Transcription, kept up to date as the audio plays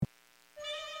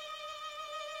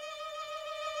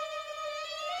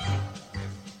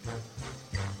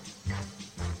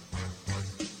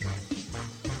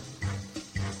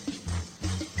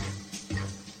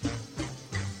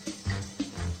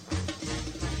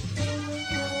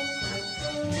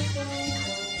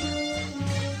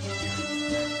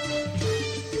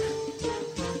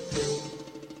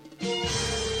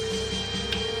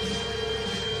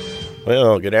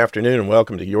Well, good afternoon and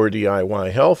welcome to Your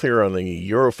DIY Health here on the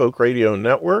Eurofolk Radio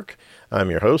Network.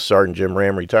 I'm your host, Sergeant Jim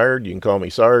Ram, retired. You can call me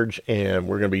Sarge, and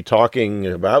we're going to be talking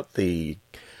about what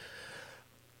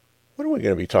are we going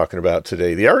to be talking about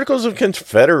today? The Articles of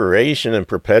Confederation and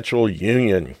Perpetual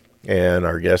Union. And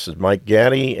our guest is Mike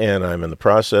Gaddy, and I'm in the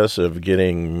process of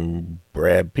getting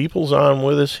Brad Peoples on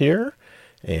with us here.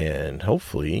 And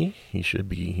hopefully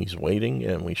he's waiting,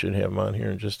 and we should have him on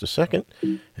here in just a second,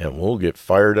 and we'll get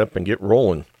fired up and get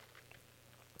rolling.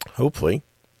 Hopefully.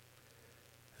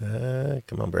 Come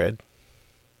on, Brad.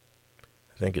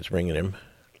 I think it's ringing him.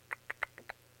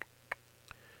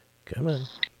 Come on.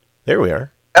 There we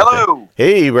are. Hello.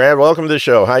 Okay. Hey, Brad, welcome to the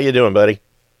show. How you doing, buddy?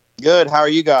 Good. How are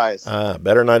you guys?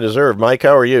 Better than I deserve. Mike,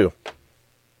 how are you?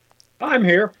 I'm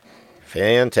here.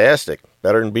 Fantastic.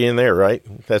 Better than being there, right?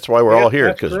 That's why we're all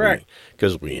here,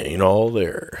 because we ain't all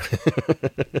there.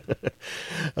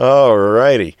 All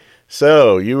righty.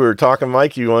 So you were talking,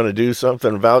 Mike, you want to do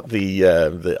something about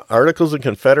the Articles of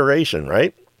Confederation,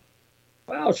 right?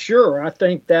 Well, sure. I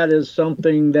think that is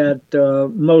something that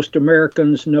most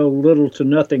Americans know little to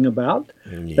nothing about.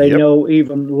 Yep. They know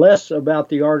even less about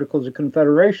the Articles of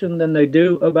Confederation than they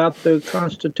do about the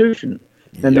Constitution.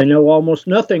 And They know almost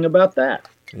nothing about that.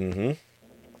 Mm-hmm.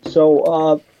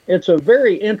 So it's a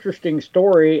very interesting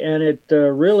story, and it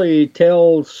really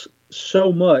tells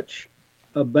so much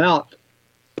about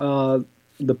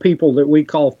the people that we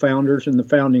call founders in the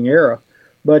founding era.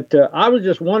 But I was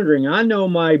just wondering, I know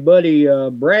my buddy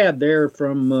Brad there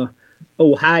from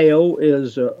Ohio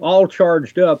is all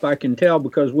charged up, I can tell,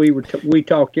 because we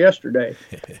talked yesterday.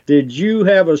 Did you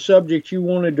have a subject you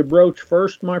wanted to broach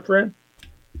first, my friend?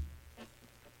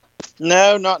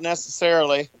 No, not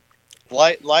necessarily.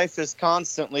 Life is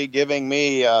constantly giving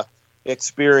me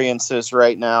experiences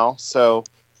right now, so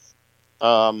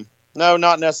no,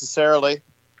 not necessarily.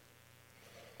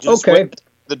 Just okay.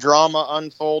 The drama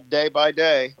unfold day by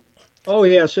day. Oh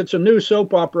yes, it's a new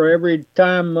soap opera every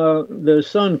time the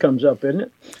sun comes up, isn't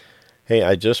it? Hey,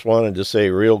 I just wanted to say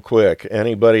real quick,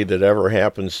 anybody that ever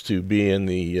happens to be in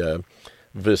the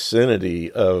vicinity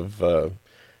of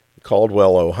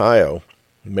Caldwell, Ohio,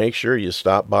 make sure you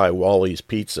stop by Wally's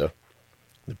Pizza.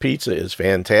 The pizza is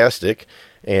fantastic,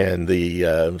 and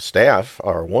the staff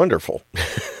are wonderful.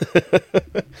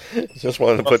 Just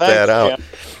wanted to put that out.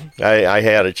 I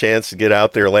had a chance to get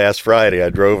out there last Friday. I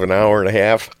drove an hour and a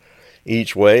half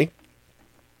each way,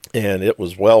 and it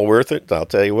was well worth it. I'll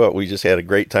tell you what, we just had a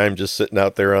great time just sitting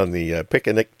out there on the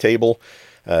picnic table,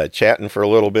 chatting for a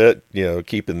little bit,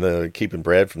 keeping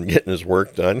Brad from getting his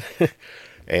work done.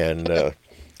 And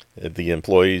the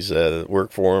employees that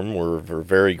work for him were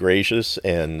very gracious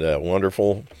and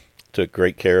wonderful. Took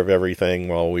great care of everything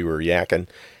while we were yakking.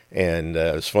 And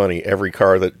it's funny, every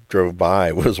car that drove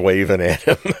by was waving at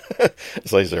him.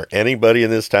 It's like, is there anybody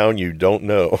in this town you don't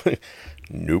know?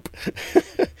 Nope.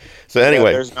 So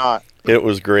anyway, there's not. It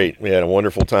was great. We had a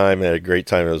wonderful time. Had a great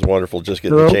time. It was wonderful just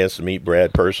getting the chance to meet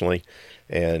Brad personally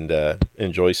and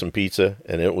enjoy some pizza.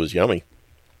 And it was yummy.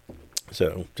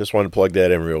 So just wanted to plug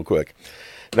that in real quick.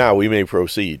 Now we may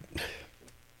proceed.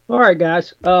 All right,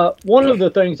 guys. One of the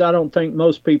things I don't think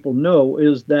most people know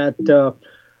is that,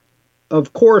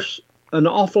 of course, an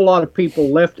awful lot of people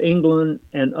left England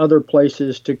and other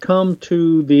places to come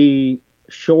to the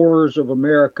shores of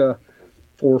America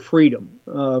for freedom.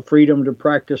 Freedom to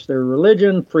practice their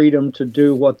religion, freedom to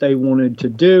do what they wanted to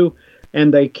do.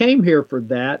 And they came here for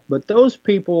that. But those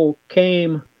people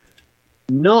came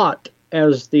not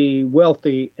as the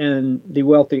wealthy and the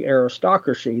wealthy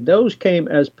aristocracy. Those came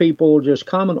as people, just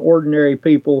common, ordinary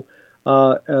people,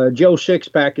 Joe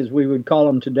Sixpack, as we would call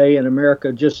them today in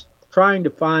America, just trying to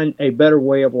find a better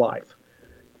way of life.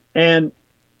 And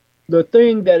the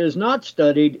thing that is not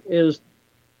studied is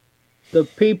the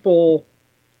people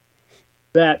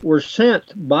that were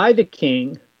sent by the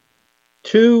king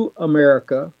to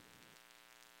America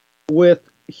with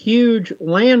huge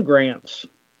land grants.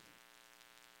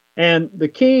 And the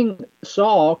king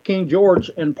George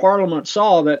and Parliament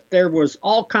saw that there was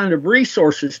all kind of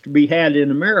resources to be had in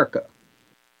America.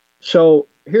 So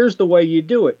here's the way you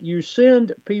do it. You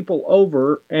send people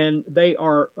over, and they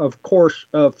are, of course,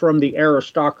 from the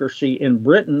aristocracy in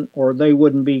Britain, or they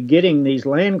wouldn't be getting these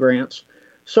land grants.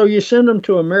 So you send them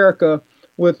to America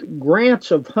with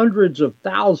grants of hundreds of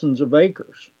thousands of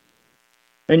acres.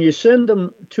 And you send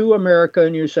them to America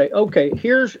and you say, okay,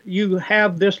 you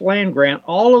have this land grant.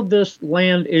 All of this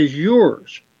land is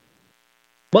yours.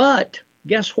 But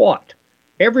guess what?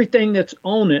 Everything that's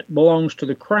on it belongs to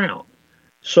the crown.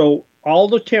 So all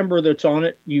the timber that's on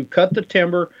it, you cut the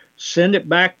timber, send it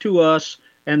back to us,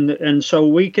 And so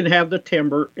we can have the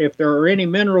timber. If there are any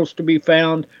minerals to be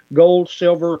found, gold,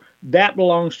 silver, that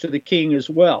belongs to the king as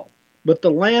well. But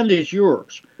the land is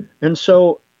yours. And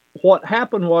so what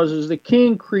happened is the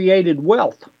king created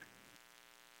wealth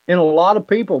in a lot of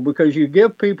people, because you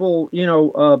give people,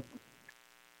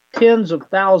 tens of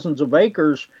thousands of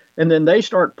acres, and then they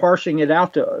start parsing it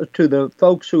out to the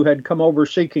folks who had come over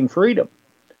seeking freedom.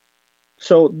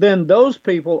 So then those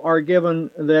people are given,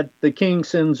 that the king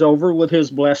sends over with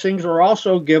his blessings, are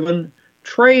also given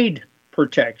trade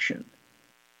protection.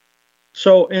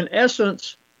 So in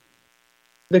essence,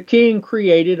 the king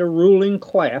created a ruling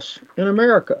class in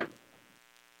America.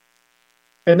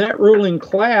 And that ruling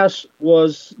class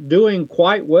was doing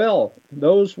quite well.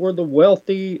 Those were the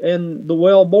wealthy and the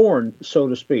well-born, so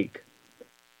to speak.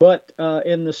 But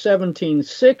in the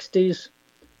 1760s,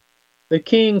 the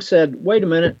king said, wait a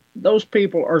minute, those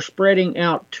people are spreading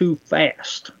out too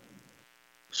fast.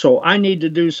 So I need to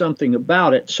do something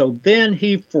about it. So then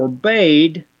he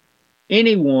forbade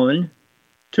anyone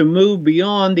to move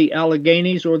beyond the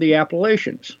Alleghenies or the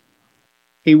Appalachians.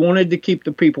 He wanted to keep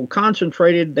the people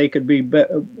concentrated. They could be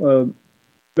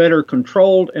better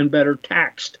controlled and better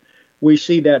taxed. We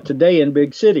see that today in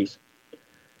big cities.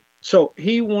 So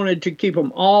he wanted to keep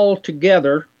them all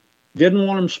together, didn't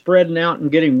want them spreading out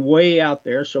and getting way out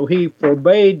there. So he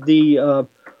forbade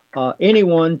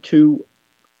anyone to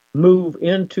move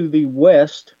into the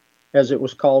West, as it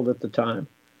was called at the time,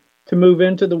 to move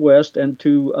into the West and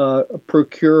to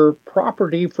procure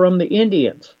property from the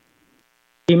Indians.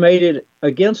 He made it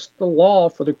against the law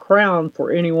for the crown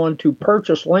for anyone to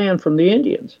purchase land from the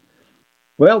Indians.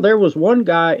 Well, there was one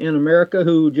guy in America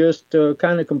who just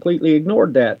kind of completely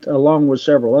ignored that, along with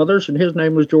several others, and his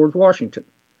name was George Washington.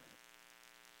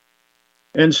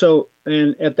 And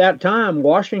at that time,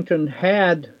 Washington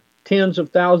had tens of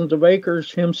thousands of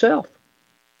acres himself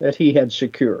that he had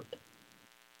secured.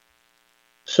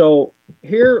 So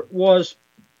here was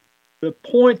the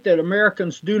point that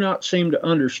Americans do not seem to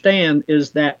understand,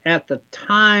 is that at the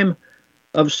time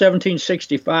of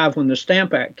 1765, when the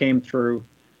Stamp Act came through,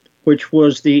 which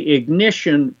was the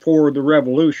ignition for the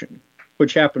Revolution,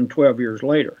 which happened 12 years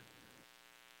later.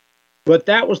 But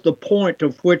that was the point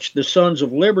of which the Sons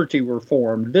of Liberty were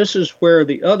formed. This is where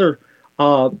the other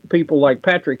people like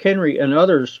Patrick Henry and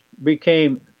others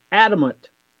became adamant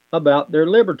about their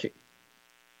liberty.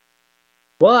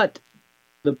 But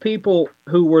the people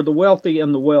who were the wealthy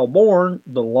and the well-born,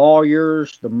 the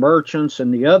lawyers, the merchants,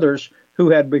 and the others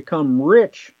who had become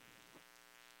rich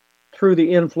through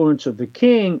the influence of the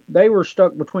king, they were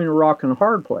stuck between a rock and a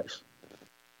hard place.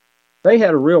 They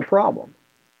had a real problem.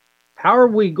 How are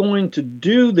we going to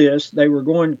do this?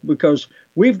 Because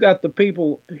we've got the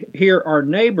people here, our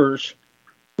neighbors,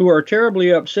 who are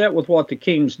terribly upset with what the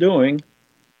king's doing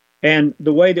and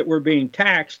the way that we're being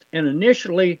taxed. And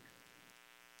initially,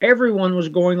 everyone was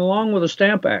going along with the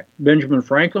Stamp Act. Benjamin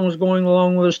Franklin was going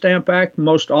along with the Stamp Act.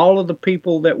 Most all of the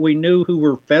people that we knew who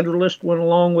were Federalists went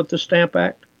along with the Stamp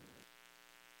Act.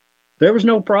 There was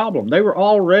no problem. They were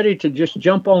all ready to just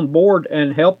jump on board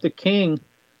and help the king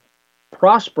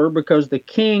prosper, because the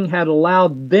king had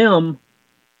allowed them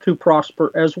to prosper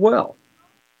as well.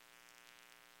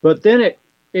 But then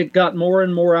it got more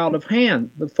and more out of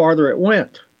hand the farther it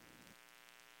went.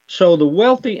 So the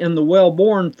wealthy and the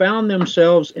well-born found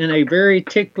themselves in a very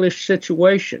ticklish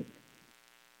situation.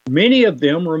 Many of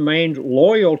them remained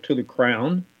loyal to the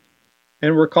crown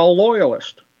and were called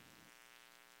loyalists.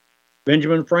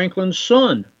 Benjamin Franklin's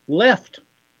son left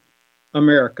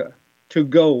America to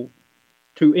go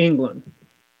to England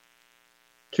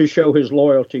to show his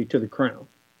loyalty to the crown.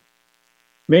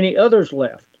 Many others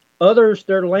left. Others,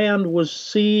 their land was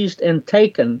seized and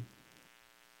taken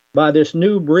by this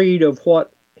new breed of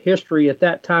what history at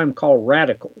that time called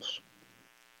radicals.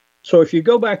 So if you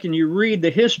go back and you read the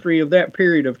history of that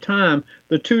period of time,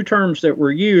 the two terms that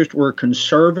were used were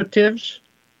conservatives,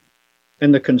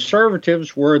 and the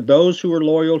conservatives were those who were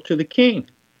loyal to the king.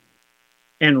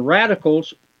 And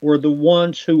radicals were the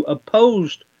ones who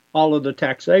opposed all of the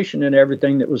taxation and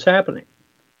everything that was happening.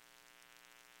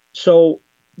 So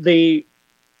the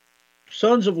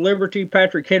Sons of Liberty,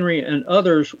 Patrick Henry, and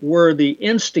others were the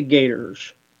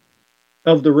instigators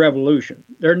of the revolution.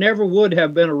 There never would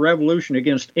have been a revolution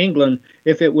against England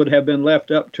if it would have been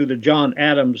left up to the John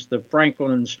Adams, the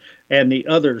Franklins, and the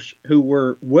others who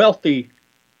were wealthy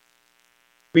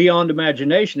beyond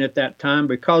imagination at that time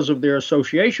because of their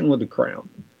association with the crown.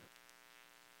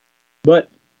 But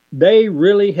they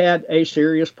really had a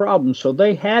serious problem, so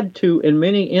they had to, in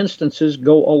many instances,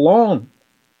 go along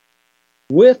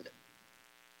with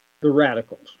the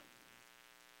radicals.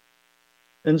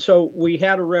 And so we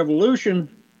had a revolution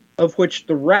of which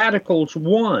the radicals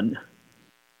won.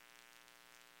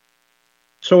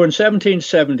 So in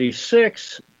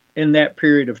 1776, in that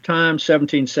period of time,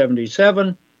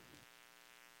 1777,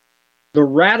 the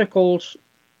radicals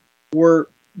were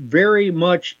very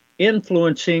much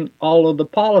influencing all of the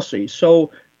policies.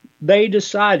 So they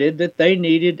decided that they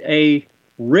needed a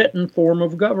written form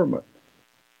of government.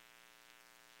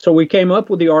 So we came up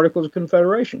with the Articles of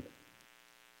Confederation.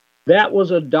 That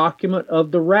was a document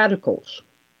of the radicals.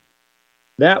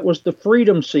 That was the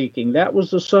freedom seeking. That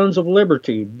was the Sons of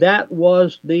Liberty. That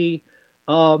was the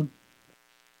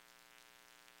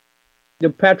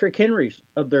Patrick Henrys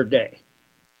of their day.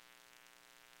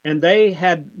 And they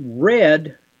had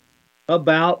read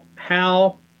about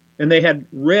how, and they had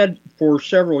read for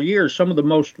several years, some of the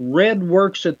most read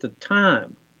works at the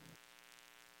time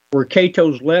were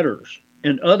Cato's letters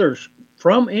and others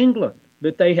from England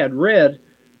that they had read,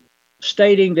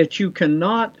 stating that you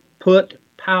cannot put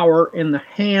power in the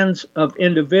hands of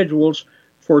individuals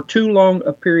for too long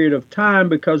a period of time,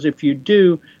 because if you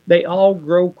do, they all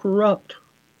grow corrupt.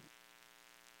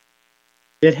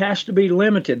 It has to be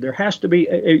limited. There has to be,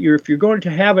 if you're going to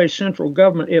have a central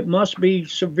government, it must be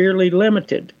severely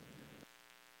limited.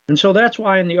 And so that's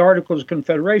why in the Articles of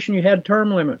Confederation you had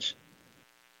term limits.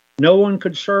 No one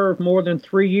could serve more than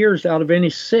 3 years out of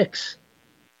any 6.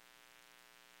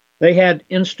 They had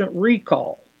instant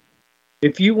recall.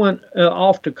 If you went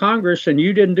off to Congress and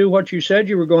you didn't do what you said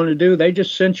you were going to do, they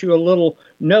just sent you a little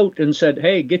note and said,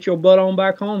 hey, get your butt on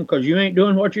back home because you ain't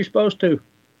doing what you're supposed to.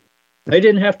 They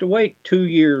didn't have to wait 2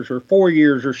 years or 4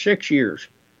 years or 6 years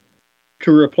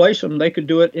to replace them. They could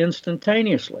do it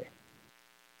instantaneously.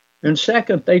 And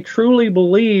second, they truly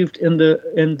believed in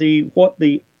what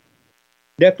the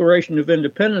Declaration of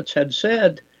Independence had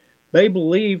said. They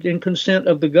believed in consent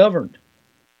of the governed,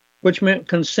 which meant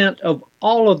consent of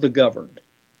all of the governed,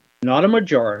 not a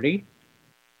majority,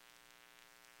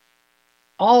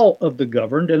 all of the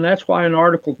governed. And that's why in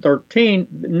Article 13,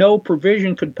 no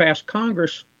provision could pass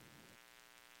Congress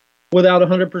without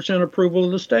 100% approval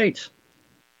of the states.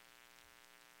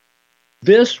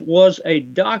 This was a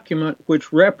document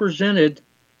which represented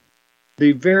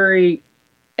the very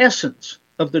essence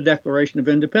of the Declaration of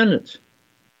Independence.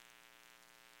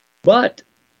 But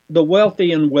the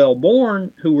wealthy and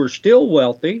well-born, who were still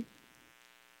wealthy,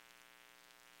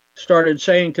 started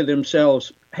saying to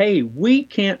themselves, hey, we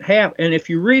can't have, and if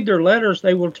you read their letters,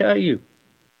 they will tell you.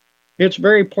 It's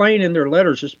very plain in their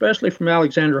letters, especially from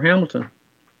Alexander Hamilton.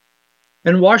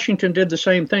 And Washington did the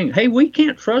same thing. Hey, we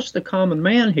can't trust the common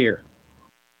man here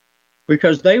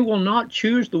because they will not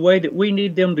choose the way that we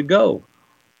need them to go.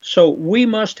 So we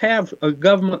must have a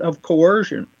government of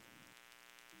coercion.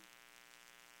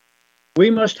 We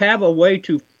must have a way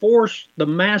to force the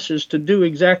masses to do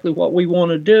exactly what we want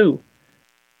to do.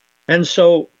 And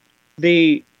so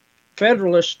the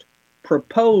Federalists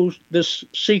proposed this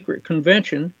secret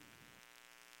convention,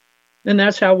 and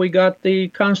that's how we got the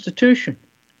Constitution.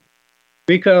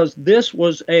 Because this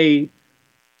was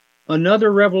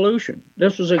another revolution.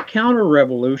 This was a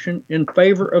counter-revolution in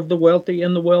favor of the wealthy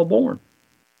and the well-born.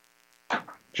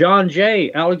 John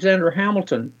Jay, Alexander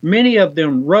Hamilton, many of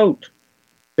them wrote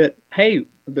that, hey,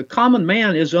 the common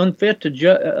man is unfit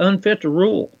to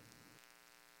rule.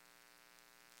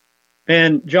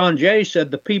 And John Jay said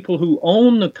the people who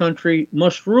own the country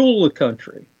must rule the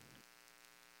country.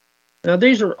 Now,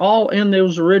 these are all in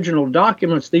those original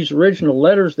documents, these original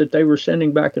letters that they were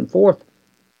sending back and forth.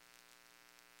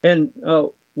 And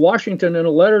Washington, in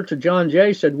a letter to John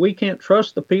Jay, said, we can't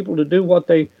trust the people to do what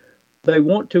they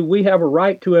want to. We have a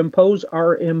right to impose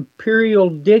our imperial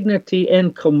dignity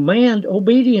and command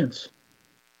obedience.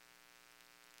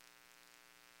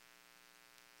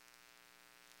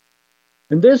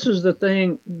 And this is the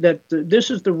thing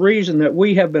this is the reason that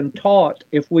we have been taught,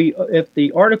 if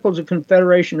the Articles of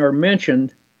Confederation are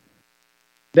mentioned,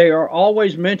 they are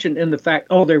always mentioned in the fact,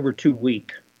 oh, they were too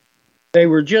weak. They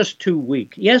were just too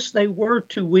weak. Yes, they were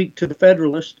too weak to the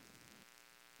Federalists,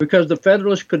 because the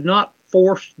Federalists could not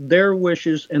force their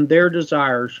wishes and their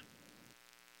desires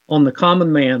on the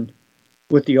common man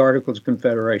with the Articles of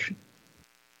Confederation.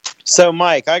 So,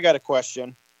 Mike, I got a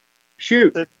question.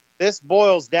 Shoot. This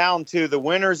boils down to the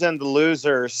winners and the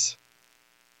losers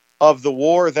of the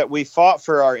war that we fought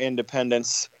for our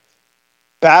independence,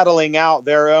 battling out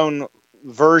their own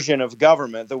version of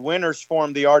government. The winners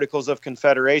form the Articles of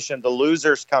Confederation. The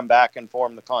losers come back and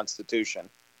form the Constitution.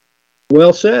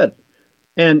 Well said.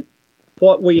 And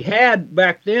what we had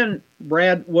back then,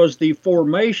 Brad, was the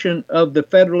formation of the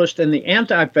Federalist and the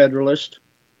Anti-Federalist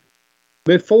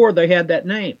before they had that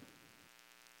name.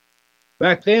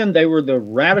 Back then, they were the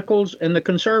radicals and the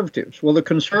conservatives. Well, the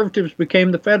conservatives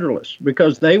became the Federalists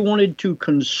because they wanted to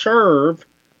conserve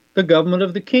the government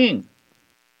of the king,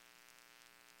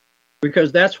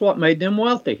 because that's what made them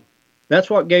wealthy.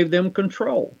 That's what gave them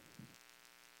control.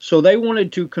 So they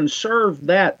wanted to conserve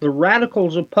that. The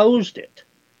radicals opposed it.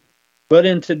 But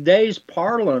in today's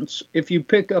parlance, if you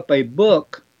pick up a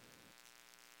book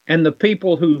and the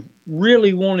people who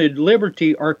really wanted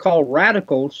liberty are called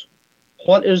radicals,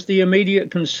 what is the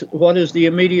immediate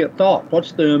thought?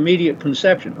 What's the immediate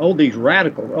conception? Oh, these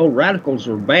radicals. Oh, radicals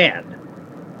are bad.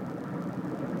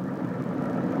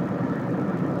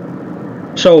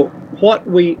 So what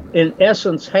we in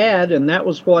essence had, and that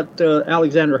was what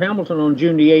Alexander Hamilton on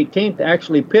June the 18th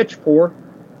actually pitched for,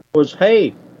 was,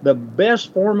 hey, the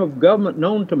best form of government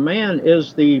known to man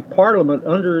is the parliament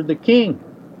under the king.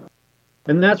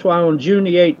 And that's why on June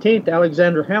the 18th,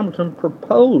 Alexander Hamilton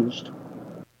proposed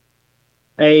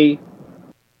a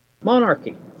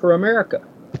monarchy for America.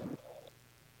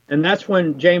 And that's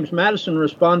when James Madison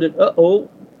responded, uh-oh,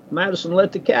 Madison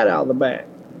let the cat out of the bag.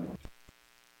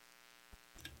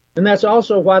 And that's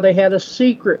also why they had a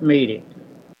secret meeting.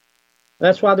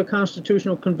 That's why the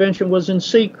Constitutional Convention was in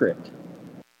secret.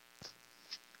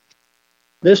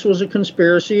 This was a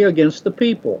conspiracy against the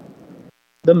people,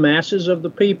 the masses of the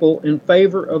people, in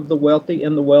favor of the wealthy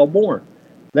and the well-born.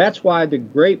 That's why the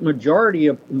great majority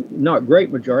of, not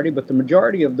great majority, but the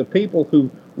majority of the people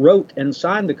who wrote and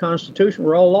signed the Constitution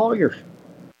were all lawyers.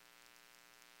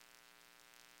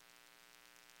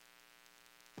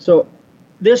 So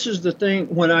this is the thing,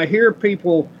 when I hear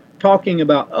people talking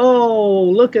about, oh,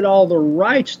 look at all the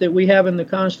rights that we have in the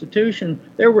Constitution,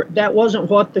 that wasn't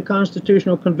what the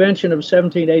Constitutional Convention of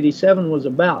 1787 was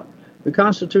about. The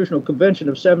Constitutional Convention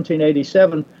of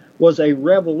 1787 was a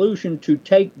revolution to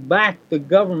take back the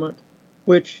government,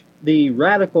 which the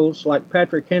radicals like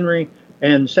Patrick Henry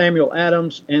and Samuel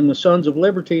Adams and the Sons of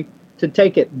Liberty, to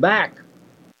take it back,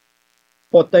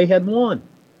 what they had won.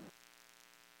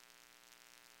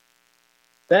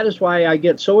 That is why I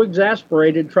get so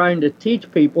exasperated trying to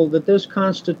teach people that this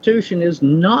Constitution is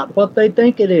not what they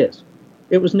think it is.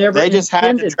 It was never intended. They just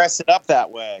had to dress it up that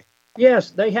way.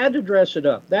 Yes, they had to dress it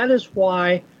up. That is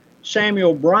why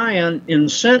Samuel Bryan in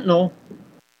Sentinel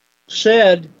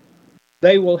said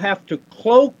they will have to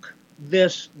cloak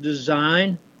this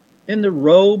design in the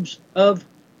robes of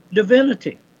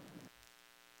divinity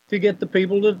to get the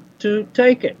people to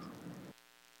take it.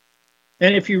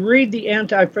 And if you read the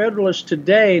Anti-Federalists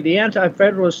today, the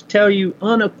Anti-Federalists tell you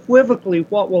unequivocally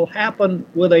what will happen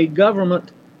with a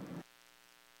government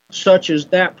such as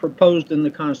that proposed in the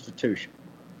Constitution.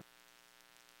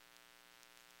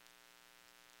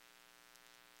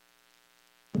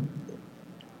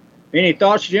 Any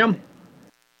thoughts, Jim?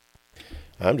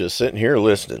 I'm just sitting here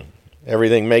listening.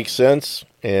 Everything makes sense,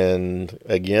 and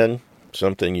again,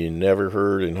 something you never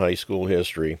heard in high school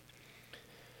history.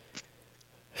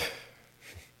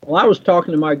 Well, I was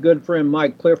talking to my good friend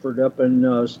Mike Clifford up in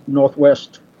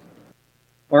northwest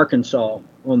Arkansas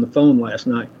on the phone last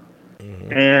night.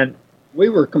 Mm-hmm. And we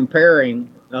were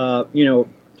comparing,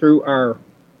 through our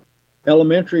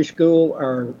elementary school,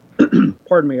 our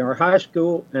our high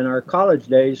school and our college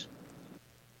days,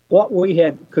 what we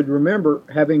could remember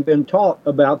having been taught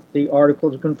about the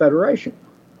Articles of Confederation.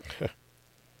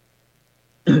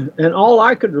 And all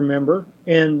I could remember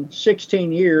in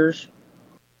 16 years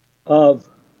of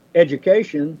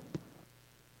education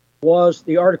was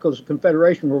the Articles of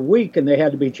Confederation were weak and they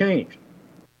had to be changed.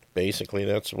 Basically,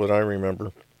 that's what I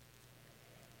remember.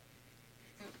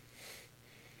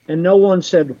 And no one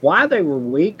said why they were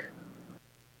weak.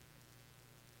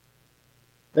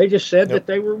 They just said that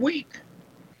they were weak.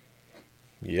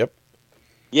 Yep.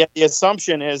 Yeah, the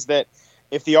assumption is that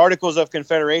if the Articles of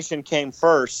Confederation came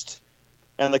first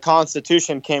and the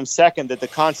Constitution came second, that the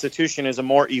Constitution is a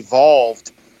more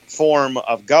evolved form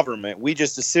of government. We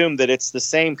just assume that it's the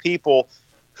same people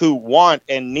who want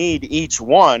and need each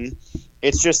one.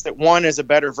 It's just that one is a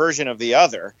better version of the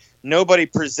other. Nobody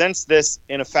presents this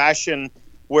in a fashion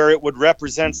where it would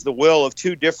represent the will of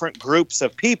two different groups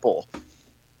of people.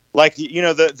 Like,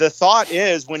 the thought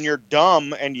is, when you're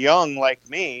dumb and young like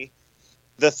me,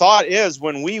 the thought is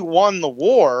when we won the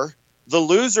war, the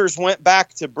losers went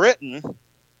back to Britain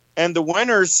and the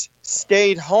winners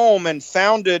stayed home and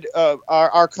founded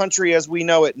our country as we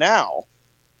know it now.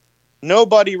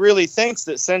 Nobody really thinks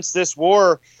that since this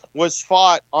war was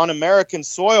fought on American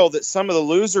soil that some of the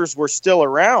losers were still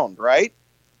around, right?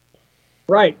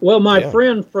 Right. Well, my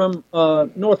friend from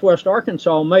northwest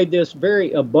Arkansas made this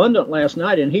very abundant last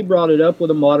night, and he brought it up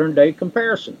with a modern-day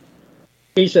comparison.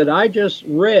 He said, I just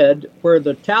read where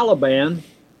the Taliban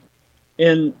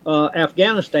in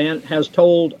Afghanistan has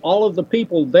told all of the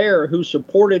people there who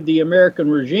supported the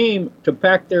American regime to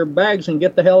pack their bags and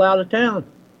get the hell out of town.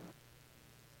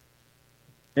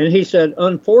 And he said,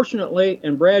 unfortunately,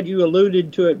 and Brad, you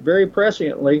alluded to it very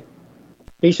presciently,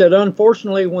 he said,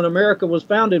 unfortunately, when America was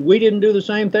founded, we didn't do the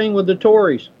same thing with the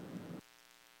Tories.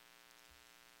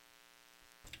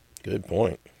 Good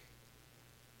point.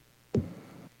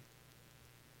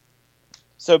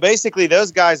 So basically,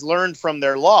 those guys learned from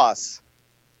their loss.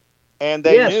 And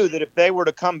they knew that if they were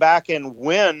to come back and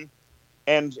win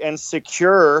and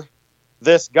secure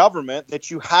this government,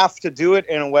 that you have to do it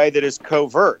in a way that is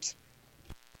covert.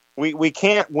 We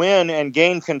can't win and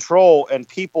gain control and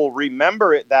people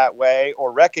remember it that way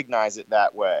or recognize it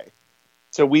that way.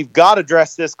 So we've got to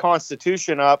dress this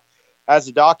Constitution up as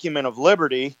a document of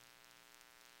liberty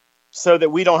so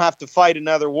that we don't have to fight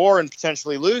another war and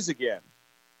potentially lose again.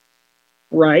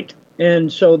 Right.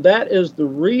 And so that is the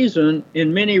reason,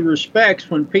 in many respects,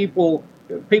 when people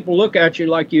look at you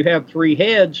like you have three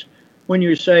heads, when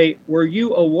you say, were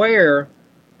you aware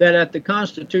that at the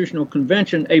Constitutional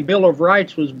Convention, a Bill of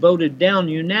Rights was voted down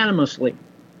unanimously?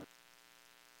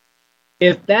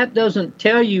 If that doesn't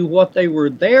tell you what they were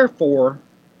there for,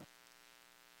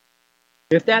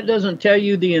 if that doesn't tell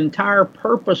you the entire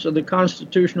purpose of the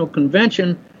Constitutional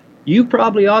Convention, you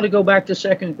probably ought to go back to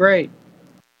second grade.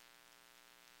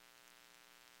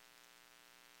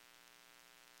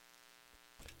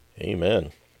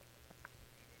 Amen.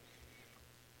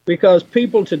 Because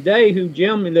people today who,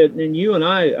 Jim, and you and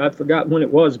I forgot when it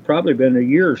was, probably been a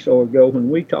year or so ago when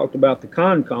we talked about the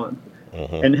con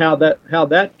and how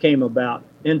that came about.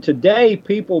 And today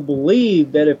people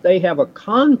believe that if they have a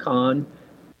constitutional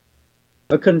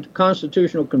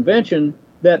convention,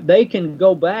 that they can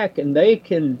go back and they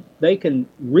can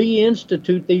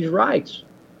reinstitute these rights.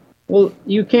 Well,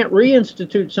 you can't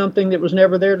reinstitute something that was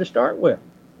never there to start with.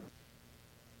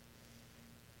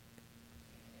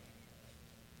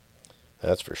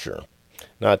 That's for sure.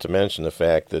 Not to mention the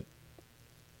fact that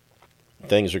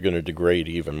things are going to degrade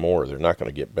even more. They're not going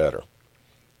to get better.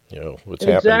 You know, what's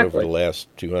happened over the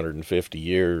last 250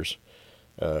 years,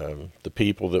 the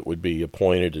people that would be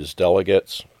appointed as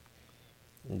delegates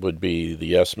would be the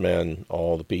yes men,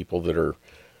 all the people that are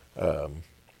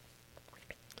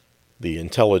the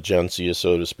intelligentsia,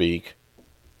 so to speak,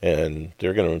 and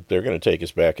they're going to take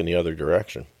us back in the other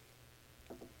direction.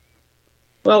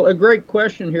 Well, a great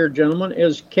question here, gentlemen,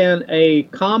 is can a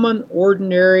common,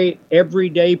 ordinary,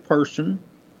 everyday person,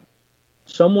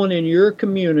 someone in your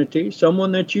community,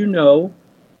 someone that you know,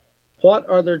 what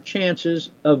are their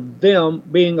chances of them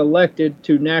being elected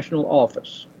to national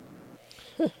office?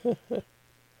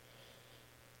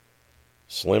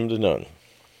 Slim to none.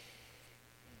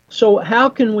 So how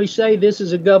can we say this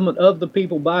is a government of the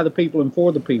people, by the people, and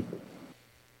for the people?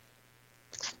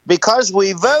 Because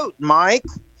we vote, Mike.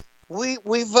 We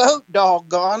vote,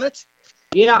 doggone it.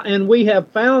 Yeah, and we have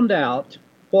found out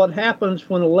what happens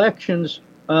when elections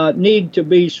need to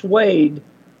be swayed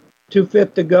to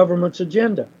fit the government's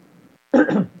agenda.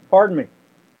 Pardon me.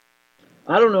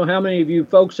 I don't know how many of you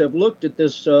folks have looked at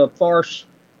this farce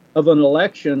of an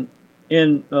election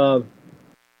in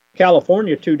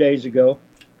California 2 days ago.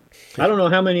 I don't know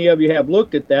how many of you have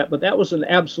looked at that, but that was an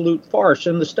absolute farce.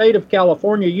 In the state of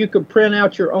California, you could print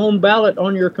out your own ballot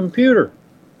on your computer.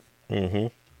 Mm-hmm.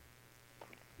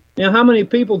 Now, how many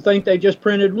people think they just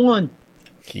printed one?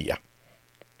 Yeah.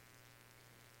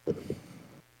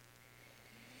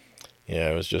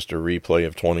 Yeah, it was just a replay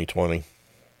of 2020.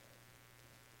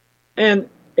 And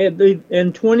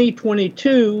in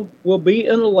 2022 will be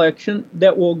an election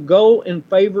that will go in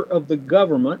favor of the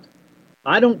government.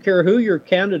 I don't care who your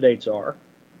candidates are.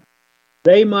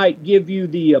 They might give you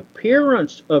the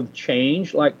appearance of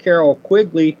change, like Carol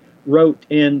Quigley wrote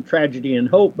in Tragedy and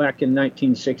Hope back in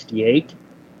 1968.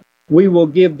 We will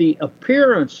give the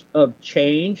appearance of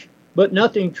change, but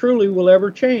nothing truly will ever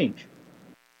change.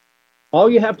 All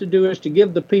you have to do is to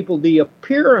give the people the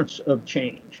appearance of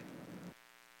change.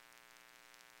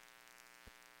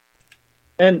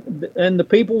 And the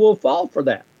people will fall for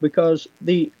that because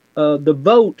the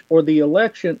vote or the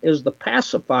election is the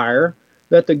pacifier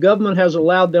that the government has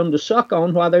allowed them to suck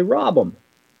on while they rob them.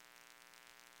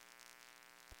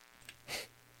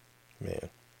 Man.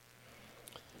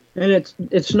 And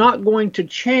it's not going to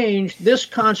change this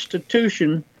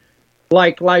Constitution,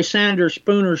 like Lysander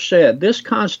Spooner said. This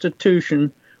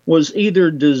Constitution was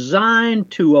either designed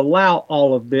to allow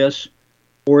all of this,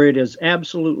 or it is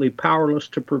absolutely powerless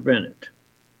to prevent it.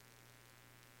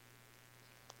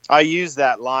 I used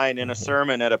that line in a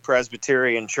sermon at a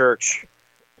Presbyterian church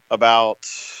about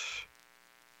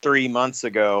 3 months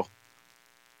ago.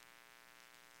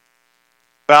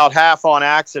 about half on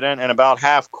accident and about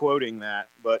half quoting that.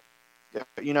 But,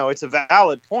 it's a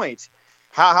valid point.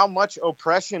 How much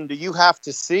oppression do you have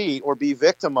to see or be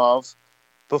victim of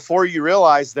before you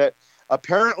realize that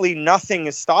apparently nothing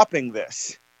is stopping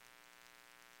this?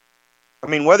 I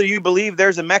mean, whether you believe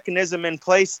there's a mechanism in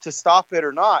place to stop it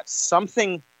or not,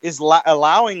 something is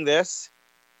allowing this.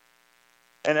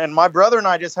 And my brother and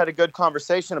I just had a good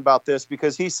conversation about this,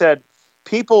 because he said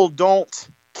people don't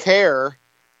care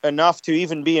enough to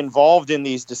even be involved in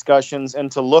these discussions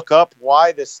and to look up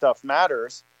why this stuff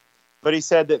matters. But he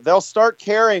said that they'll start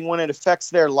caring when it affects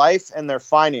their life and their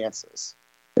finances.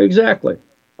 Exactly.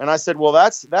 And I said, well,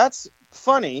 that's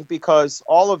funny, because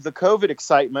all of the COVID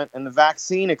excitement and the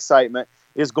vaccine excitement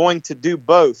is going to do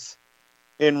both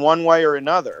in one way or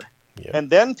another. Yeah.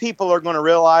 And then people are going to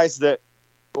realize that,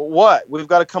 we've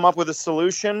got to come up with a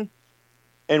solution,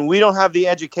 and we don't have the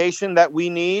education that we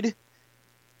need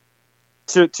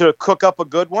to cook up a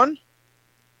good one.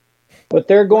 But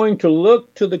they're going to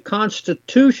look to the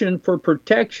Constitution for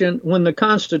protection when the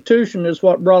Constitution is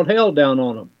what brought hell down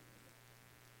on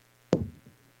them.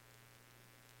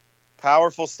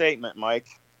 Powerful statement, Mike.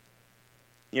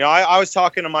 I was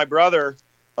talking to my brother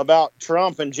about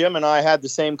Trump, and Jim and I had the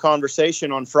same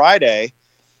conversation on Friday.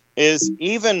 Is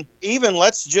even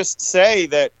let's just say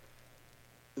that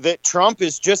Trump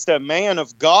is just a man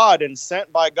of God and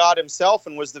sent by God himself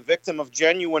and was the victim of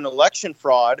genuine election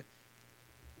fraud.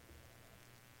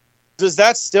 Does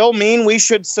that still mean we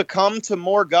should succumb to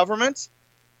more government?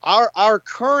 Our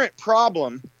current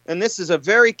problem, and this is a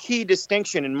very key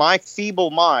distinction in my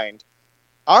feeble mind,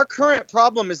 our current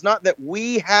problem is not that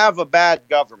we have a bad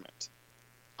government.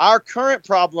 Our current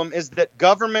problem is that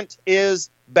government is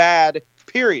bad,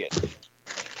 period.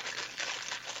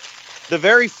 The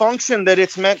very function that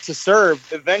it's meant to serve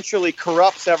eventually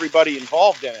corrupts everybody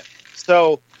involved in it.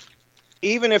 So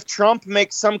even if Trump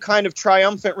makes some kind of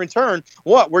triumphant return,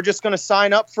 we're just going to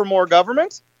sign up for more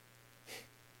government?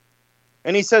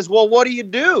 And he says, well, what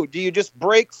do? Do you just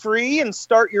break free and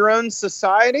start your own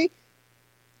society?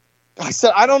 I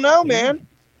said, I don't know, man.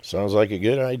 Sounds like a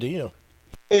good idea.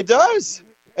 It does.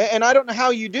 And I don't know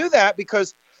how you do that,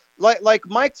 because like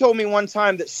Mike told me one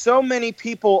time that so many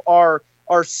people are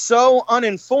so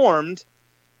uninformed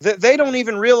that they don't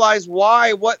even realize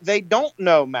why what they don't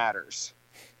know matters.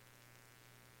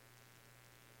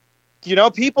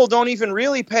 People don't even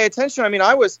really pay attention. I mean,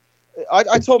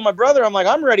 I told my brother, I'm like,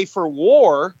 I'm ready for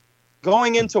war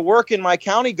going into work in my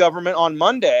county government on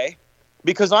Monday,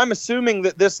 because I'm assuming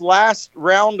that this last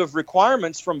round of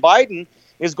requirements from Biden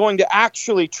is going to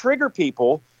actually trigger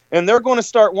people, and they're going to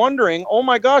start wondering, oh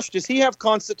my gosh, does he have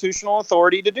constitutional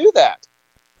authority to do that?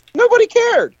 Nobody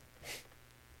cared.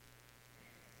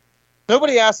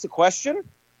 Nobody asked the question.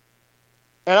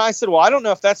 And I said, well, I don't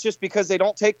know if that's just because they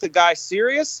don't take the guy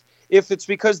serious, if it's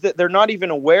because that they're not even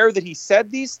aware that he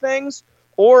said these things,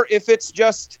 or if it's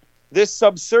just this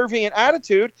subservient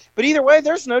attitude. But either way,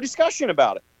 there's no discussion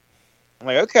about it. I'm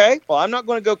like, okay, well, I'm not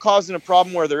going to go causing a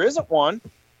problem where there isn't one.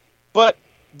 But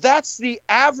that's the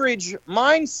average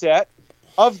mindset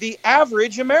of the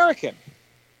average American.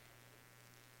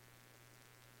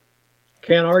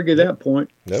 Can't argue that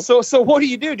point. Nope. So what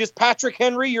do? Just Patrick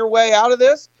Henry your way out of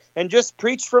this and just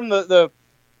preach from the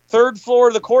third floor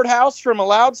of the courthouse from a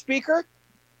loudspeaker?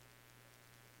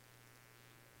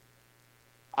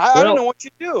 I don't know what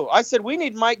you do. I said, we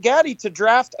need Mike Gaddy to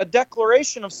draft a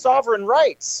Declaration of Sovereign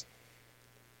Rights.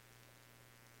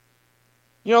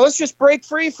 Let's just break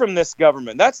free from this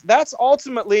government. That's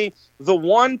ultimately the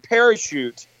one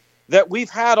parachute that we've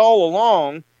had all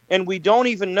along, and we don't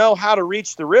even know how to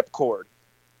reach the ripcord.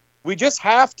 We just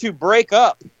have to break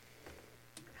up.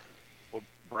 Well,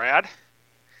 Brad?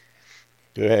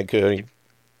 Go ahead, Cody.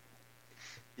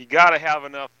 You got to have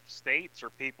enough states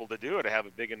or people to do it, to have a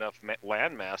big enough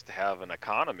landmass to have an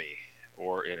economy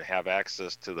or to have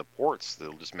access to the ports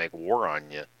that'll just make war on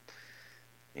you.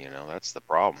 That's the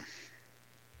problem.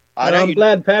 I'm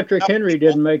glad Patrick Henry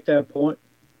didn't make that point.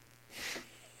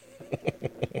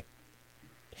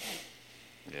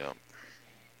 Yeah.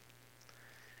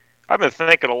 I've been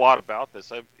thinking a lot about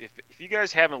this. If you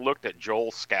guys haven't looked at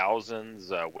Joel Skousen's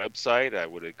website, I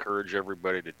would encourage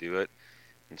everybody to do it.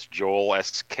 It's Joel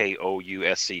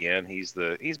Skousen. He's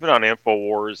been on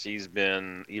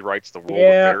InfoWars. He writes the World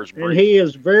Affairs brief. And he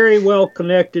is very well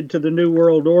connected to the New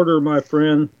World Order, my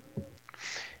friend.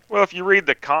 Well, if you read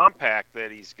the compact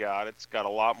that he's got, it's got a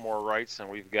lot more rights than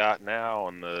we've got now,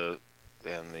 and the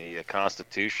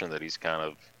Constitution that he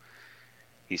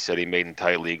said he made in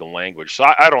tight legal language. So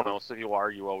I don't know. So you'll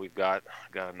argue, well, we've got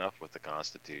enough with the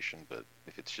Constitution, but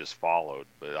if it's just followed,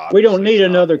 but we don't need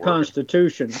another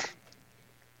Constitution.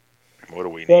 What do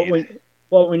we What need?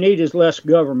 we need is less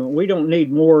government. We don't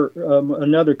need more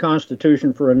another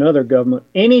constitution for another government.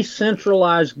 Any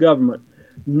centralized government,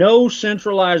 no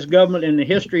centralized government in the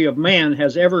history of man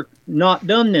has ever not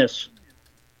done this.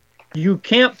 You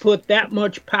can't put that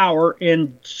much power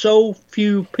in so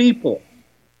few people.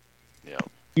 Yeah.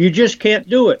 You just can't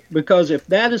do it, because if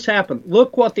that has happened,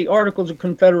 look what the Articles of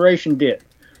Confederation did.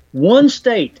 One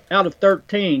state out of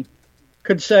 13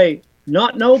 could say,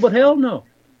 not no, but hell no.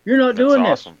 You're not doing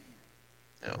awesome.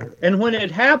 this. Yeah. And when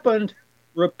it happened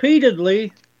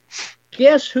repeatedly,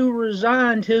 guess who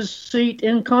resigned his seat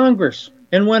in Congress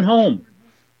and went home?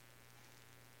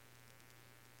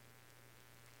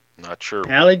 Not sure.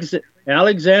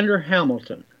 Alexander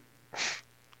Hamilton.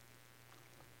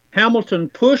 Hamilton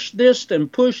pushed this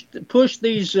and pushed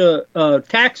these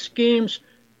tax schemes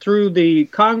through the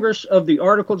Congress of the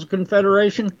Articles of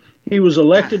Confederation. He was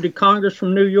elected to Congress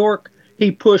from New York.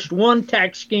 He pushed one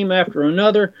tax scheme after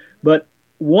another, but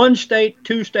one state,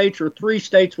 two states, or three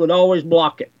states would always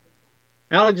block it.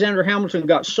 Alexander Hamilton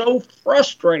got so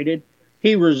frustrated,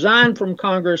 he resigned from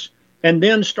Congress and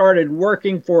then started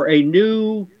working for a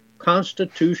new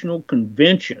constitutional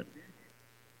convention.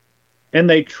 And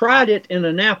they tried it in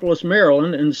Annapolis,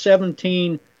 Maryland in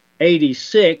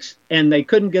 1786, and they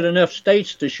couldn't get enough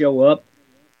states to show up.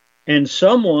 And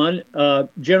someone,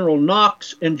 General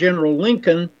Knox and General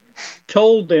Lincoln,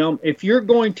 told them, if you're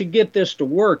going to get this to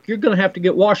work, you're going to have to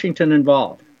get Washington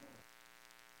involved.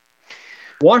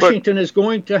 Washington is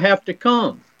going to have to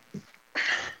come.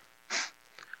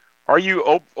 Are you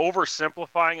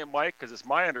oversimplifying it, Mike? Because it's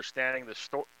my understanding that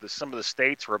some of the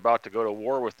states were about to go to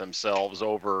war with themselves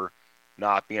over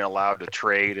not being allowed to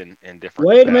trade in different.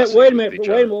 Wait a minute.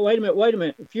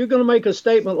 If you're going to make a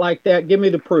statement like that, give me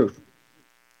the proof.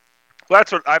 Well,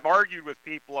 that's what I've argued with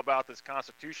people about this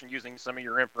Constitution, using some of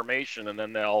your information, and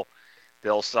then they'll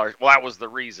start. Well, that was the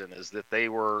reason, is that they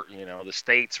were, the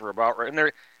states were about right. And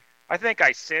there, I think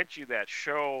I sent you that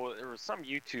show. There was some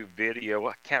YouTube video.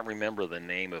 I can't remember the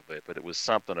name of it, but it was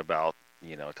something about,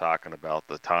 talking about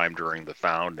the time during the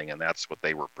founding, and that's what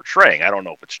they were portraying. I don't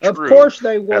know if it's true. Of course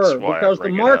they were, because the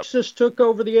Marxists took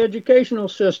over the educational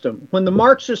system. When the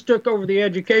Marxists took over the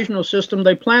educational system,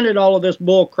 they planted all of this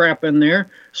bull crap in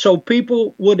there so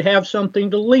people would have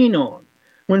something to lean on.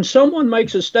 When someone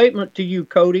makes a statement to you,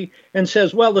 Cody, and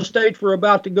says, well, the states were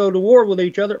about to go to war with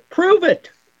each other, prove it.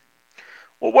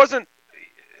 Well,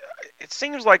 it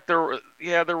seems like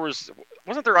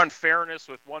wasn't there unfairness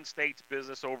with one state's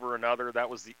business over another? That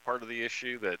was the part of the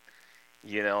issue, that,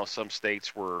 some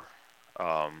states were,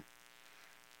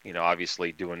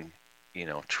 obviously doing,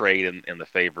 trade in the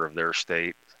favor of their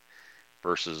state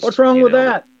versus. What's wrong with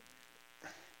that?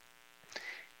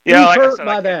 Yeah, like I said,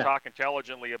 I can talk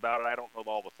intelligently about it. I don't know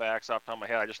all the facts off the top of my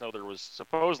head. I just know there was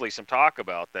supposedly some talk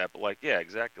about that. But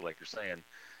exactly like you're saying,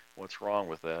 what's wrong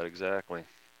with that exactly?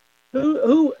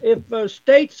 If a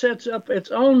state sets up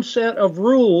its own set of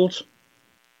rules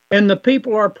and the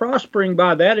people are prospering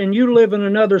by that, and you live in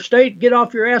another state, get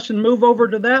off your ass and move over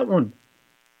to that one.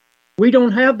 We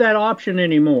don't have that option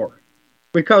anymore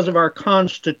because of our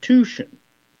Constitution.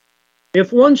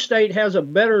 If one state has a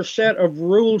better set of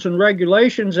rules and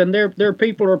regulations and their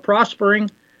people are prospering,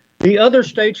 the other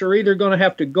states are either going to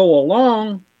have to go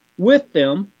along with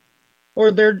them,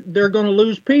 or they're going to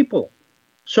lose people.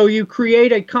 So you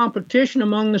create a competition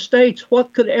among the states.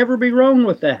 What could ever be wrong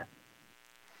with that?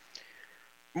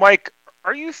 Mike,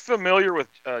 are you familiar with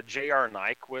J.R.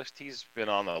 Nyquist? He's been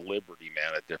on the Liberty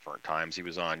Man at different times. He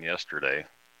was on yesterday.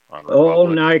 Oh,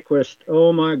 Nyquist.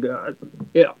 Oh, my God.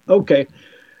 Yeah, okay.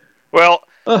 Well,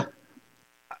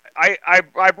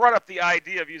 I brought up the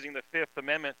idea of using the Fifth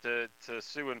Amendment to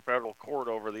sue in federal court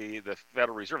over the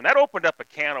Federal Reserve. And that opened up a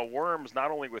can of worms,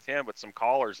 not only with him, but some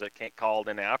callers that called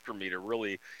in after me to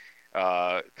really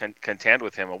contend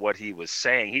with him on what he was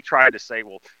saying. He tried to say,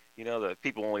 well, the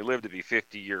people only live to be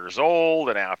 50 years old,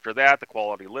 and after that, the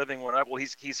quality of living went up. Well,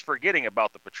 he's forgetting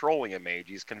about the petroleum age.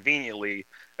 He's conveniently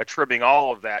attributing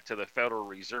all of that to the Federal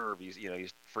Reserve.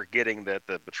 He's forgetting that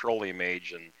the petroleum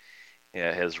age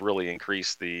has really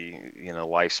increased the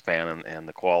lifespan and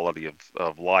the quality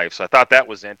of life. So I thought that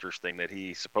was interesting, that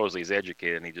he supposedly is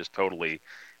educated and he just totally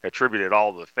attributed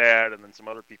all to the Fed. And then some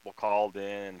other people called in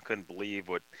and couldn't believe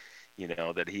what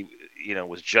that he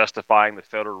was justifying the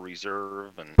Federal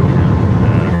Reserve. And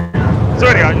so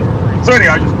anyway, I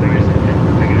just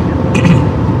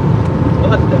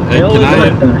what the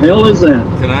hell is that?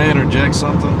 Can I interject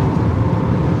something?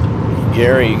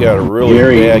 Gary, you got a really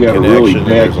bad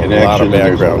connection.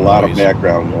 There's a lot of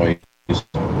background noise.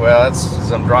 Well, that's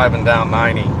because I'm driving down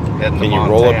 90 heading to Can you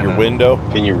Montana. roll up your window?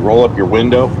 Can you roll up your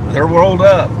window? They're rolled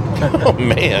up. Oh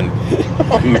man!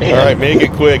 Oh man! All right, make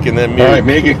it quick and then mute. All right,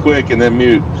 make it quick and then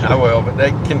mute. I will, but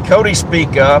can Cody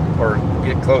speak up or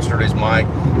get closer to his mic?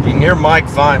 You can hear Mike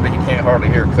fine, but you can't hardly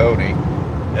hear Cody.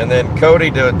 And then Cody,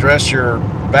 to address your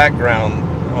background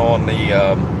on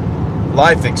the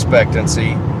life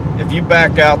expectancy, if you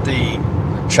back out the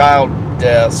child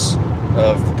deaths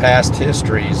of past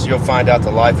histories, you'll find out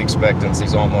the life expectancy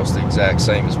is almost the exact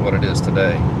same as what it is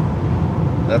today.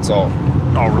 That's all.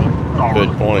 Oh, really? Oh,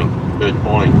 Good point. Good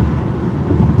point.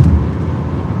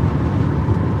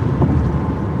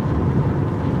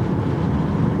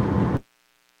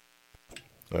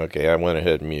 Okay, I went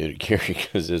ahead and muted Gary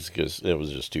because it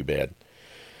was just too bad.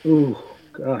 Ooh,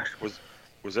 gosh.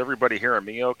 Was everybody hearing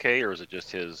me okay, or is it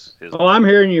just his? Oh, I'm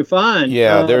hearing you fine.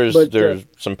 Yeah, there's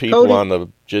some people Cody, on the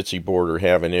Jitsi board are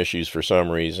having issues for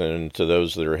some reason. To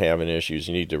those that are having issues,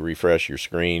 you need to refresh your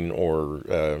screen, or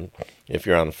if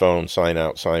you're on the phone, sign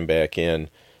out, sign back in.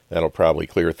 That'll probably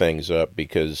clear things up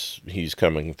because he's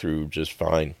coming through just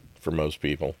fine for most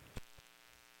people.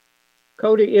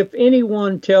 Cody, if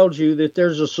anyone tells you that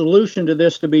there's a solution to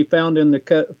this to be found in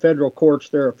the federal courts,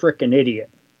 they're a frickin'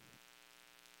 idiot.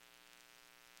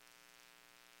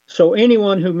 So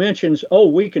anyone who mentions, oh,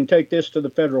 we can take this to the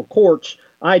federal courts,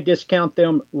 I discount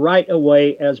them right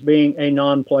away as being a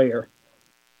non-player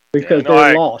because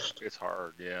they're lost. It's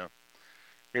hard, yeah.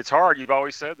 It's hard. You've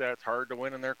always said that. It's hard to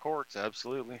win in their courts,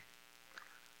 absolutely.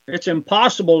 It's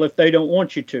impossible if they don't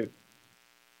want you to.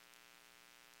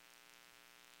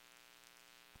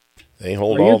 They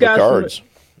hold all the cards,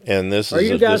 and this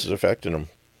is affecting them.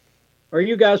 Are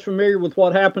you guys familiar with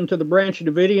what happened to the Branch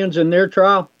Davidians in their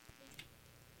trial?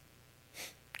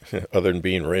 Other than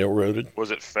being railroaded?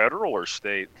 Was it federal or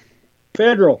state?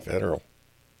 Federal. Federal.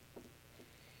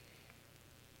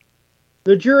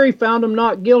 The jury found them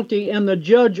not guilty, and the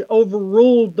judge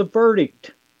overruled the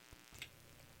verdict.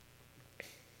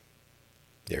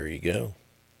 There you go.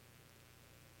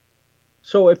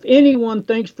 So if anyone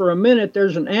thinks for a minute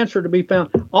there's an answer to be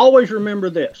found, always remember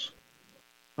this.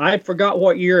 I forgot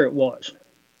what year it was,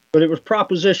 but it was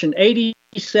Proposition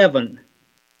 87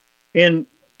 in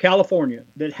California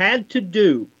that had to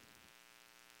do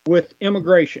with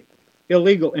immigration,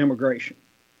 illegal immigration.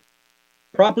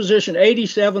 Proposition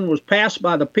 87 was passed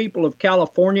by the people of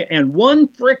California, and one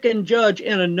frickin' judge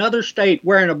in another state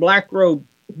wearing a black robe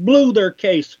blew their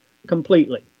case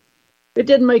completely. It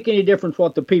didn't make any difference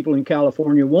what the people in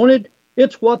California wanted.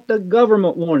 It's what the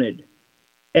government wanted.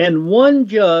 And one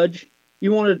judge,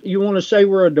 you want to say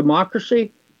we're a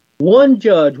democracy? One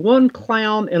judge, one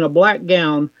clown in a black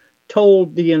gown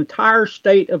told the entire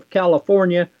state of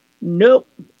California, nope,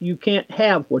 you can't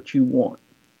have what you want.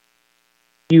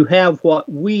 You have what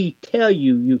we tell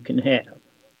you you can have.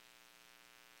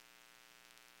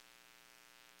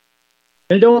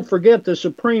 And don't forget, the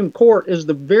Supreme Court is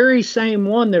the very same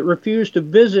one that refused to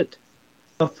visit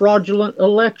a fraudulent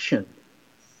election.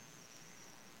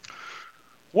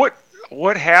 What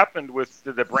happened with,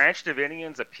 did the Branch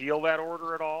Davidians appeal that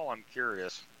order at all? I'm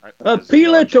curious.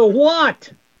 Appeal it to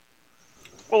what?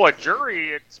 Well, a jury,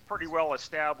 it's pretty well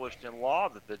established in law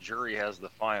that the jury has the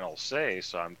final say,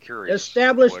 so I'm curious.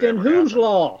 Established in whose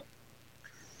law?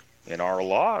 In our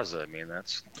laws. I mean,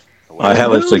 that's the way I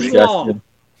have a suggestion.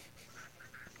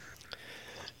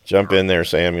 Jump in there,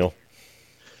 Samuel.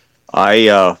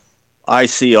 I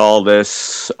see all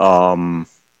this, and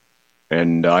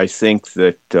I think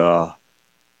that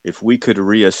if we could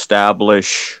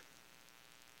reestablish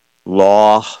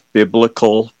law,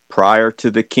 biblical, prior to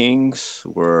the kings,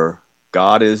 where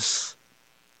God is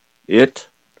it,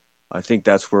 I think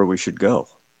that's where we should go.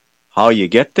 How you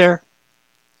get there?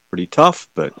 Pretty tough,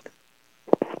 but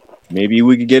maybe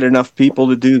we could get enough people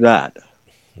to do that.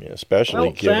 Yeah,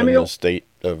 especially given the state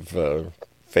of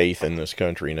faith in this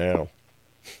country now.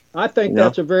 I think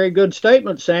that's a very good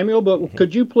statement, Samuel, but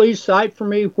could you please cite for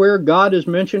me where God is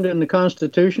mentioned in the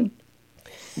Constitution?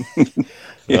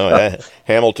 No,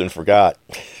 Hamilton forgot.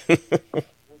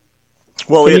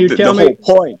 Well,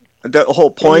 the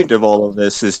whole point of all of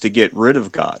this is to get rid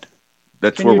of God.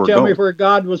 That's where we're going. Can you tell me where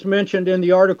God was mentioned in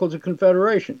the Articles of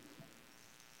Confederation?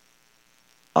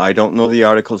 I don't know the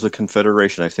Articles of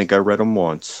Confederation. I think I read them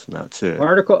once. That's it.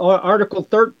 Article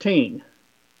 13.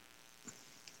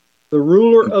 The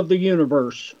ruler of the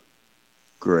universe.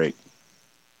 Great.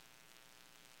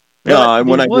 Yeah,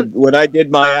 when I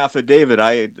did my affidavit,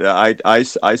 I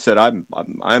said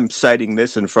I'm citing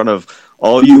this in front of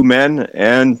all you men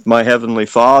and my heavenly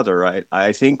Father.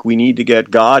 I think we need to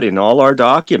get God in all our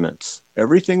documents,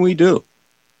 everything we do.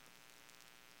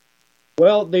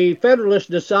 Well, the Federalists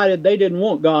decided they didn't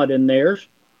want God in theirs,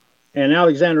 And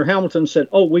Alexander Hamilton said,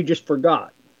 "Oh, we just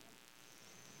forgot."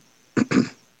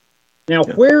 Now,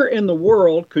 where in the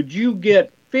world could you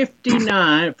get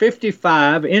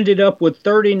 55, ended up with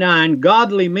 39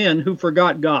 godly men who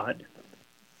forgot God?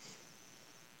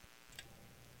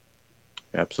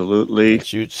 Absolutely. That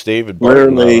shoots David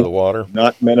Barton out of the water.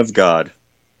 Not men of God.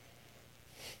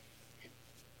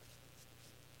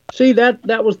 See,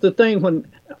 that was the thing. When,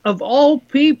 of all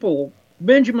people,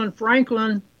 Benjamin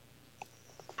Franklin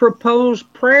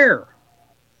proposed prayer.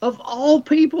 Of all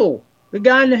people, the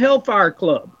guy in the Hellfire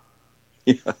Club.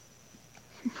 Yeah.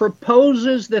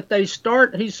 Proposes that they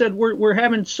start. He said, we're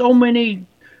having so many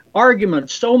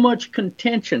arguments, so much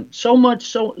contention, so much.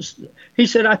 So he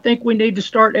said, I think we need to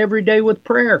start every day with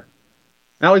prayer.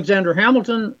 Alexander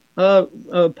Hamilton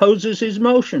opposes his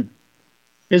motion.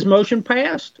 His motion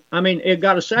passed. I mean, it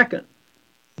got a second.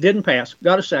 Didn't pass.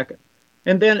 Got a second.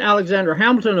 And then Alexander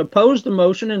Hamilton opposed the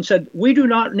motion and said, we do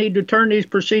not need to turn these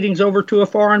proceedings over to a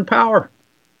foreign power.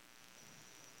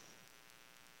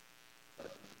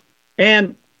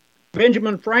 And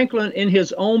Benjamin Franklin, in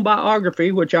his own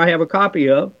biography, which I have a copy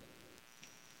of,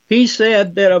 he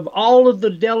said that of all of the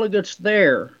delegates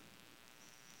there,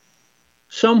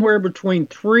 somewhere between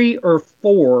 3 or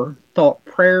 4 thought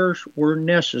prayers were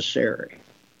necessary.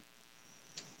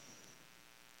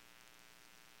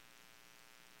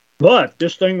 But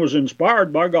this thing was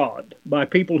inspired by God, by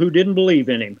people who didn't believe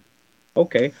in him.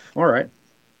 Okay, all right.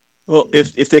 Well,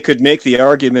 if they could make the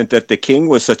argument that the king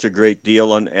was such a great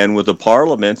deal and with the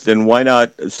parliament, then why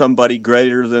not somebody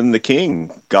greater than the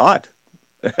king, God?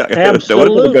 Absolutely. That would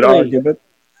have been a good argument.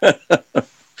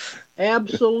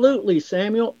 Absolutely,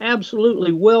 Samuel.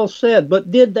 Absolutely. Well said.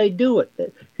 But did they do it?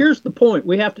 Here's the point.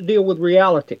 We have to deal with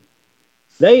reality.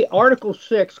 Article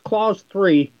 6, Clause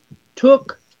 3,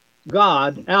 took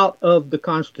God out of the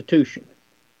Constitution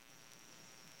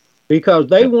because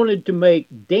they wanted to make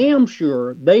damn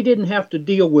sure they didn't have to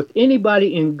deal with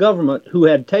anybody in government who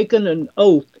had taken an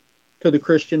oath to the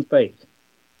Christian faith.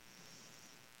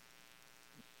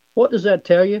 What does that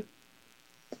tell you?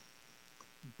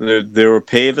 They were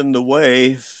paving the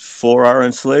way for our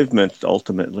enslavement,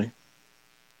 ultimately.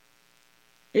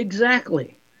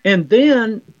 Exactly. And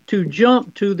then to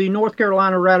jump to the North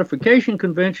Carolina Ratification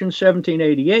Convention,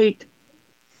 1788,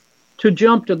 to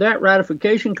jump to that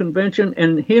ratification convention,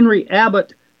 and Henry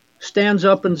Abbott stands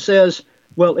up and says,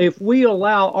 well, if we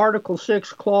allow Article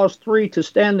 6, Clause 3 to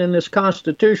stand in this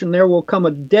Constitution, there will come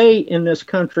a day in this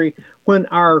country when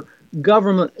our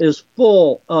government is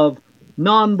full of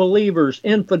non-believers,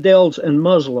 infidels, and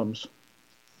Muslims.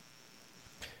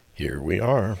 Here we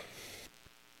are.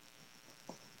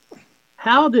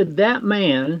 How did that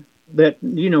man that,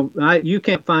 you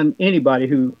can't find anybody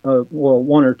who,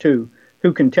 one or two,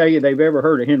 who can tell you they've ever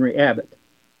heard of Henry Abbott.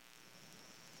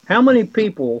 How many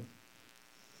people,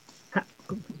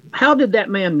 how did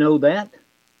that man know that?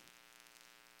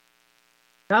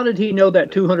 How did he know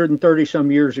that 230 some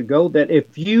years ago, that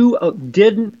if you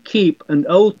didn't keep an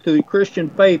oath to the Christian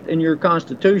faith in your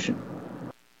Constitution?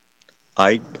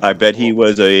 I bet he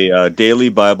was a daily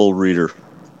Bible reader.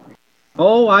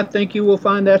 Oh, I think you will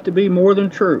find that to be more than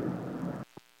true.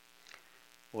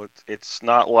 Well, it's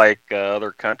not like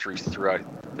other countries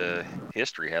throughout the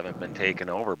history haven't been taken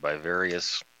over by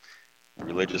various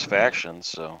religious factions.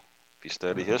 So if you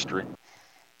study history.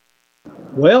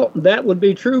 Well, that would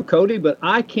be true, Cody, but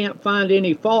I can't find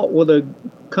any fault with a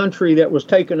country that was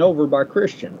taken over by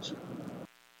Christians.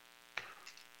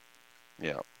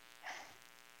 Yeah.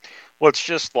 Well, it's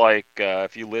just like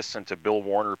if you listen to Bill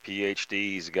Warner, PhD,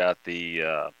 he's got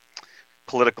the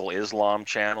political Islam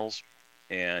channels,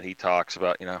 and he talks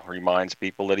about, reminds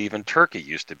people that even Turkey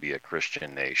used to be a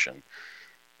Christian nation.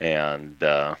 And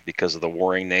because of the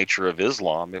warring nature of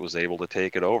Islam, it was able to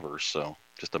take it over. So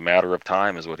just a matter of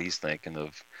time is what he's thinking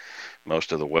of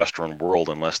most of the Western world,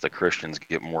 unless the Christians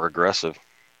get more aggressive.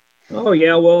 Oh,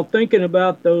 yeah. Well, thinking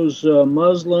about those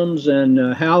Muslims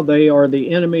and how they are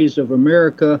the enemies of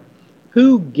America,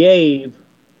 who gave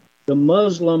the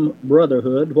Muslim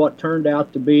Brotherhood what turned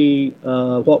out to be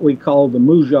what we call the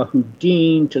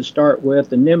Mujahideen to start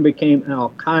with, and then became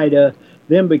Al-Qaeda,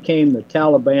 then became the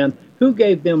Taliban? Who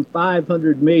gave them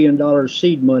 $500 million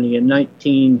seed money in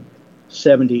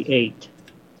 1978?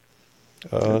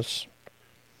 Us.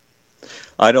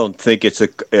 I don't think it's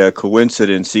a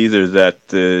coincidence either that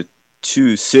the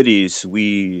two cities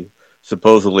we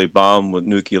supposedly bombed with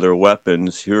nuclear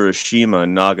weapons, Hiroshima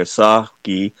and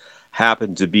Nagasaki,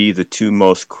 happen to be the two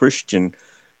most Christian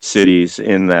cities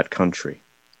in that country.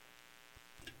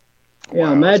 Yeah,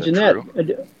 Wow, imagine is that.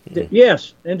 true?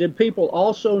 Yes, and did people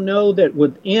also know that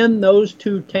within those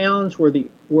two towns were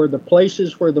the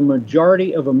places where the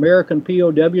majority of American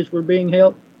POWs were being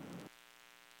held?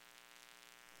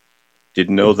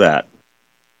 Didn't know that.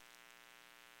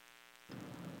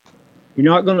 You're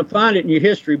not going to find it in your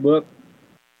history book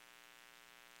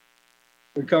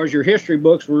because your history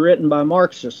books were written by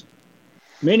Marxists,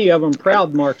 many of them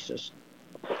proud Marxists.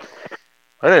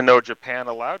 I didn't know Japan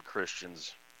allowed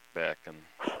Christians back in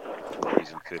the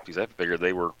 40s and 50s. I figured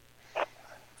they were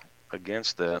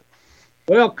against that.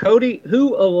 Well, Cody,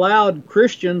 who allowed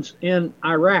Christians in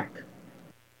Iraq?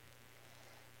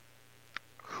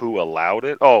 Who allowed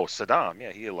it? Oh, Saddam.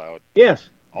 Yeah, he allowed Yes,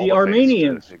 all the the faiths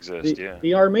Armenians. to exist. Yeah.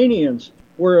 The Armenians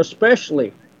were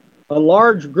especially a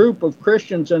large group of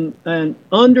Christians, and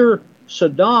under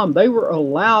Saddam, they were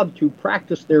allowed to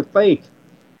practice their faith.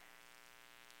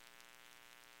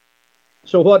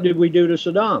 So what did we do to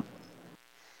Saddam?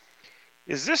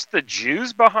 Is this the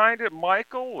Jews behind it,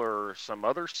 Michael, or some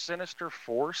other sinister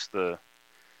force?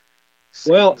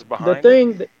 Well,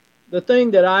 behind it? the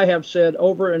thing that I have said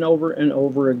over and over and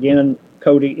over again,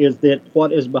 Cody, is that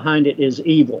what is behind it is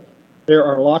evil. There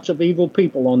are lots of evil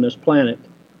people on this planet,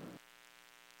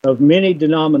 of many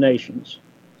denominations.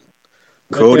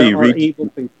 Cody, read evil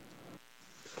people.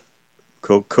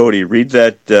 Cody, read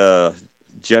that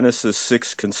Genesis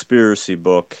 6 conspiracy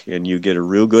book, and you get a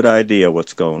real good idea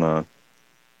what's going on.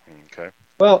 Okay.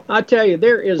 Well, I tell you,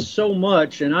 there is so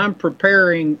much, and I'm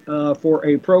preparing for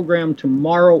a program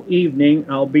tomorrow evening.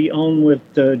 I'll be on with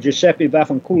Giuseppe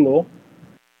Vaffanculo,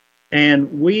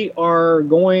 and we are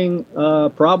going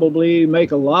probably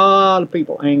make a lot of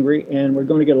people angry, and we're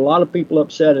going to get a lot of people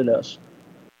upset at us.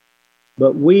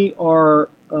 But we are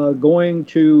going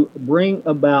to bring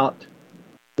about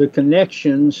the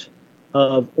connections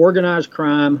of organized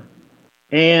crime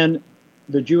and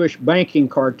the Jewish banking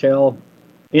cartel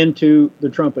into the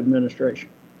Trump administration.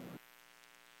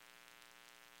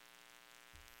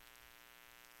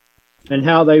 And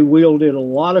how they wielded a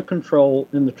lot of control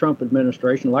in the Trump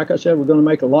administration. Like I said, we're going to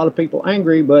make a lot of people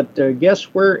angry, but guess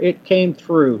where it came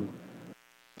through?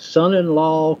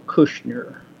 Son-in-law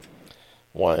Kushner.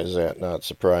 Why is that not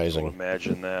surprising? Oh,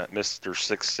 imagine that. Mr.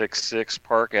 666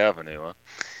 Park Avenue, huh?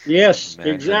 Yes,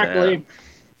 Imagine exactly. that.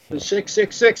 The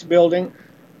 666 building.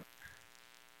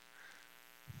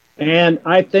 And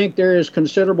I think there is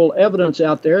considerable evidence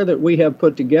out there that we have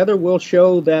put together will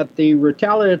show that the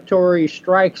retaliatory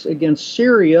strikes against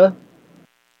Syria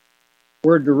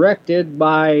were directed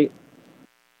by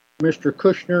Mr.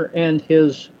 Kushner and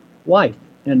his wife,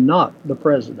 and not the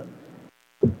president.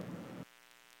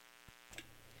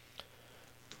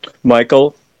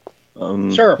 Michael,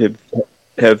 Sir,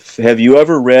 have you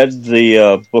ever read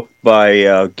the book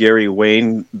by Gary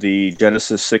Wayne, The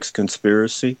Genesis 6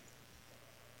 Conspiracy?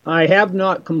 I have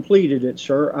not completed it,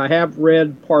 sir. I have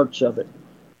read parts of it.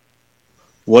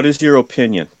 What is your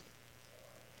opinion?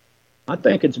 I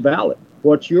think it's valid.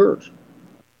 What's yours?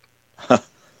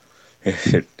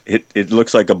 It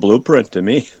looks like a blueprint to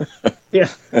me. Yeah.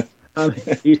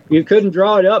 You couldn't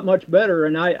draw it up much better,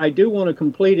 and I do want to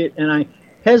complete it, and I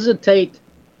hesitate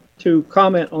to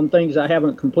comment on things I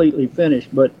haven't completely finished.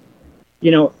 But, you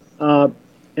know,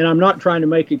 and I'm not trying to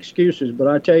make excuses, but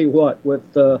I tell you what,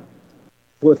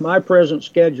 with my present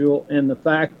schedule and the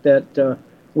fact that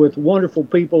with wonderful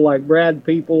people like Brad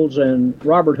Peoples and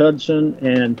Robert Hudson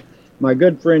and my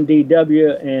good friend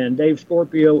D.W. and Dave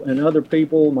Scorpio and other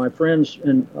people, my friends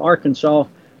in Arkansas,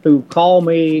 who call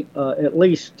me at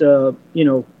least,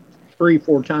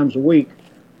 3-4 times a week,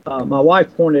 my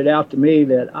wife pointed out to me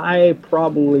that I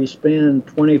probably spend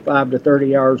 25 to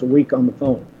 30 hours a week on the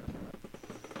phone.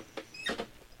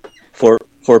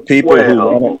 For people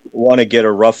who want to get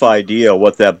a rough idea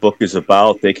what that book is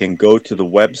about, they can go to the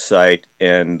website,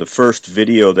 and the first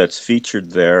video that's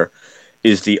featured there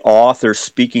is the author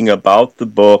speaking about the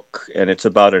book, and it's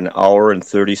about an hour and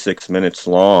 36 minutes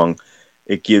long.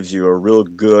 It gives you a real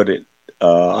good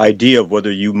idea of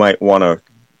whether you might want to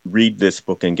read this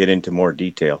book and get into more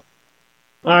detail.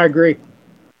 I agree.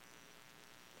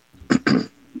 If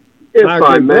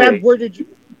I may. Brad, where did you...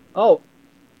 Oh,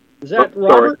 is that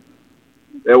Robert? Sorry.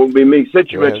 That would be me,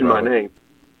 since you mentioned my name.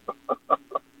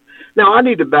 Now, I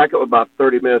need to back up about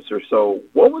 30 minutes or so.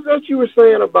 What was that you were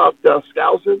saying about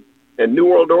Skousen and New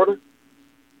World Order?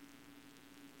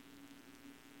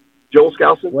 Joel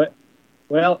Skousen?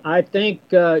 Well, I think,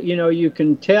 you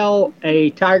can tell a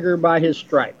tiger by his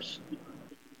stripes.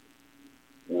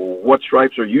 What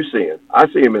stripes are you seeing? I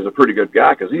see him as a pretty good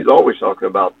guy because he's always talking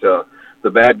about the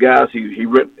bad guys. He's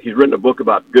written a book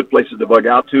about good places to bug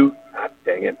out to. Ah,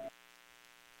 dang it.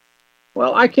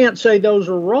 Well, I can't say those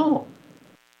are wrong.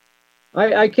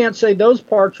 I can't say those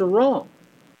parts are wrong.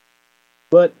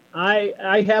 But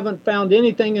I haven't found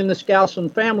anything in the Skousen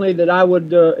family that I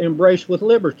would embrace with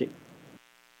liberty.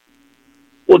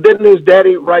 Well, didn't his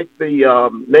daddy write the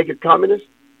Naked Communist?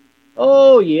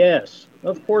 Oh, yes.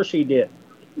 Of course he did.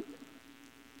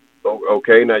 Oh,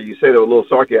 okay, now you say there was a little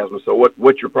sarcasm, so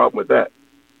what's your problem with that?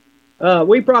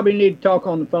 We probably need to talk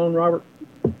on the phone, Robert.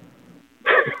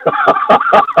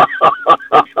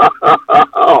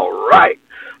 All right,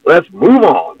 let's move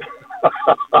on.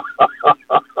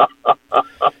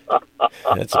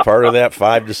 That's a part of that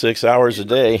 5 to 6 hours a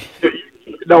day.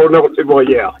 No, well,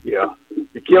 yeah.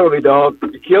 You're killing me, dog.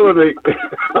 You're killing me.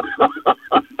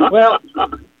 Well,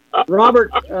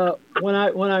 Robert, when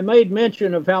I made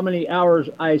mention of how many hours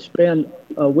I spend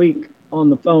a week on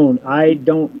the phone, I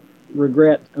don't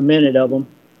regret a minute of them.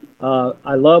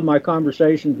 I love my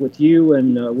conversations with you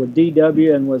and with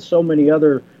DW and with so many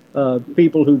other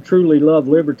people who truly love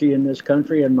liberty in this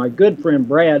country, and my good friend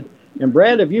Brad. And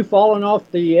Brad, have you fallen off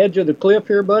the edge of the cliff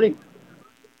here, buddy?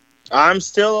 I'm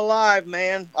still alive,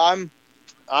 man. I'm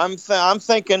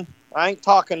thinking. I ain't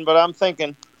talking, but I'm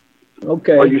thinking.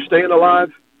 Okay. Are you staying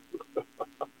alive?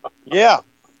 Yeah.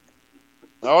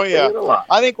 Oh yeah. Staying alive.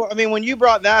 I mean, when you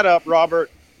brought that up, Robert,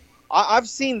 I've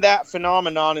seen that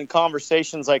phenomenon in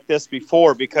conversations like this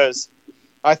before, because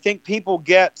I think people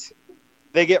get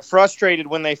frustrated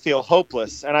when they feel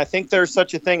hopeless, and I think there's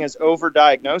such a thing as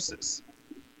overdiagnosis.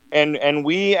 And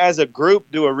we as a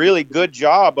group do a really good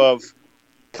job of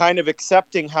kind of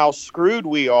accepting how screwed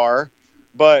we are,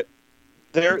 but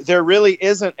there really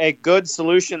isn't a good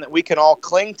solution that we can all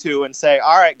cling to and say,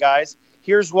 all right, guys,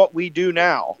 here's what we do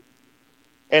now.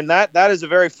 And that is a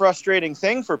very frustrating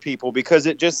thing for people, because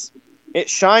it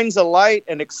shines a light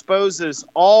and exposes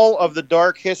all of the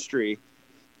dark history.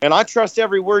 And I trust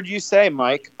every word you say,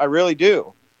 Mike. I really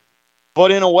do.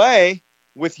 But in a way,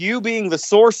 with you being the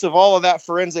source of all of that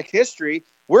forensic history,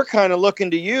 we're kind of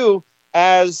looking to you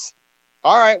as,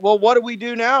 all right, well, what do we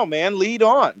do now, man? Lead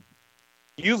on.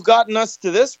 You've gotten us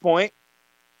to this point.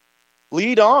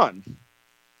 Lead on.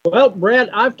 Well, Brad,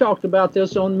 I've talked about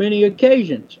this on many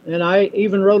occasions, and I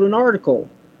even wrote an article,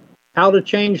 How to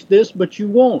Change This, But You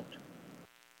Won't.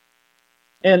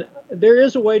 And there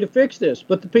is a way to fix this,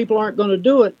 but the people aren't going to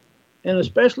do it. And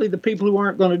especially the people who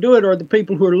aren't going to do it are the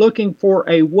people who are looking for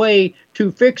a way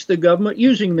to fix the government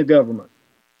using the government.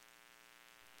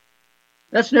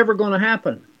 That's never going to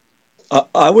happen.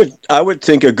 I would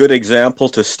think a good example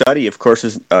to study, of course,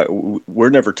 is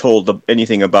we're never told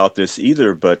anything about this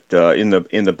either. But in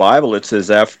the Bible, it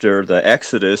says after the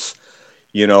Exodus,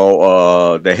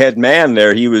 the head man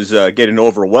there, he was getting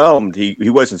overwhelmed. He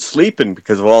wasn't sleeping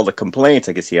because of all the complaints.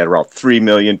 I guess he had around 3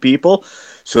 million people.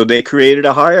 So they created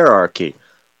a hierarchy.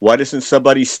 Why doesn't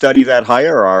somebody study that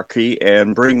hierarchy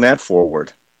and bring that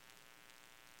forward?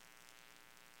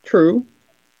 True.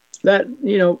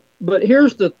 But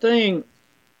here's the thing,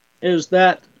 is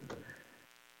that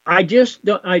I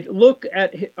look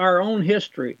at our own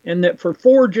history, and that for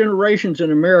 4 generations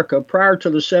in America prior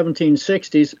to the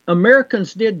 1760s,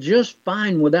 Americans did just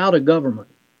fine without a government.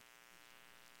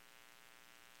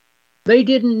 They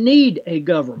didn't need a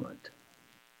government.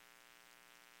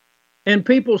 And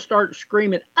people start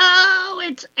screaming, oh,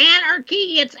 it's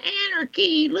anarchy, it's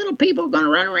anarchy. Little people are going to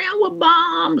run around with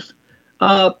bombs.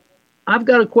 I've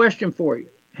got a question for you.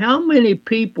 How many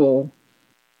people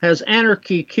has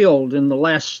anarchy killed in the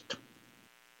last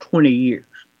 20 years?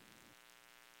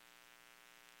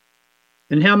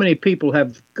 And how many people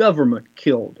have government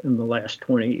killed in the last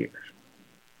 20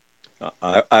 years?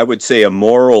 I would say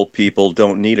immoral people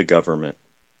don't need a government.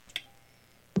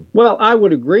 Well, I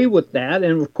would agree with that.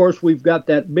 And of course, we've got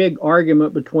that big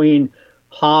argument between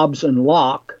Hobbes and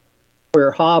Locke,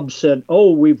 where Hobbes said,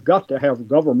 oh, we've got to have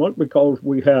government because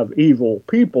we have evil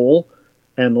people.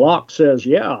 And Locke says,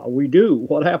 yeah, we do.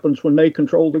 What happens when they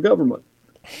control the government?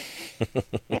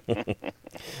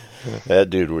 That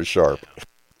dude was sharp.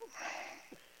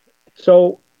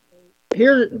 So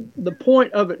here, the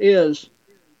point of it is,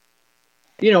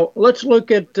 let's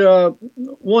look at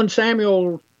 1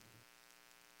 Samuel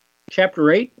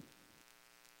chapter 8.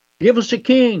 Give us a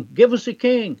king. Give us a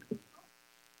king.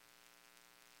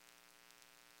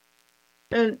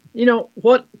 And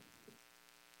what?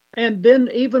 And then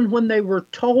even when they were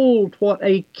told what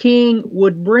a king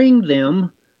would bring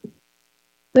them,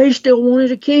 they still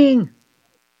wanted a king.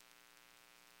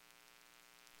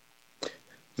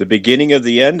 The beginning of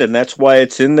the end, and that's why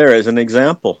it's in there as an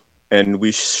example. And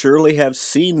we surely have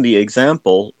seen the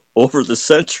example over the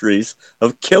centuries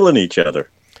of killing each other.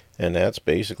 And that's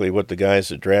basically what the guys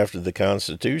that drafted the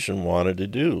Constitution wanted to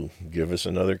do. Give us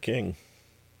another king.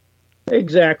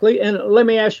 Exactly. And let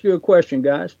me ask you a question,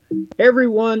 guys.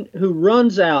 Everyone who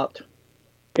runs out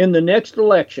in the next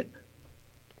election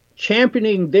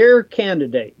championing their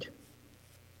candidate,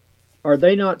 are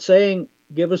they not saying,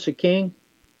 give us a king?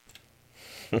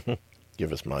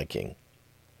 Give us my king.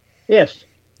 Yes.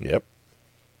 Yep.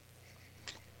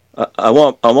 I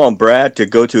want Brad to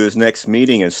go to his next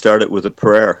meeting and start it with a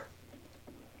prayer.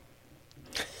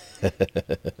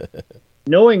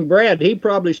 Knowing Brad, he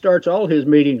probably starts all his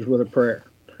meetings with a prayer.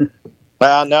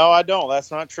 No, I don't. That's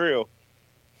not true.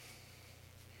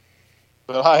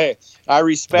 But I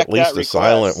respect at least that a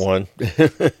silent one.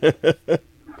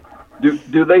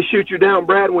 Do they shoot you down,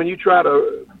 Brad, when you try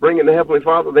to bring in the Heavenly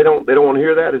Father? They don't want to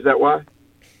hear that. Is that why?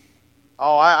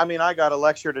 Oh, I mean, I got a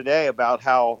lecture today about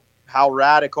how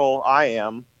radical I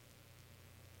am.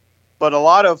 But a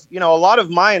lot of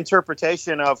my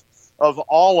interpretation of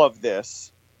all of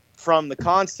this, from the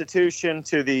Constitution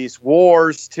to these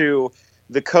wars to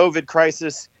the COVID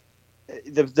crisis,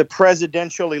 the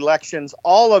presidential elections,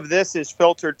 all of this is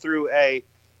filtered through a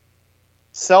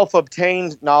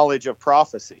self-obtained knowledge of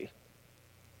prophecy.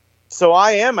 So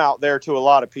I am out there to a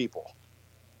lot of people.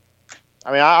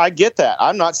 I mean, I get that.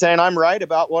 I'm not saying I'm right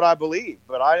about what I believe,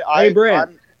 but Hey,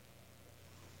 Brad.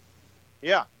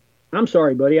 Yeah. I'm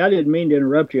sorry, buddy. I didn't mean to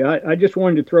interrupt you. I just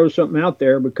wanted to throw something out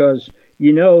there because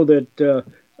you know that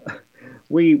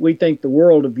we think the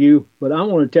world of you. But I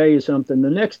want to tell you something. The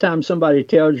next time somebody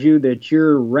tells you that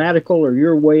you're radical or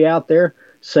you're way out there,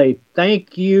 say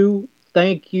thank you,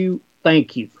 thank you,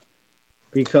 thank you.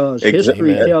 Because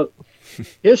history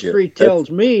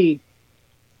tells me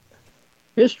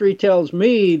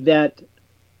that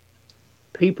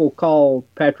people call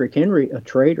Patrick Henry a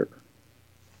traitor.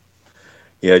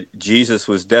 Yeah, Jesus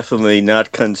was definitely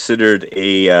not considered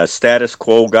a status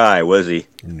quo guy, was he?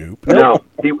 Nope. No,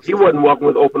 he wasn't walking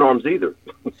with open arms either.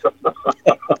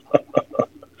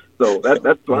 So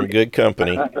that's funny. Good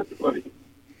company. That's funny.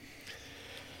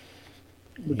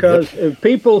 Because if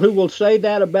people who will say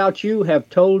that about you have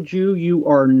told you you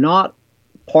are not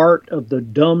part of the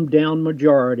dumbed down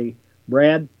majority,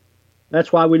 Brad,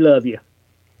 that's why we love you.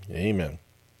 Amen.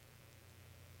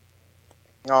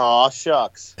 Aw,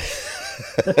 shucks.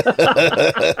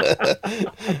 I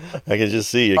can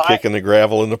just see you kicking the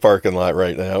gravel in the parking lot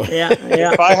right now. Yeah.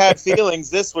 If I had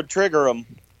feelings, this would trigger them.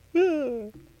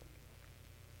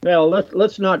 Well,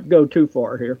 let's not go too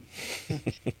far here.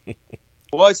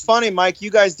 Well, it's funny, Mike.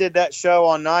 You guys did that show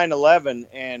on 9/11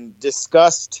 and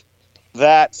discussed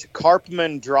that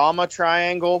Karpman drama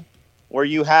triangle, where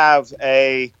you have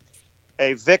a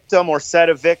victim or set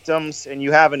of victims, and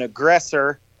you have an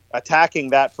aggressor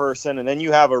attacking that person, and then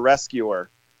you have a rescuer.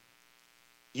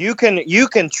 You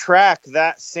can track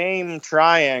that same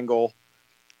triangle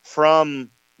from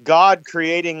God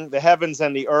creating the heavens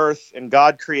and the earth and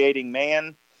God creating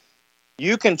man.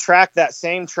 You can track that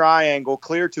same triangle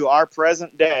clear to our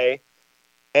present day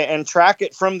and track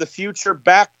it from the future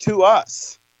back to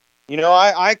us. You know,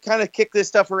 I kind of kick this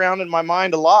stuff around in my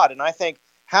mind a lot, and I think,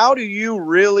 how do you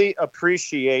really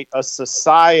appreciate a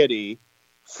society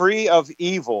free of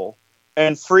evil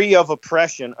and free of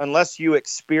oppression unless you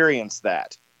experience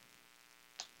that?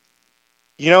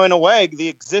 You know, in a way, the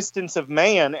existence of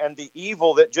man and the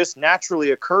evil that just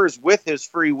naturally occurs with his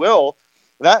free will,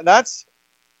 that's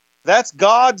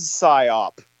God's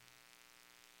psyop.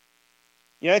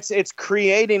 You know, it's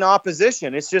creating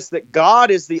opposition. It's just that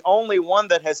God is the only one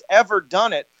that has ever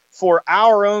done it for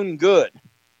our own good.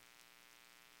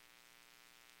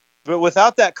 But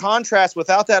without that contrast,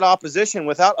 without that opposition,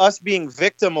 without us being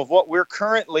victim of what we're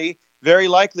currently very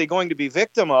likely going to be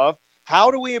victim of,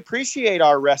 how do we appreciate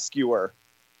our rescuer?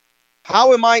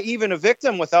 How am I even a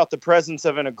victim without the presence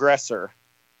of an aggressor?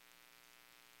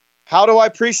 How do I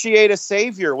appreciate a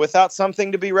savior without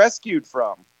something to be rescued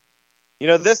from? You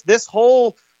know, this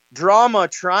whole drama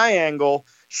triangle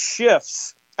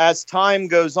shifts as time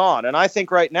goes on. And I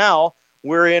think right now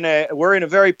we're in a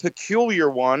very peculiar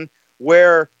one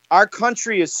where our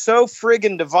country is so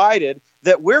friggin' divided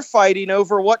that we're fighting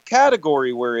over what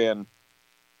category we're in.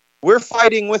 We're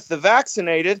fighting with the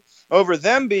vaccinated over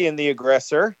them being the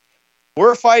aggressor.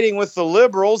 We're fighting with the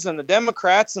liberals and the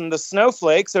Democrats and the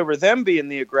snowflakes over them being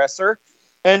the aggressor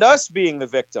and us being the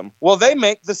victim. Well, they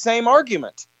make the same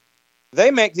argument.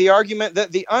 They make the argument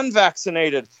that the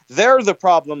unvaccinated, they're the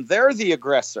problem, they're the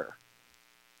aggressor.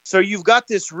 So you've got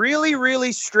this really,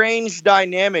 really strange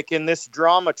dynamic in this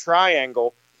drama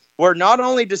triangle where not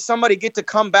only does somebody get to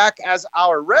come back as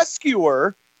our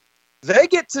rescuer, they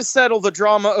get to settle the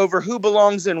drama over who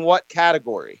belongs in what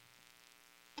category.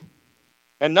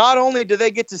 And not only do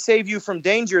they get to save you from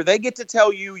danger, they get to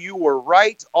tell you you were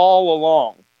right all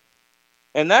along.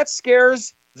 And that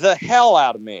scares the hell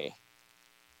out of me.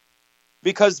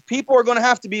 Because people are going to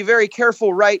have to be very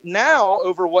careful right now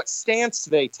over what stance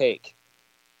they take.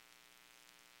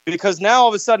 Because now all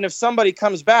of a sudden, if somebody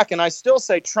comes back, and I still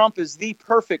say Trump is the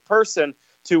perfect person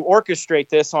to orchestrate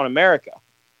this on America.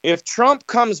 If Trump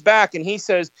comes back and he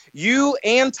says, you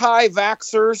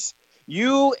anti-vaxxers,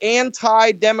 you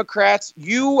anti-Democrats,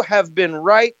 you have been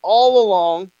right all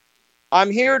along.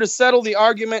 I'm here to settle the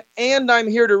argument, and I'm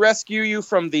here to rescue you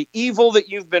from the evil that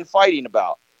you've been fighting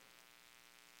about.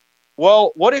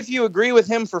 Well, what if you agree with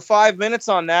him for 5 minutes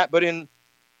on that, but in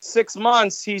 6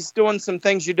 months, he's doing some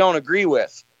things you don't agree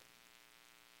with?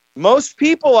 Most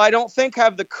people, I don't think,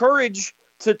 have the courage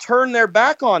to turn their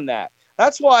back on that.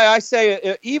 That's why I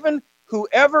say even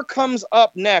whoever comes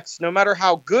up next, no matter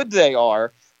how good they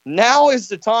are, now is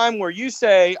the time where you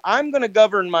say, I'm going to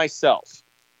govern myself.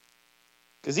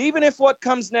 Because even if what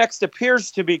comes next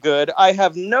appears to be good, I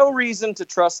have no reason to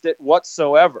trust it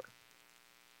whatsoever.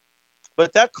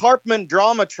 But that Karpman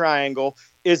drama triangle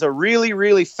is a really,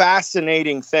 really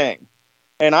fascinating thing.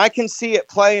 And I can see it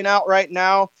playing out right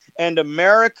now. And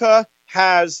America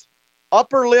has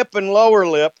upper lip and lower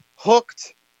lip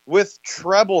hooked with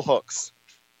treble hooks.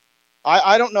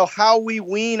 I don't know how we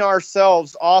wean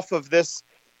ourselves off of this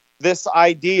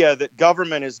idea that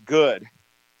government is good,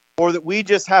 or that we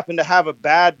just happen to have a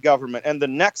bad government and the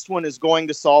next one is going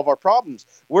to solve our problems.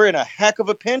 We're in a heck of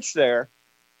a pinch there.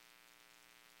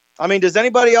 I mean, does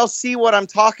anybody else see what I'm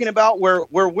talking about, where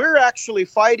we're actually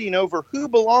fighting over who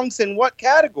belongs in what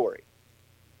category?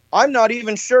 I'm not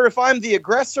even sure if I'm the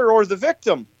aggressor or the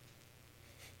victim.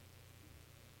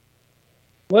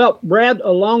 Well, Brad,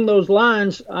 along those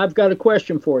lines, I've got a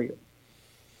question for you.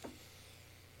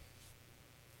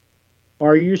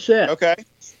 Are you set? Okay.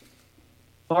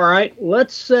 All right.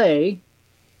 Let's say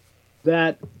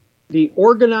that the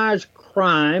organized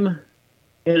crime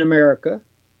in America,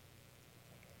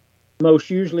 most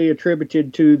usually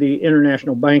attributed to the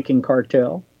international banking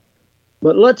cartel,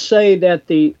 but let's say that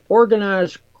the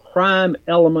organized crime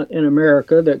element in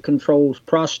America that controls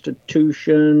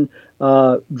prostitution,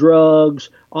 drugs,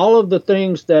 all of the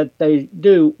things that they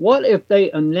do, what if they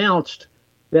announced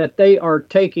that they are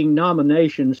taking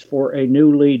nominations for a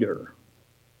new leader?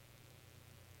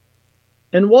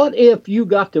 And what if you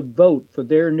got to vote for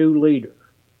their new leader?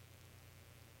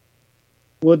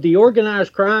 Would the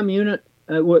organized crime unit,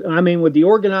 would the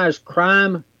organized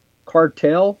crime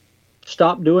cartel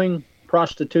stop doing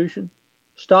prostitution?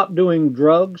 Stop doing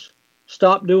drugs,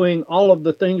 stop doing all of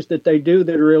the things that they do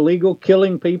that are illegal,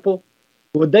 killing people?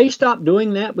 Would they stop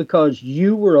doing that because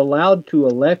you were allowed to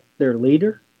elect their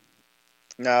leader?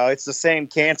 No, it's the same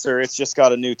cancer. It's just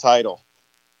got a new title.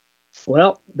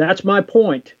 Well, that's my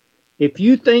point. If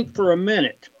you think for a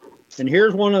minute, and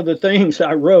here's one of the things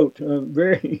I wrote,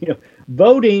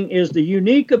 voting is the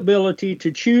unique ability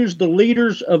to choose the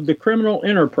leaders of the criminal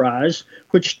enterprise,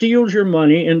 which steals your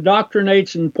money,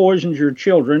 indoctrinates and poisons your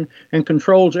children, and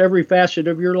controls every facet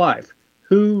of your life.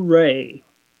 Hooray.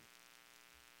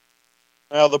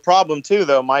 Well, the problem too,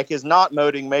 though, Mike, is not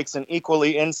voting makes an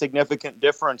equally insignificant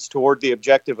difference toward the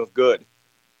objective of good.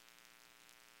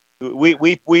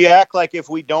 We act like if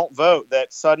we don't vote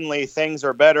that suddenly things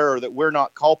are better or that we're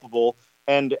not culpable,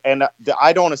 and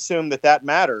I don't assume that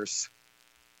matters.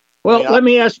 Well, let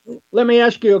me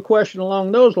ask you a question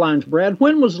along those lines, Brad.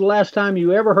 When was the last time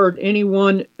you ever heard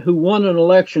anyone who won an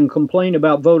election complain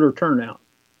about voter turnout?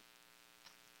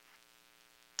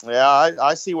 Yeah,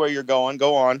 I see where you're going.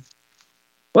 Go on.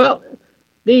 Well,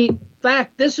 the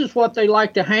fact, this is what they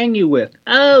like to hang you with.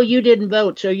 Oh, you didn't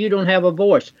vote, so you don't have a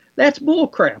voice. That's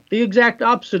bullcrap. The exact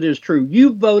opposite is true.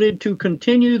 You voted to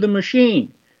continue the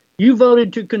machine. You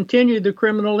voted to continue the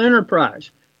criminal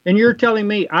enterprise. And you're telling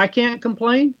me I can't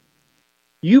complain?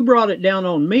 You brought it down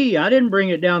on me. I didn't bring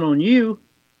it down on you.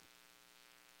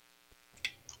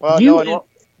 Well,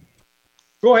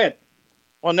 go ahead.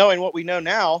 Well, knowing what we know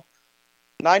now,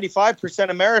 95%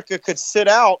 America could sit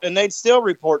out and they'd still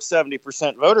report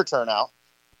 70% voter turnout.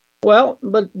 Well,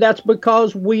 but that's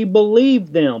because we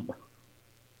believe them.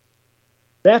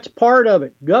 That's part of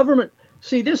it. Government.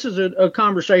 See, this is a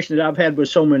conversation that I've had with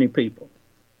so many people.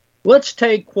 Let's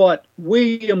take what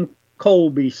William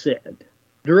Colby said,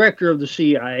 director of the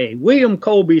CIA. William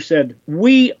Colby said,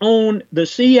 the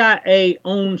CIA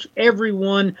owns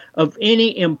everyone of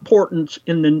any importance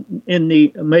in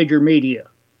the major media.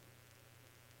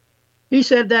 He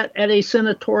said that at a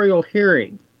senatorial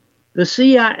hearing. The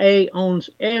CIA owns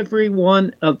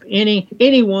anyone of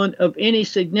any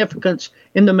significance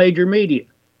in the major media.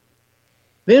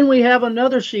 Then we have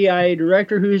another CIA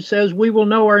director who says we will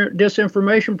know our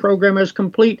disinformation program is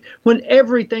complete when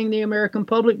everything the American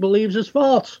public believes is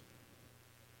false.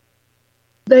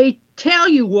 They tell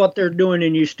you what they're doing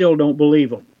and you still don't believe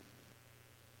them.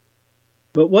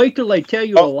 But wait till they tell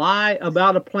you a lie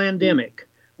about a pandemic.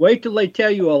 Wait till they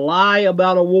tell you a lie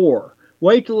about a war.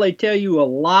 Wait till they tell you a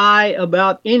lie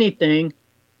about anything,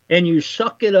 and you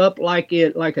suck it up like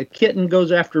a kitten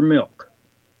goes after milk.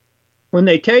 When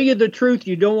they tell you the truth,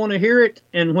 you don't want to hear it,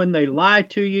 and when they lie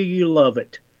to you, you love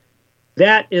it.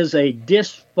 That is a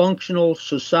dysfunctional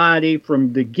society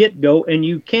from the get-go, and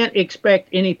you can't expect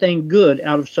anything good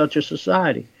out of such a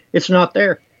society. It's not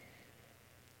there.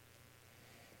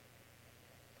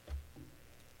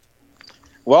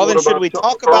 Well, then, should we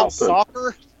talk about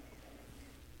soccer?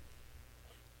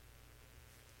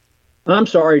 I'm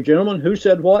sorry, gentlemen. Who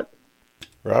said what?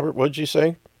 Robert, what'd you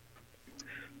say?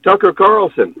 Tucker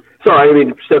Carlson. Sorry, I didn't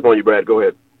mean to step on you, Brad. Go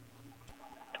ahead.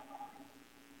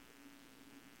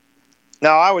 No,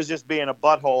 I was just being a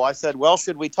butthole. I said, well,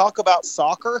 should we talk about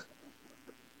soccer?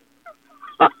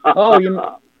 Oh,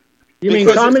 you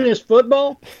mean communist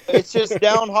football? It's just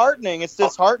downheartening. It's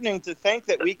disheartening to think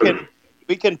that we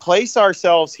can place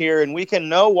ourselves here and we can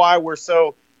know why we're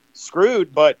so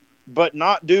screwed, but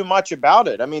not do much about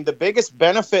it. I mean, the biggest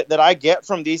benefit that I get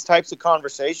from these types of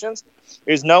conversations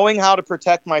is knowing how to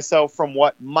protect myself from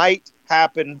what might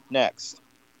happen next.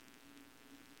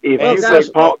 If you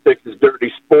think politics is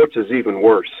dirty, sports is even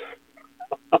worse.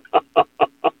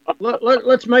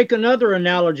 Let's make another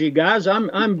analogy, guys.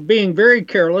 I'm being very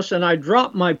careless, and I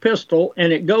drop my pistol,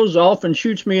 and it goes off and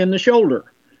shoots me in the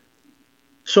shoulder.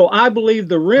 So I believe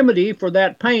the remedy for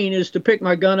that pain is to pick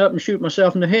my gun up and shoot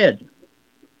myself in the head.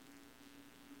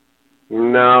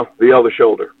 No, the other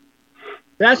shoulder.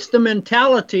 That's the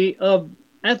mentality of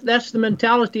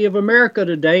America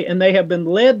today, and they have been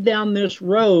led down this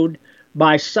road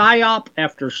by psyop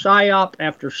after psyop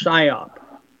after psyop.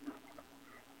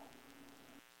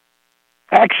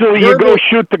 Actually, you go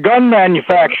shoot the gun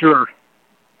manufacturer.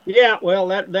 Yeah, well,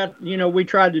 that we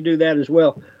tried to do that as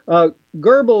well.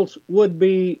 Goebbels would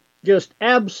be just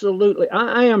absolutely.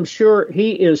 I am sure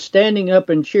he is standing up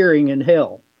and cheering in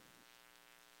hell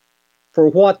for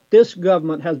what this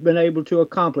government has been able to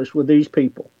accomplish with these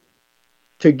people.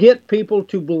 To get people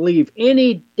to believe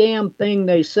any damn thing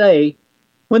they say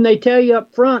when they tell you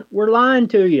up front, we're lying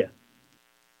to you.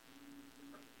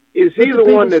 Is he the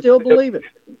one that still believe it?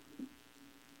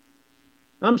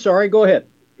 I'm sorry, go ahead.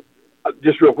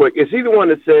 Just real quick, is he the one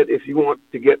that said if you want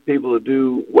to get people to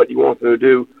do what you want them to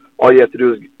do, all you have to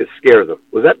do is scare them?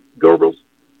 Was that Goebbels?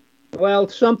 Well,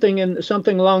 something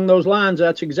along those lines.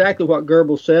 That's exactly what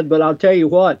Goebbels said. But I'll tell you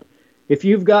what: if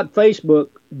you've got Facebook,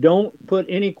 don't put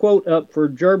any quote up for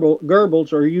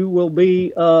Goebbels, or you will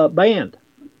be banned.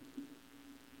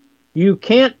 You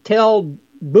can't tell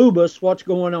Boobus what's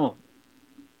going on.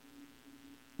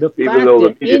 The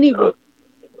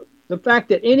fact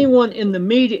that anyone in the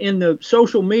media, in the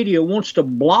social media, wants to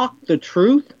block the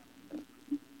truth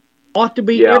ought to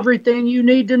be everything you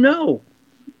need to know.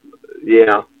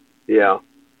 Yeah.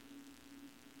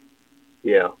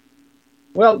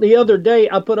 Well, the other day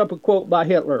I put up a quote by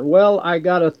Hitler. Well, I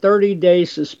got a 30-day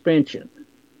suspension.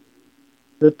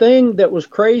 The thing that was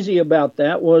crazy about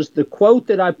that was the quote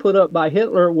that I put up by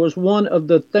Hitler was one of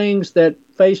the things that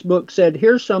Facebook said,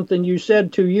 here's something you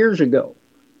said 2 years ago.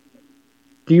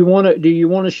 Do you want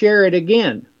to share it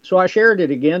again? So I shared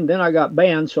it again. Then I got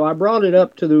banned. So I brought it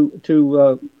up to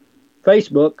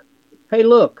Facebook. Hey,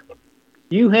 look,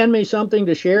 you hand me something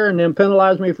to share and then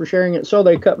penalize me for sharing it. So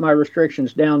they cut my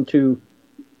restrictions down to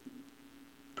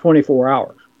 24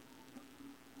 hours.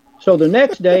 So the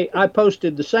next day I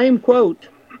posted the same quote,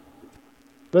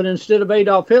 but instead of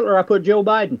Adolf Hitler, I put Joe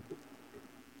Biden.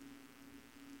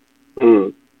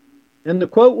 Mm. And the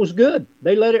quote was good.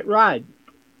 They let it ride.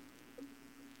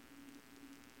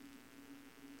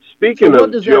 Speaking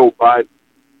of Joe Biden,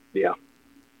 yeah.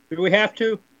 Do we have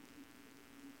to?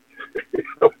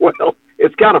 Well,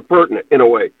 it's kind of pertinent in a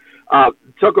way.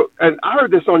 Tucker, and I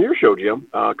heard this on your show, Jim,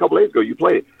 a couple days ago. You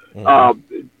played it.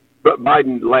 Mm-hmm. But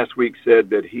Biden last week said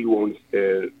that he will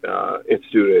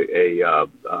institute a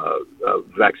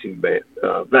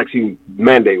vaccine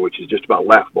mandate, which is just about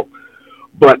laughable.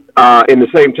 But in the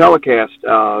same telecast,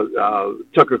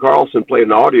 Tucker Carlson played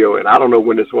an audio, and I don't know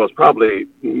when this was, probably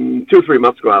 2 or 3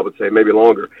 months ago, I would say, maybe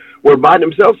longer, where Biden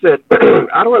himself said,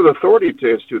 I don't have authority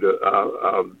to institute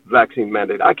a vaccine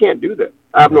mandate. I can't do that.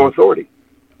 I have no authority.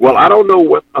 Well, I don't know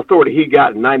what authority he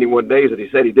got in 91 days that he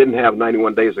said he didn't have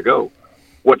 91 days ago.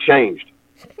 What changed?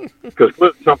 Because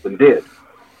something did.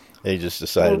 They just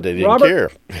decided they didn't care.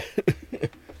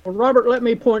 Robert, let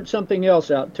me point something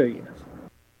else out to you.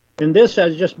 And this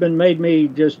has just been made me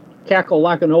just cackle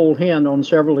like an old hen on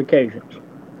several occasions.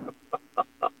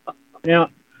 Now,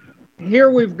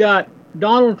 here we've got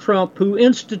Donald Trump, who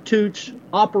institutes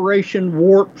Operation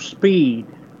Warp Speed,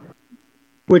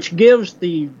 which gives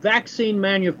the vaccine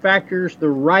manufacturers the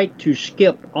right to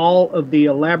skip all of the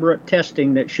elaborate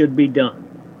testing that should be done.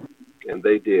 And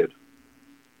they did.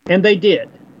 And they did.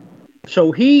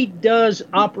 So he does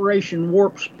Operation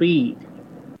Warp Speed,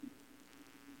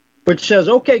 which says,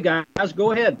 okay, guys,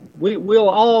 go ahead.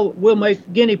 We'll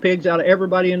make guinea pigs out of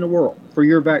everybody in the world for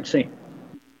your vaccine.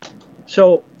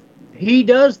 So he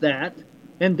does that,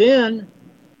 and then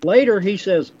later he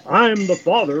says, I'm the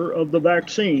father of the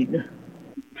vaccine.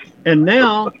 And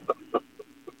now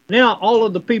all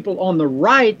of the people on the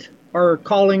right are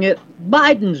calling it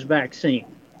Biden's vaccine.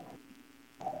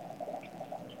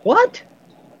 What?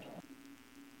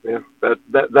 Yeah,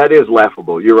 that is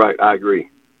laughable. You're right. I agree.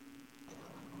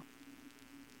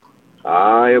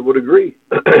 I would agree.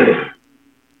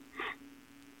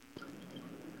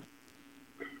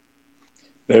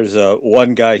 There's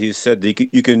one guy who said that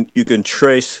you can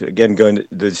trace, again, going to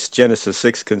this Genesis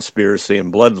 6 conspiracy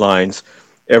and bloodlines,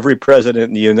 every president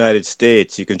in the United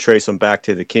States, you can trace them back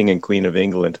to the King and Queen of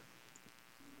England.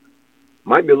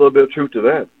 Might be a little bit of truth to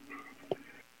that.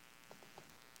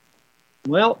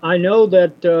 Well, I know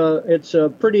that it's a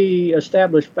pretty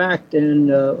established fact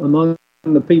among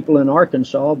the people in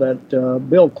Arkansas that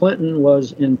Bill Clinton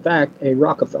was, in fact, a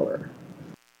Rockefeller.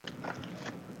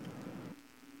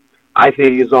 I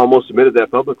think he's almost admitted that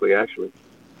publicly, actually.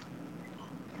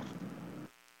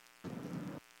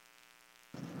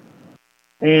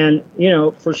 And,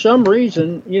 for some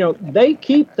reason, they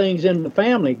keep things in the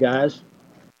family, guys.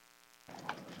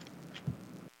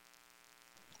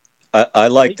 I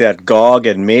like that Gog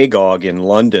and Magog in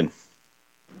London.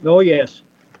 Oh, yes.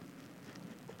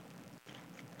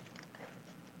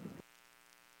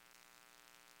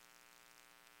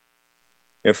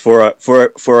 If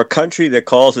for a country that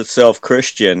calls itself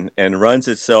Christian and runs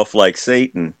itself like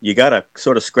Satan, you got to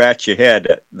sort of scratch your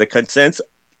head. The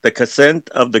consent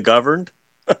of the governed.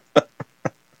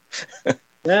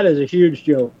 That is a huge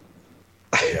joke.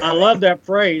 I love that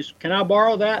phrase. Can I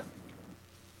borrow that?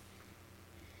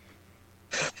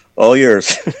 All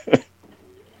yours.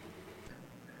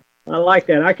 I like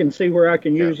that. I can see where I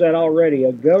can use that already.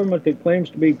 A government that claims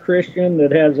to be Christian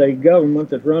that has a government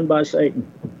that's run by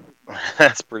Satan.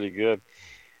 That's pretty good.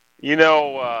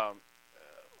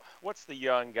 What's the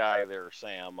young guy there,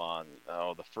 Sam, on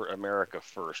America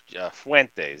First?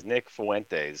 Fuentes, Nick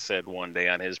Fuentes said one day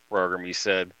on his program, he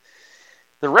said,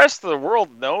 the rest of the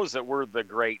world knows that we're the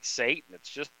great Satan. It's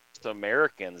just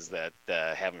Americans that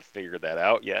haven't figured that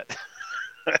out yet.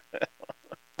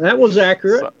 That was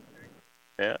accurate. So,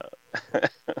 yeah.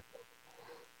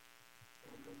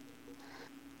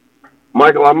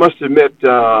 Michael, I must admit,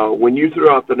 when you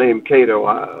threw out the name Cato,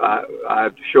 I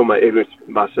have to show my ignorance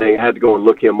by saying I had to go and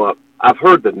look him up. I've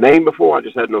heard the name before, I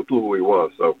just had no clue who he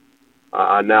was, so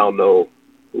I now know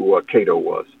who Cato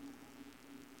was.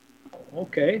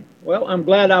 Okay. Well, I'm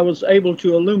glad I was able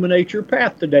to illuminate your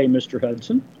path today, Mr.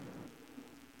 Hudson.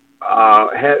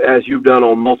 As you've done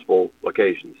on multiple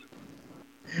occasions.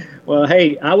 Well,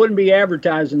 hey, I wouldn't be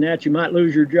advertising that. You might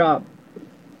lose your job.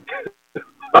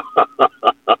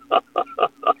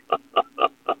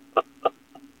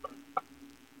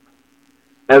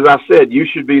 As I said, you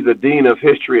should be the dean of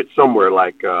history at somewhere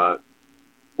like,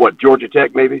 Georgia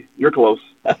Tech maybe? You're close.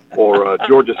 Or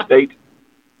Georgia State.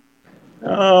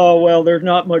 Oh, well, there's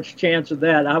not much chance of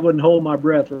that. I wouldn't hold my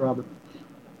breath, Robert.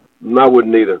 I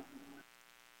wouldn't either.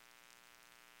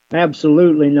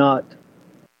 Absolutely not.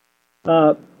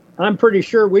 I'm pretty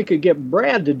sure we could get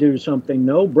Brad to do something,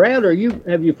 though. Brad,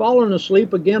 have you fallen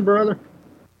asleep again, brother?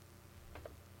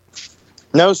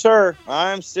 No, sir.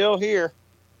 I'm still here.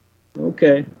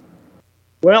 Okay.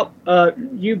 Well,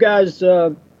 you guys,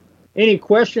 any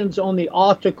questions on the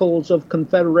Articles of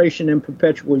Confederation and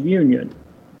Perpetual Union?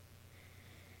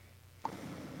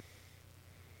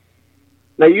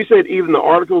 Now, you said even the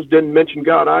articles didn't mention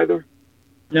God either?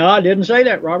 No, I didn't say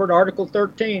that, Robert. Article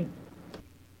 13.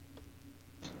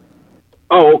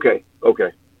 Oh, okay.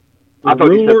 Okay. I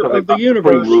thought you said something of the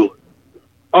universe. Ruler.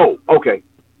 Oh, okay.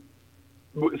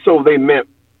 So they meant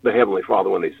the Heavenly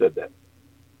Father when they said that?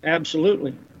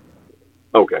 Absolutely.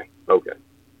 Okay. Okay.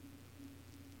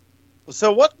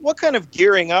 So what kind of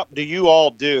gearing up do you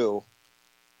all do?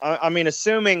 I mean,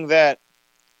 assuming that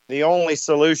the only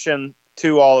solution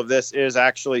to all of this is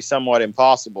actually somewhat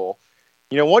impossible.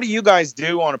 What do you guys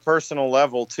do on a personal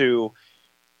level to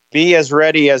be as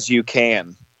ready as you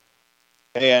can?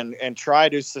 and try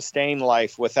to sustain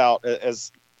life without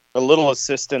as a little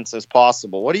assistance as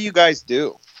possible. What do you guys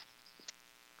do?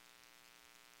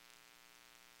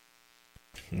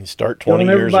 You start 20 Don't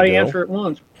years everybody ago. answer at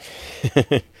once.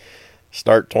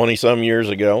 Start 20 some years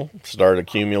ago. Start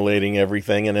accumulating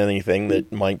everything and anything that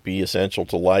might be essential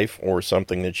to life or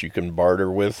something that you can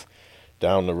barter with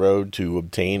down the road to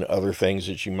obtain other things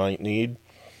that you might need.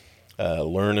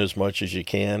 Learn as much as you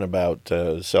can about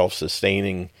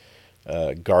self-sustaining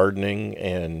gardening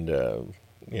and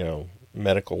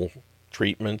medical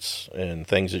treatments and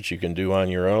things that you can do on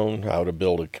your own. How to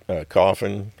build a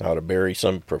coffin, how to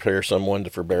prepare someone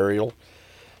for burial.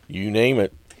 You name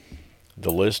it.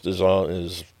 The list is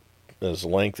as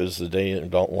length as the day,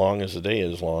 long as the day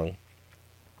is long.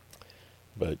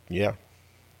 But yeah,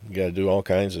 you got to do all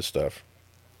kinds of stuff.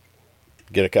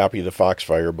 Get a copy of the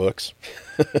Foxfire books.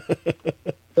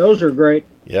 Those are great.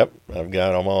 Yep, I've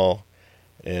got them all.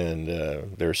 And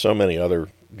there's so many other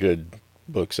good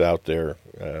books out there.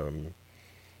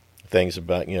 Things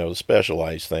about,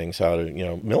 specialized things, how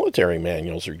to, military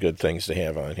manuals are good things to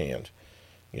have on hand.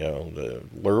 The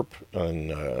LERP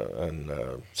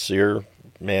and SEER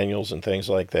manuals and things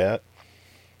like that.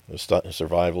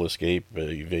 Survival, escape,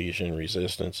 evasion,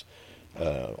 resistance.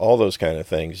 All those kind of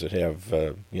things that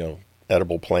have,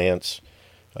 edible plants,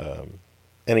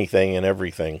 anything and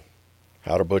everything.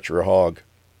 How to butcher a hog.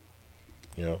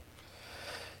 You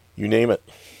name it.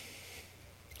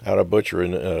 How to butcher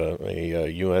a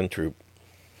UN troop.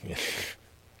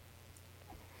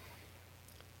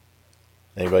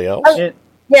 Anybody else? Oh,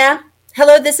 yeah.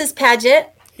 Hello, this is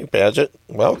Paget. Hey, Paget.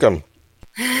 Welcome.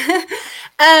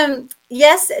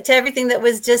 Yes, to everything that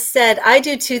was just said. I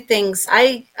do two things.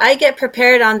 I get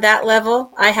prepared on that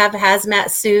level. I have a hazmat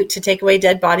suit to take away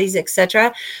dead bodies,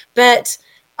 etc. But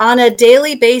on a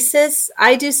daily basis,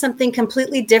 I do something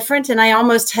completely different, and I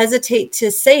almost hesitate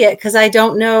to say it because I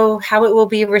don't know how it will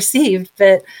be received,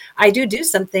 but I do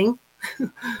something.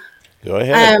 Go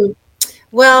ahead.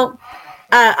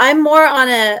 I'm more on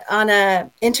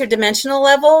a interdimensional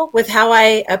level with how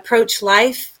I approach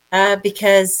life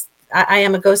because I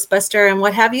am a ghostbuster and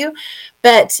what have you.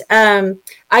 But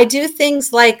I do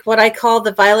things like what I call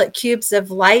the violet cubes of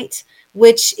light,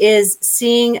 which is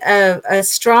seeing a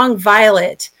strong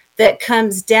violet that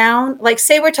comes down. Like,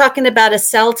 say we're talking about a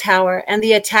cell tower and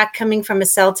the attack coming from a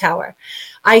cell tower.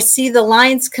 I see the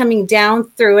lines coming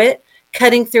down through it,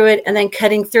 cutting through it, and then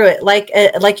cutting through it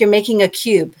like you're making a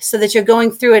cube, so that you're going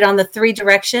through it on the three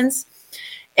directions,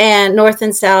 and north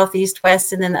and south, east,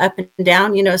 west, and then up and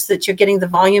down, so that you're getting the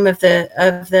volume of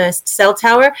the cell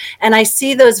tower. And I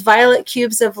see those violet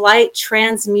cubes of light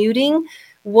transmuting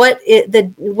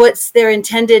what's their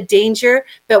intended danger,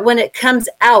 but when it comes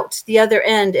out the other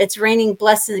end, it's raining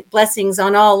blessings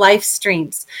on all life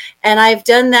streams. And I've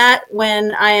done that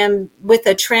when I am with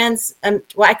a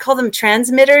I call them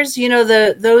transmitters,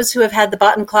 those who have had the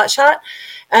bot and clot shot.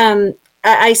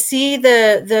 I see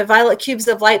the violet cubes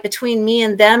of light between me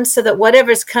and them, so that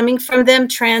whatever's coming from them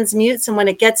transmutes, and when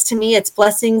it gets to me, it's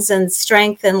blessings and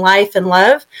strength and life and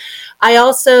love. I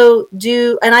also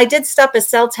do, and I did stop a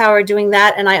cell tower doing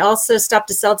that, and I also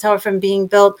stopped a cell tower from being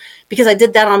built because I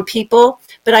did that on people.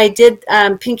 But I did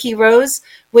Pinky Rose,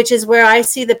 which is where I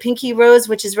see the Pinky Rose,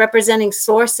 which is representing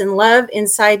source and love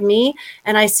inside me,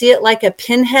 and I see it like a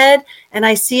pinhead, and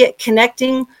I see it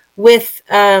connecting with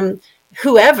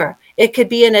whoever. It could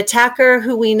be an attacker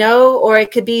who we know, or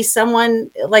it could be someone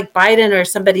like Biden or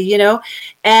somebody,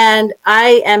 and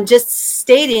I am just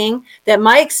stating that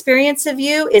my experience of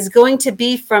you is going to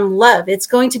be from love. It's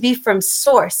going to be from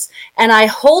source. And I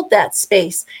hold that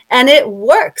space, and it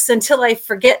works until I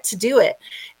forget to do it.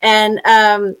 And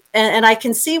I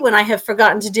can see when I have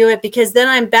forgotten to do it, because then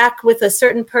I'm back with a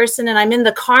certain person and I'm in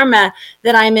the karma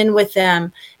that I'm in with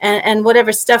them and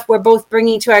whatever stuff we're both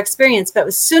bringing to our experience. But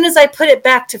as soon as I put it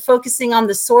back to focusing on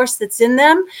the source that's in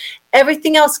them,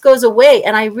 everything else goes away.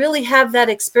 And I really have that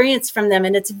experience from them.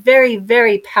 And it's very,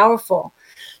 very powerful.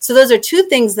 So those are two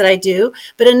things that I do.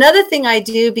 But another thing I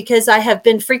do, because I have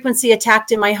been frequency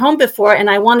attacked in my home before and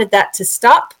I wanted that to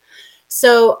stop.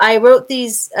 So I wrote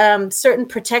these certain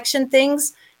protection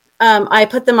things. I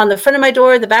put them on the front of my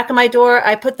door, the back of my door.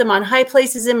 I put them on high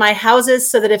places in my houses,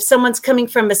 so that if someone's coming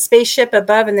from a spaceship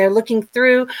above and they're looking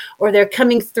through, or they're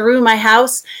coming through my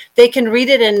house, they can read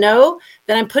it and know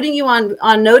that I'm putting you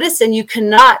on notice, and you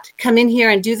cannot come in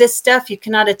here and do this stuff. You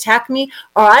cannot attack me,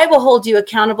 or I will hold you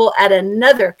accountable at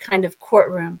another kind of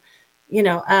courtroom.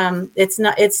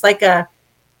 It's like a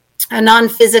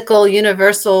non-physical,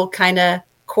 universal kind of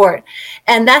court.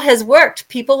 And that has worked.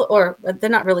 People, or they're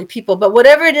not really people, but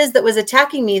whatever it is that was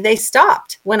attacking me, they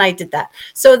stopped when I did that.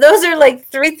 So those are like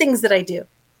 3 things that I do.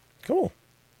 Cool.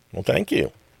 Well, thank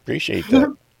you. Appreciate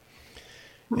that.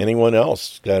 Anyone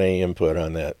else got any input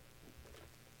on that?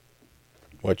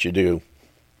 What you do?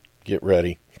 Get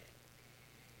ready.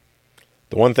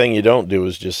 The one thing you don't do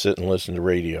is just sit and listen to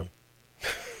radio.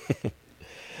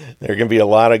 There can be a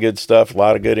lot of good stuff, a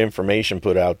lot of good information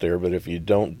put out there, but if you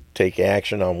don't take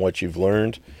action on what you've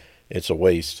learned, it's a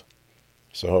waste.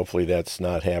 So hopefully that's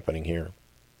not happening here.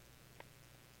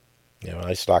 You know,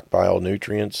 I stockpile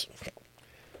nutrients.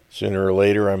 Sooner or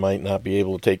later, I might not be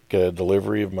able to take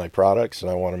delivery of my products, and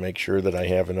I want to make sure that I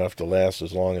have enough to last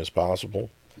as long as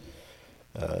possible.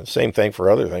 Same thing for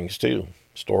other things, too.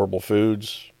 Storable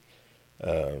foods,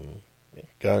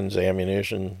 guns,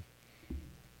 ammunition,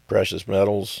 precious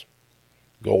metals,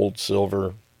 gold,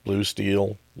 silver, blue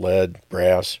steel, lead,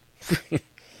 brass,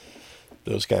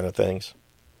 those kind of things.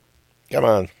 Come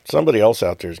on, somebody else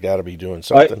out there's got to be doing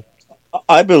something.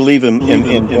 I believe in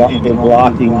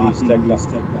blocking these techniques.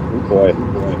 Boy,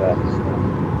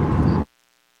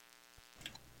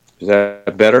 is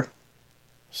that better?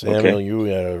 Samuel, okay. You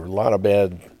had a lot of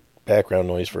bad background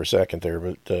noise for a second there,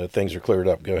 but things are cleared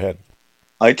up. Go ahead.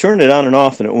 I turned it on and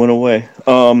off, and it went away.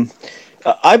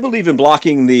 I believe in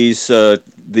blocking these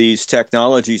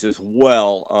technologies as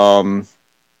well.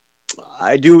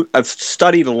 I've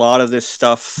studied a lot of this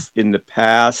stuff in the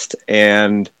past,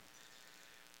 and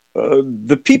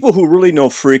the people who really know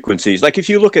frequencies, like if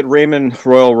you look at Raymond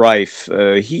Royal Rife,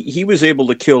 he was able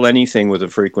to kill anything with a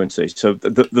frequency. So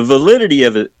the validity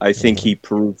of it, I think he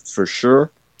proved for sure.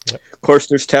 Yep. Of course,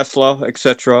 there's Tesla,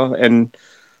 etc., and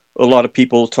a lot of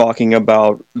people talking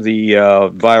about the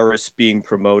virus being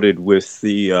promoted with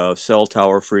the cell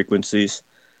tower frequencies.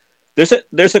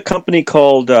 There's a company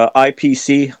called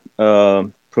IPC,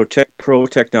 Pro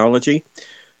Technology,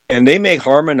 and they make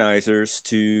harmonizers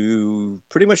to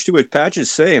pretty much do what Patch is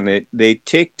saying. They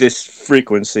take this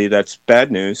frequency that's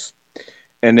bad news,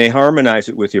 and they harmonize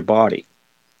it with your body.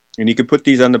 And you can put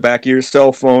these on the back of your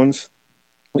cell phones.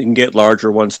 You can get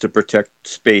larger ones to protect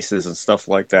spaces and stuff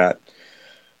like that.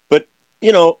 But,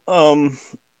 you know,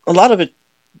 a lot of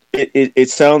it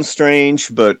sounds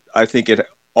strange, but I think it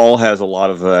all has a lot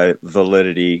of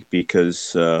validity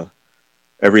because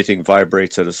everything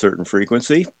vibrates at a certain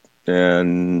frequency.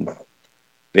 And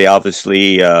they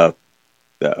obviously,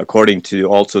 according to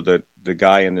also the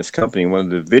guy in this company,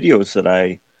 one of the videos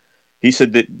that he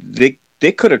said that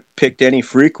they could have picked any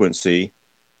frequency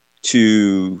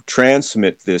to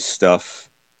transmit this stuff.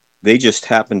 They just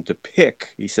happened to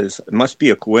pick, he says, it must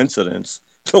be a coincidence,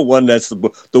 the one that's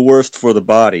the worst for the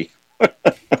body.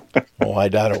 Oh, I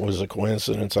doubt it was a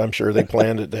coincidence. I'm sure they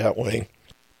planned it that way.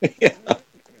 Yeah.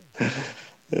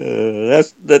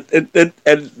 That's that,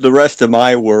 and the rest of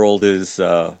my world is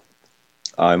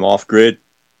I'm off grid.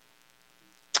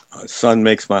 Sun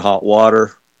makes my hot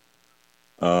water.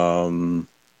 I've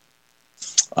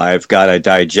got a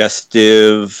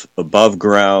digestive above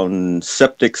ground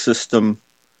septic system.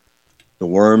 The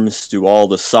worms do all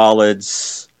the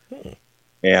solids,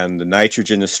 and the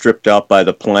nitrogen is stripped out by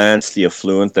the plants. The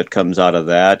effluent that comes out of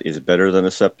that is better than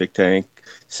a septic tank.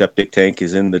 Septic tank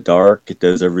is in the dark. It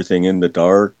does everything in the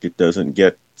dark. It doesn't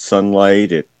get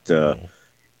sunlight. It's a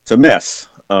mess.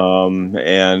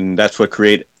 And that's what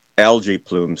creates algae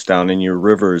plumes down in your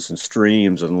rivers and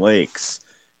streams and lakes,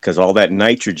 because all that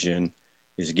nitrogen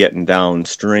is getting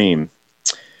downstream.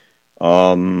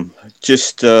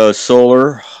 Just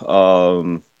solar.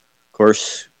 Of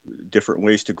course, different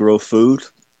ways to grow food.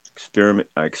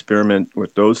 I experiment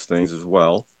with those things as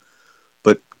well.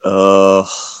 But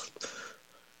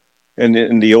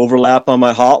and the overlap on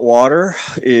my hot water,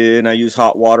 and I use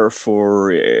hot water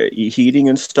for heating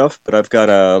and stuff, but I've got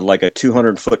a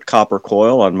 200-foot copper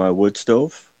coil on my wood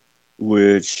stove,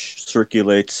 which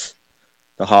circulates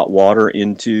the hot water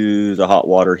into the hot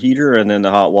water heater, and then the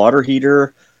hot water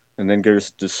heater, and then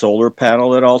there's the solar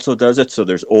panel that also does it, so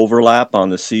there's overlap on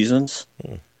the seasons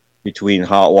between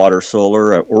hot water,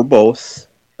 solar, or both,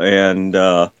 and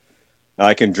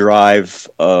I can drive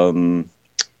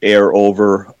air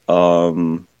over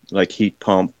like heat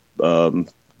pump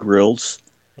grills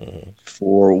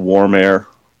for warm air,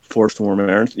 forced warm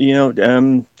air. You know,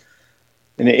 in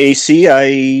the AC,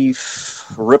 I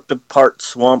ripped apart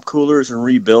swamp coolers and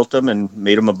rebuilt them and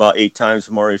made them about 8 times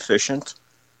more efficient.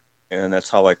 And that's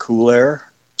how I cool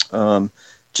air.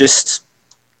 Just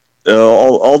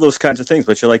all those kinds of things.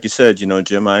 But like you said, you know,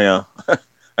 Jim, I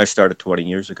started 20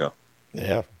 years ago.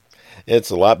 Yeah, it's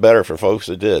a lot better for folks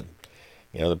that did.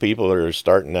 You know, the people that are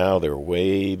starting now, they're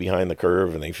way behind the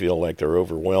curve, and they feel like they're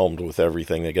overwhelmed with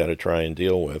everything they got to try and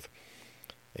deal with.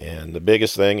 And the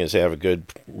biggest thing is have a good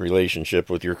relationship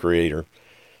with your Creator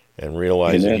and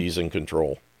realize that He's in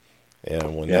control.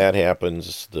 And when that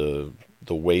happens, the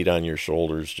weight on your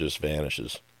shoulders just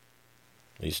vanishes.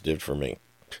 At least it did for me.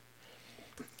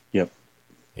 Yep.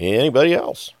 Anybody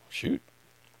else? Shoot.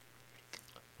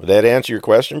 Would that answer your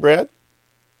question, Brad?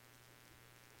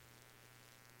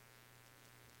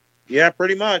 Yeah,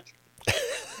 pretty much.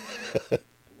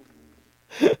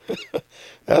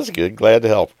 That's good. Glad to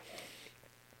help.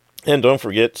 And don't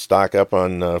forget, stock up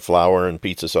on flour and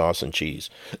pizza sauce and cheese.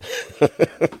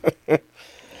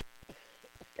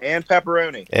 And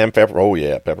pepperoni. And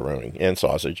pepperoni and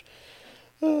sausage.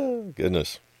 Oh,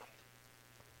 goodness.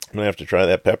 I'm going to have to try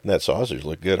that that sausage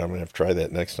look good. I'm going to have to try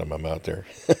that next time I'm out there.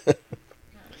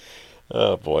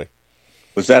 Oh, boy.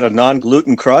 Was that a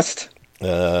non-gluten crust?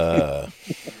 I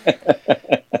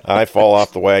fall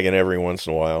off the wagon every once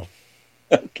in a while.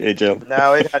 Okay, Jim.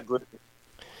 No, it had gluten.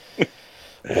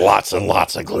 Lots and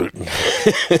lots of gluten.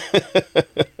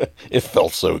 It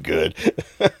felt so good.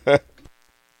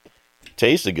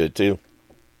 Tasted good, too.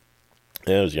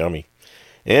 It was yummy.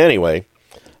 Anyway,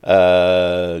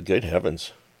 good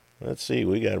heavens. Let's see,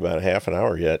 we got about a half an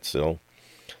hour yet, so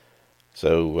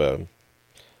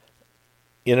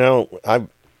you know,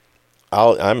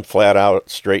 I'm flat out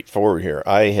straightforward here.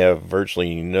 I have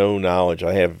virtually no knowledge.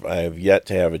 I have yet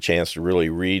to have a chance to really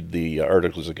read the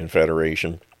Articles of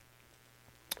Confederation.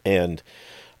 And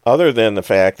other than the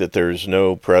fact that there's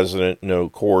no president, no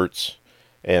courts,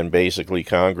 and basically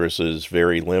Congress is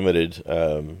very limited,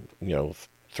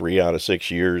 3 out of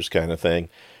 6 years kind of thing.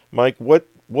 Mike, what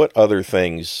other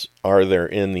things are there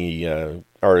in the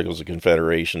Articles of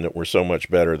Confederation that were so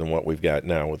much better than what we've got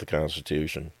now with the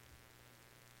Constitution?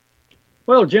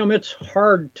 Well, Jim, it's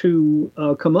hard to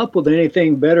come up with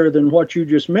anything better than what you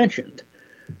just mentioned.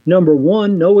 Number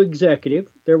one, no executive.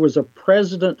 There was a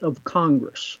president of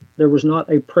Congress. There was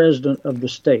not a president of the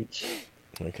states.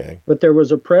 Okay. But there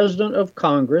was a president of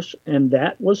Congress, and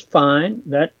that was fine.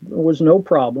 That was no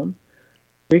problem,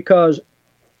 because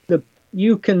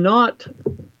you cannot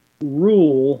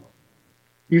rule.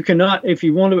 You cannot, if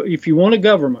you want a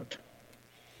government,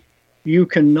 you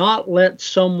cannot let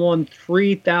someone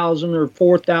 3,000 or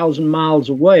 4,000 miles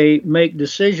away make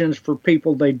decisions for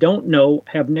people they don't know,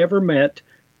 have never met,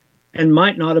 and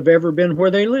might not have ever been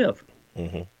where they live.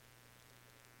 Mm-hmm.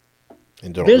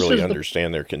 And don't really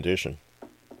understand their condition.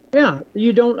 Yeah,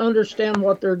 you don't understand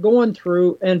what they're going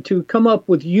through, and to come up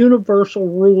with universal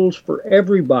rules for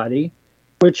everybody,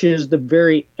 which is the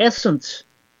very essence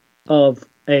of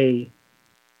a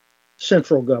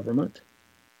central government,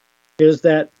 is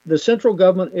that the central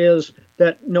government is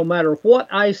that no matter what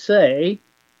I say,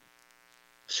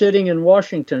 sitting in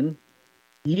Washington,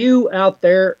 you out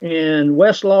there in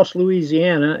West Los,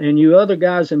 Louisiana, and you other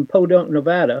guys in Podunk,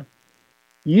 Nevada,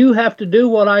 you have to do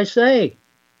what I say.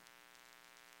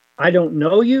 I don't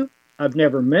know you. I've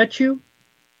never met you.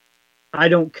 I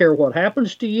don't care what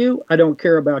happens to you. I don't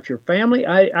care about your family.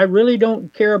 I really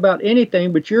don't care about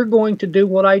anything, but you're going to do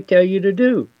what I tell you to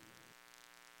do.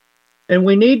 And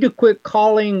we need to quit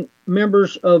calling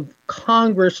members of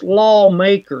Congress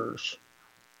lawmakers,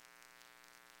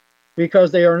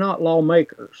 because they are not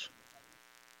lawmakers.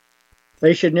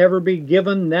 They should never be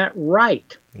given that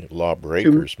right.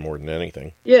 Lawbreakers more than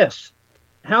anything. Yes.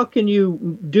 How can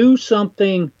you do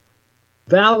something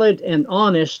valid and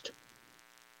honest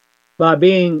by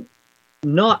being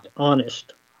not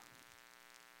honest?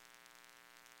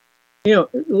 You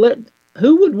know,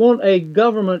 who would want a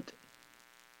government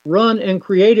run and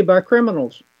created by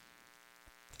criminals?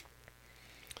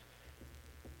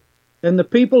 And the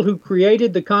people who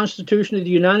created the Constitution of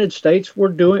the United States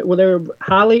were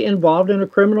highly involved in a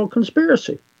criminal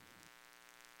conspiracy.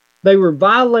 They were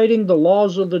violating the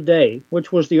laws of the day,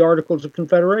 which was the Articles of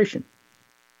Confederation.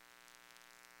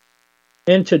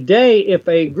 And today, if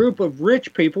a group of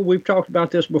rich people, we've talked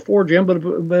about this before, Jim, but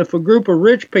if a group of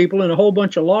rich people and a whole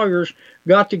bunch of lawyers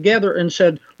got together and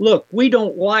said, look, we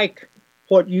don't like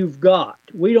what you've got.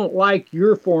 We don't like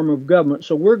your form of government,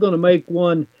 so we're going to make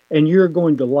one and you're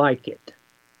going to like it.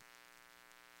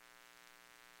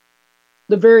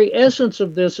 The very essence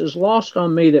of this is lost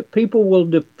on me, that people will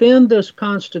defend this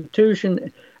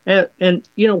Constitution, and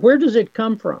you know, where does it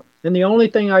come from? And the only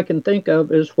thing I can think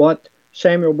of is what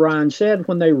Samuel Bryan said,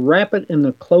 when they wrap it in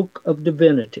the cloak of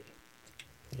divinity.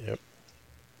 Yep.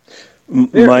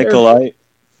 Michael,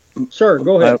 Sir,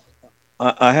 go ahead.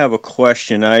 I have a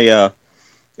question.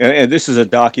 And this is a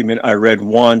document I read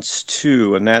once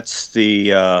too, and that's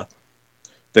the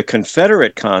the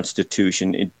Confederate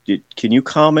Constitution, can you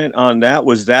comment on that?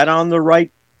 Was that on the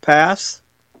right path?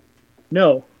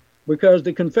 No, because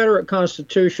the Confederate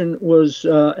Constitution was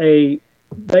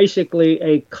basically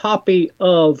a copy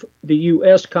of the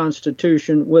U.S.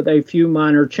 Constitution with a few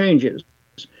minor changes.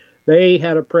 They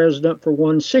had a president for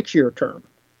one 6-year term,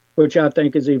 which I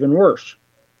think is even worse.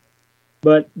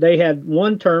 But they had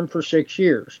one term for 6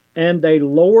 years, and they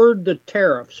lowered the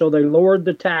tariff, so they lowered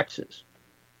the taxes.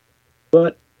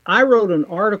 But I wrote an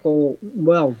article,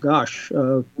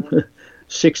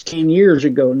 16 years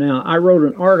ago now, I wrote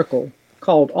an article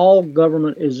called All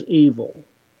Government is Evil.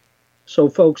 So,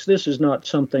 folks, this is not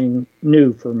something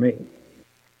new for me.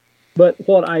 But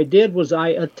what I did was I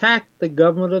attacked the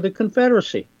government of the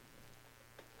Confederacy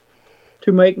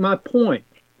to make my point.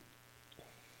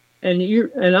 And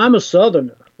I'm a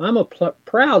Southerner. I'm a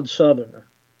proud Southerner.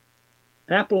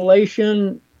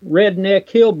 Appalachian redneck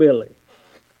hillbilly.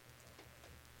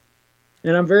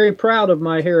 And I'm very proud of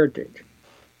my heritage.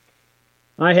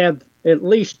 I have at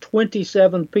least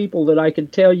 27 people that I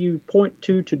could point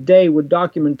to today with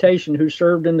documentation who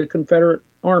served in the Confederate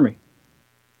Army.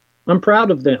 I'm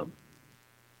proud of them.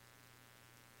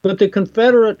 But the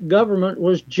Confederate government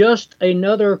was just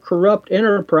another corrupt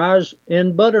enterprise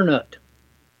in butternut.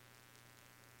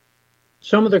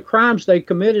 Some of the crimes they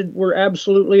committed were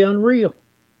absolutely unreal.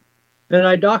 And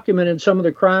I documented some of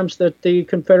the crimes that the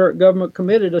Confederate government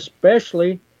committed,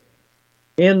 especially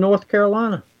in North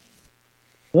Carolina.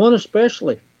 One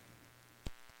especially.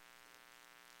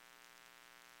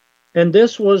 And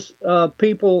this was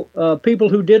people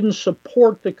who didn't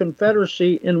support the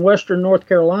Confederacy in Western North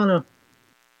Carolina.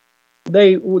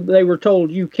 They were told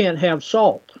you can't have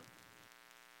salt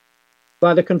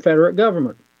by the Confederate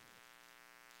government.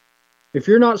 If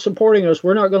you're not supporting us,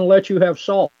 we're not going to let you have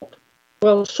salt.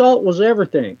 Well, salt was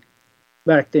everything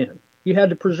back then. You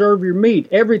had to preserve your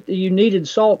meat. You needed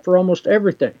salt for almost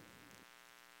everything.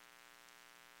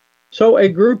 So a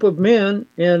group of men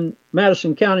in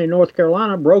Madison County, North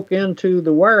Carolina, broke into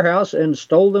the warehouse and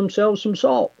stole themselves some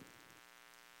salt.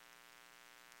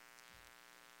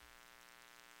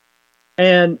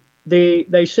 And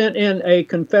they sent in a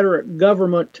Confederate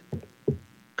government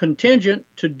contingent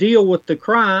to deal with the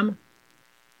crime.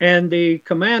 And the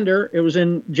commander, it was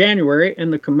in January,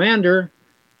 and the commander,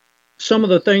 some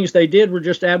of the things they did were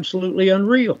just absolutely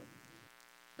unreal.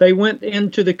 They went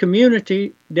into the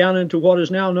community, down into what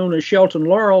is now known as Shelton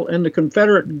Laurel, and the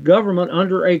Confederate government,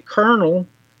 under a colonel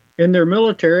in their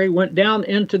military, went down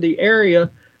into the area,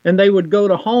 and they would go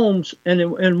to homes, and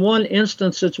in one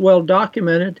instance it's well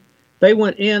documented, they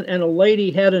went in and a lady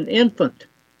had an infant.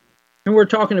 And we're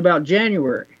talking about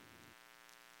January.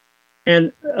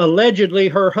 And allegedly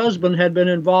her husband had been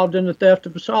involved in the theft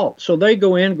of salt. So they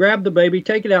go in, grab the baby,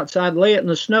 take it outside, lay it in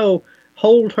the snow,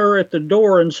 hold her at the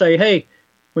door and say, hey,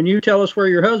 when you tell us where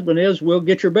your husband is, we'll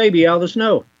get your baby out of the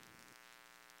snow.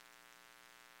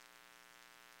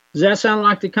 Does that sound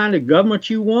like the kind of government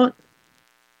you want?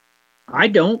 I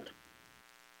don't.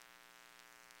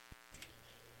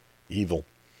 Evil.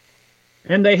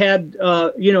 And they had,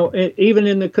 even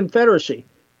in the Confederacy,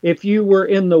 if you were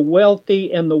in the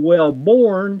wealthy and the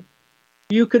well-born,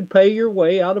 you could pay your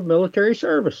way out of military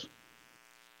service.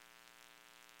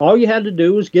 All you had to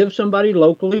do was give somebody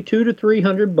locally $200 to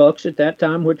 $300 at that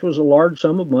time, which was a large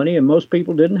sum of money, and most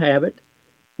people didn't have it.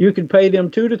 You could pay them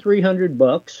 $200 to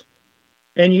 $300,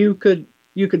 and you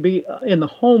could be in the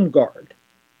home guard.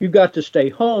 You got to stay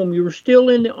home. You were still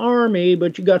in the Army,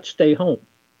 but you got to stay home.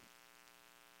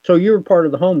 So you were part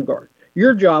of the home guard.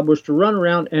 Your job was to run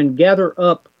around and gather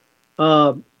up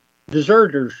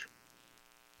deserters,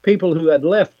 people who had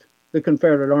left the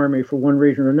Confederate Army for one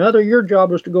reason or another. Your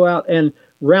job was to go out and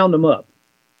round them up.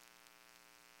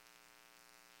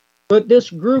 But this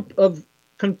group of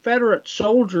Confederate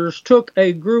soldiers took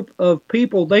a group of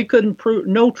people, they couldn't prove,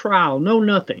 no trial, no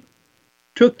nothing,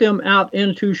 took them out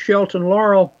into Shelton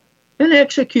Laurel and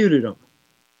executed them.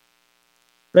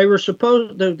 They were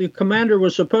the commander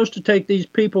was supposed to take these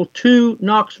people to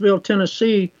Knoxville,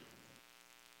 Tennessee,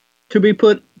 to be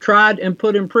tried and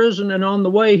put in prison. And on the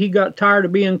way, he got tired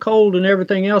of being cold and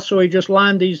everything else, so he just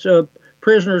lined these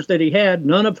prisoners that he had,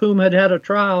 none of whom had had a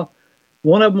trial.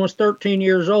 One of them was 13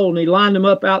 years old, and he lined them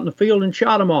up out in the field and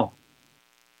shot them all.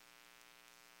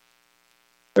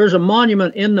 There's a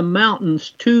monument in the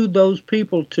mountains to those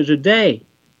people to today,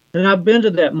 and I've been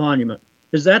to that monument.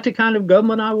 Is that the kind of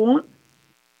government I want?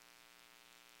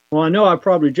 Well, I know I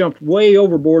probably jumped way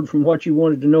overboard from what you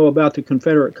wanted to know about the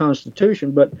Confederate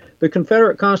Constitution, but the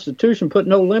Confederate Constitution put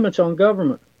no limits on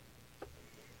government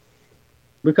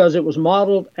because it was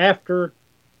modeled after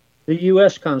the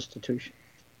U.S. Constitution.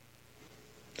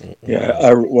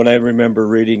 Yeah, when I remember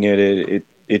reading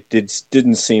it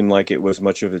didn't seem like it was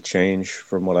much of a change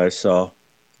from what I saw.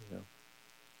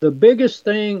 The biggest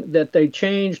thing that they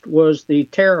changed was the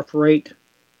tariff rate,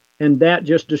 and that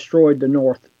just destroyed the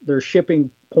North. Their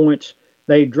shipping points,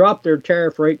 they dropped their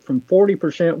tariff rate from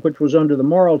 40%, which was under the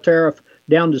Morrill tariff,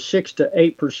 down to 6 to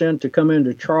 8% to come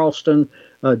into Charleston,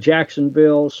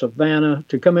 Jacksonville, Savannah,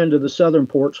 to come into the southern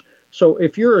ports. So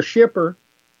if you're a shipper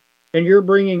and you're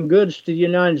bringing goods to the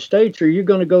United States, are you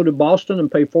going to go to Boston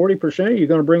and pay 40%? Or are you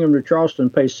going to bring them to Charleston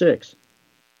and pay 6%?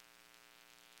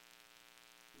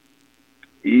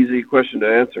 Easy question to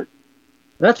answer.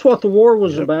 That's what the war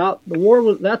was about. The war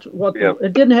was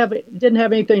it didn't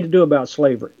have anything to do about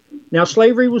slavery. Now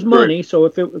slavery was money, right. So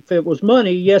if it was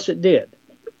money, yes it did.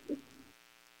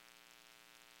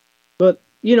 But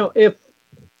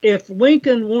if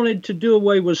Lincoln wanted to do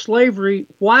away with slavery,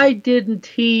 why didn't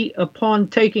he, upon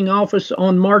taking office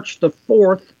on March the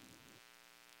 4th,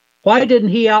 why didn't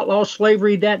he outlaw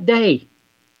slavery that day?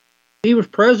 He was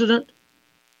president.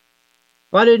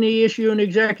 Why didn't he issue an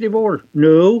executive order?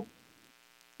 No.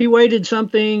 He waited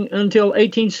something until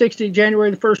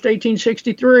January the 1st,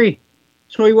 1863.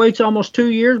 So he waits almost 2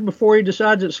 years before he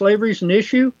decides that slavery is an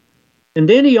issue. And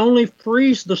then he only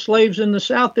frees the slaves in the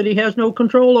South that he has no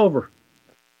control over.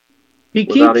 He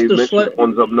keeps the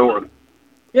ones up north.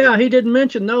 Yeah, he didn't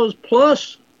mention those.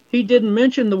 Plus, he didn't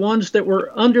mention the ones that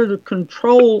were under the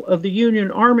control of the Union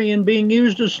Army and being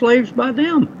used as slaves by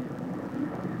them.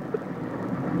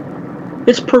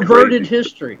 It's perverted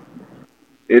history.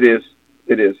 It is.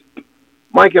 It is.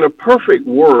 Mike, in a perfect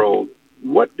world,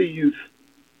 what do you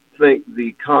think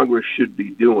the Congress should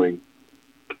be doing?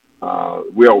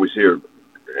 We always hear,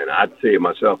 and I'd say it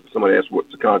myself, if somebody asks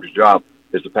what's the Congress' job,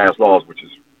 is to pass laws, which is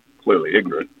clearly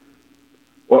ignorant.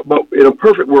 Well, but in a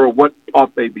perfect world, what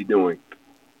ought they be doing?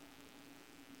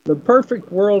 The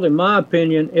perfect world, in my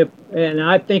opinion, and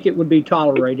I think it would be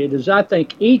tolerated, is I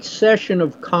think each session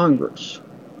of Congress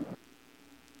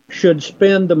should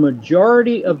spend the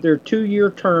majority of their 2-year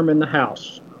term in the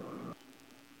House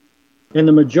and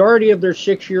the majority of their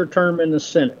 6-year term in the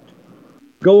Senate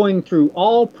going through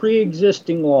all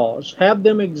pre-existing laws, have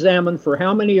them examined for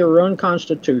how many are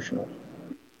unconstitutional.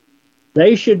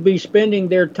 They should be spending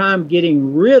their time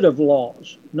getting rid of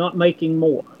laws, not making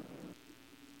more.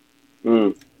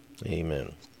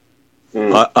 Amen.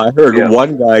 I heard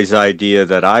one guy's idea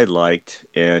that I liked,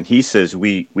 and he says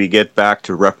we get back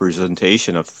to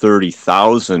representation of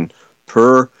 30,000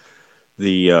 per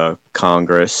the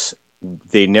Congress.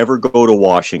 They never go to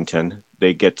Washington.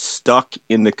 They get stuck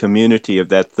in the community of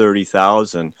that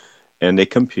 30,000, and they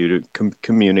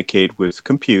communicate with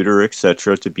computer,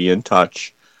 etc., to be in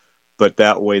touch. But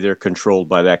that way they're controlled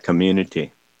by that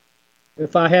community.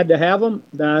 If I had to have them,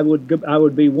 I would be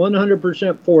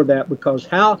 100% for that, because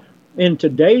how in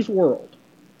today's world,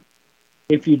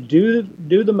 if you do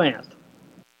the math,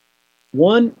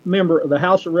 one member of the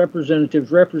House of Representatives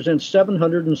represents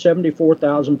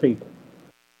 774,000 people.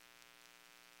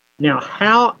 Now,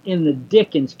 how in the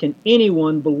dickens can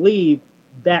anyone believe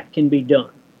that can be done?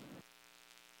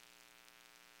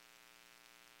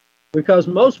 Because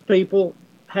most people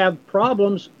have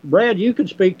problems. Brad, you could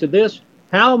speak to this.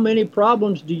 How many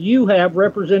problems do you have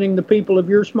representing the people of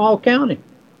your small county?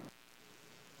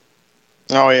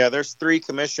 Oh, yeah, there's 3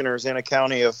 commissioners in a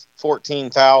county of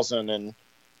 14,000, and,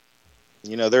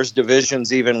 there's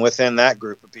divisions even within that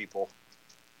group of people.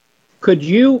 Could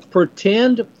you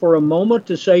pretend for a moment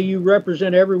to say you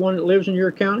represent everyone that lives in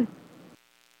your county?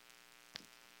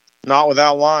 Not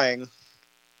without lying.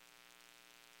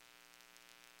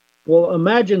 Well,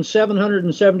 imagine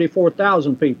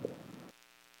 774,000 people.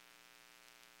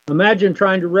 Imagine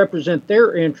trying to represent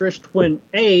their interest when,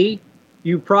 A,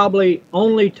 you probably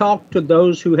only talk to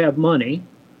those who have money,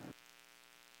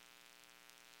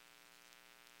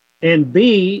 and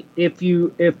B,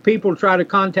 if people try to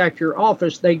contact your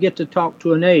office, they get to talk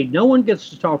to an aide. No one gets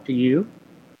to talk to you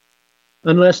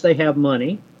unless they have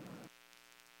money.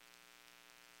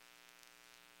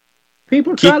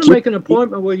 People try to make an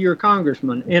appointment with your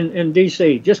congressman in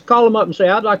D.C. Just call them up and say,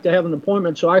 I'd like to have an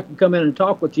appointment so I can come in and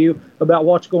talk with you about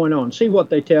what's going on. See what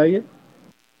they tell you.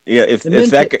 Yeah, if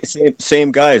that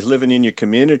same guy is living in your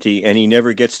community and he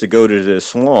never gets to go to the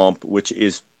swamp, which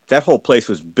is, that whole place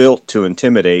was built to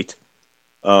intimidate,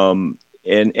 and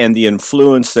the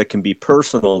influence that can be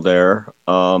personal there,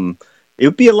 it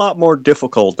would be a lot more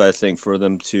difficult, I think, for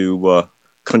them to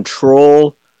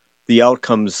control the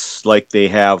outcomes like they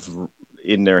have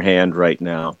in their hand right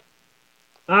now.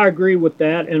 I agree with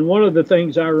that. And one of the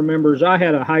things I remember is I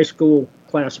had a high school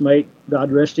classmate,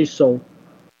 God rest his soul,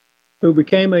 who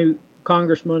became a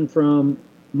congressman from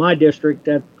my district,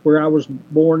 that where I was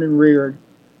born and reared.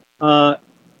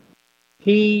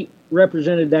 He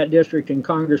represented that district in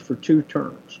Congress for 2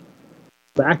 terms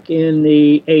back in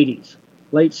the 80s,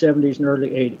 late 70s and early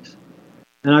 80s.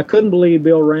 And I couldn't believe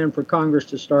Bill ran for Congress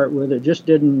to start with. It just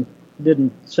didn't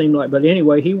seem like. But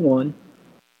anyway, he won.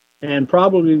 And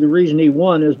probably the reason he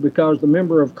won is because the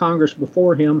member of Congress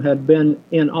before him had been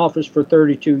in office for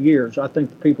 32 years. I think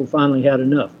the people finally had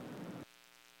enough.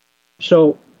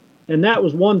 So, and that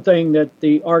was one thing that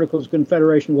the Articles of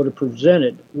Confederation would have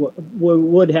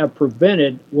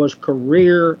prevented was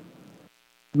career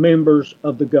members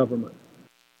of the government.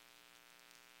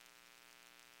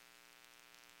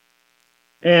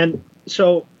 And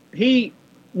so he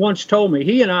once told me,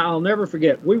 he and I'll never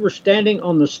forget, we were standing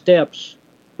on the steps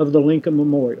of the Lincoln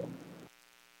Memorial.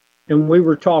 And we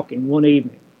were talking one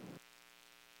evening.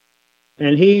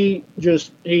 And he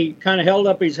kind of held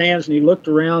up his hands and he looked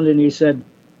around and he said,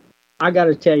 I got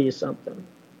to tell you something.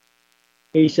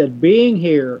 He said, being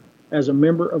here as a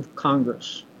member of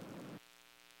Congress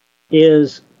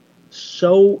is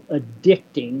so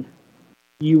addicting,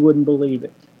 you wouldn't believe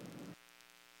it.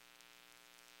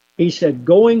 He said,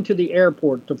 going to the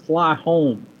airport to fly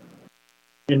home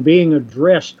and being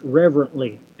addressed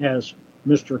reverently as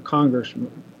Mr.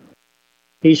 Congressman.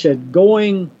 He said,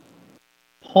 going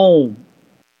home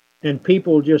and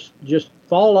people just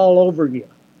fall all over you.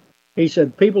 He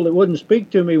said, people that wouldn't speak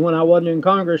to me when I wasn't in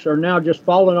Congress are now just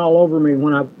falling all over me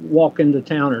when I walk into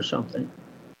town or something.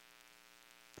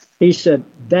 He said,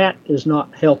 that is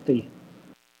not healthy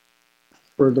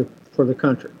for the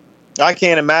country. I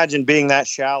can't imagine being that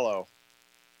shallow.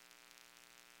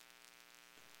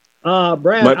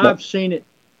 Brad, I've seen it.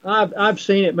 I've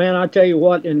seen it, man. I tell you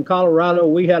what, in Colorado,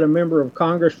 we had a member of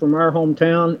Congress from our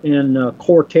hometown in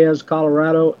Cortez,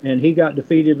 Colorado, and he got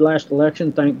defeated last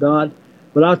election, thank God.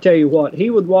 But I'll tell you what, he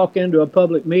would walk into a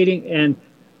public meeting and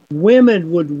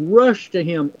women would rush to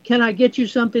him. Can I get you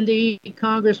something to eat,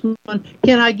 Congressman?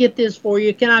 Can I get this for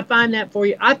you? Can I find that for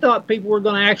you? I thought people were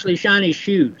going to actually shine his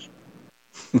shoes.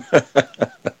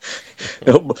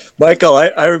 Michael,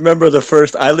 I remember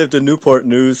I lived in Newport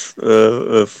News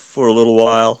for a little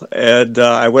while, and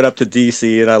I went up to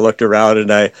D.C. and I looked around,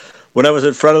 and when I was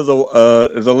in front of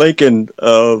the Lincoln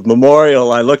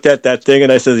Memorial, I looked at that thing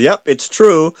and I said, yep, it's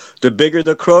true. The bigger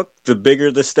the crook, the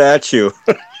bigger the statue.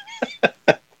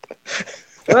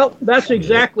 Well, that's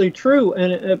exactly true.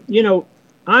 And,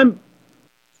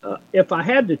 if I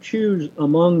had to choose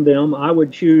among them, I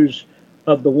would choose,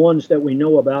 of the ones that we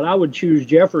know about, I would choose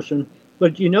Jefferson.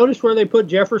 But you notice where they put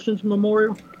Jefferson's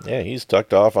memorial? Yeah, he's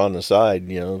tucked off on the side,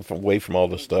 away from all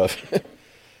the stuff.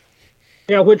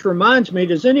 Yeah, which reminds me,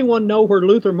 does anyone know where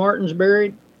Luther Martin's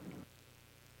buried?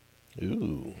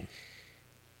 Ooh.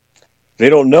 They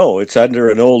don't know. It's under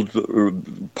an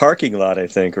old parking lot, I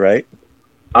think, right?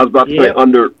 I was about to say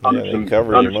under they some,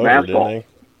 covered under him some over, asphalt. didn't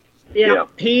Yeah,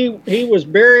 he was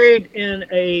buried in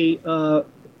a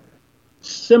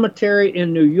cemetery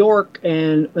in New York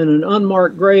and in an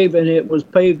unmarked grave, and it was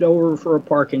paved over for a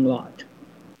parking lot.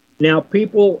 Now,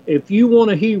 people, if you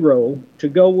want a hero to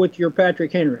go with your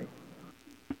Patrick Henry,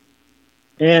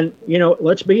 and,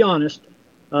 let's be honest,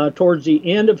 towards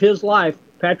the end of his life,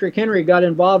 Patrick Henry got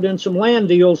involved in some land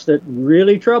deals that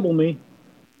really trouble me.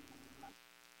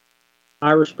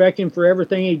 I respect him for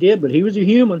everything he did, but he was a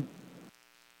human.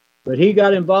 But he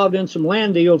got involved in some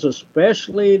land deals,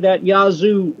 especially that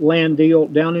Yazoo land deal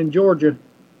down in Georgia,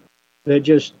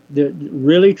 that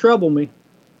really troubled me.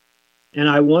 And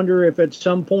I wonder if at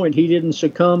some point he didn't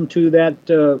succumb to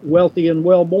that wealthy and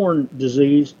well-born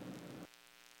disease.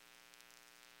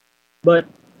 But,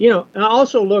 I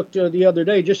also looked the other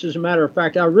day, just as a matter of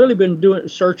fact, I've really been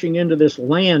searching into this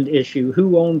land issue,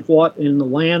 who owned what in the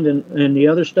land and the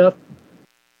other stuff.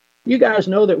 You guys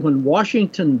know that when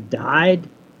Washington died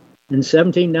in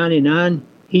 1799,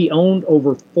 he owned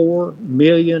over 4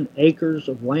 million acres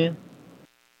of land.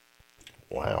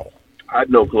 Wow. I had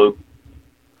no clue.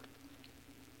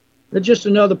 It's just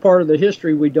another part of the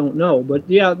history we don't know. But,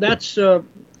 yeah, that's,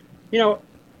 you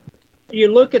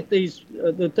look at these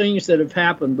the things that have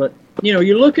happened, but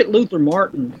you look at Luther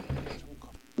Martin.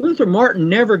 Luther Martin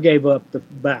never gave up the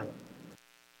battle,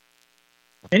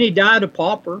 and he died a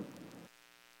pauper.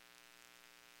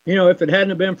 If it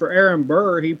hadn't been for Aaron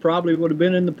Burr, he probably would have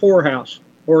been in the poorhouse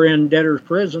or in debtor's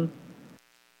prison.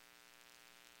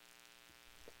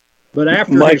 But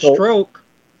after his stroke,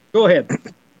 go ahead.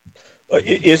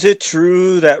 Is it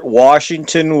true that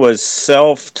Washington was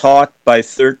self-taught by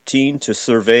 13 to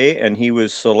survey, and he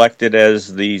was selected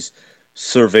as the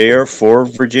surveyor for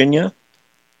Virginia?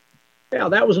 Yeah,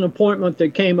 that was an appointment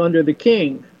that came under the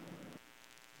king.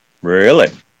 Really?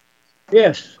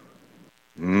 Yes.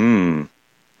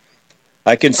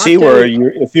 I can see where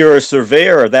if you're a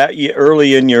surveyor that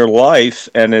early in your life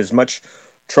and as much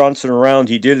trouncing around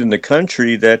he did in the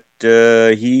country, that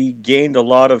he gained a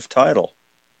lot of title.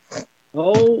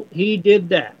 Oh, he did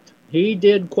that. He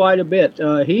did quite a bit.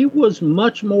 He was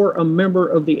much more a member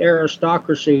of the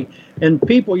aristocracy. And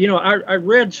people, I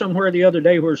read somewhere the other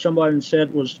day where somebody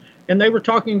said and they were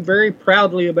talking very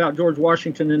proudly about George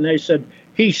Washington, and they said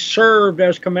he served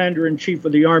as commander-in-chief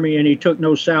of the army and he took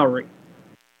no salary.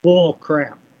 Bull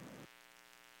crap.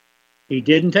 He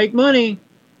didn't take money,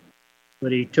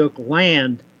 but he took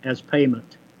land as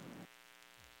payment.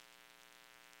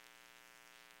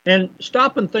 And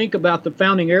stop and think about the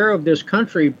founding era of this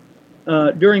country.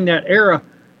 During that era,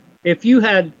 if you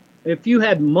had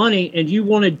money and you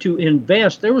wanted to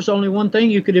invest, there was only one thing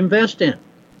you could invest in.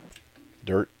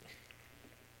 Dirt.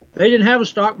 They didn't have a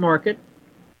stock market.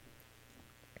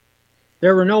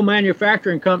 There were no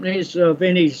manufacturing companies of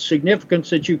any significance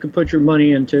that you could put your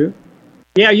money into.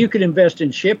 Yeah, you could invest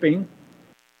in shipping,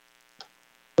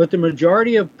 but the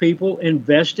majority of people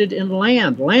invested in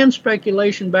land. Land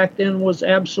speculation back then was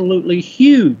absolutely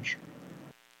huge.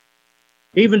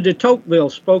 Even de Tocqueville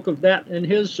spoke of that in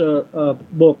his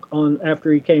book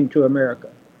after he came to America.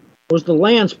 It was the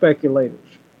land speculators.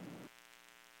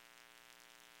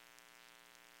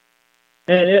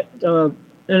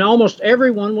 And almost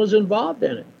everyone was involved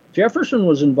in it. Jefferson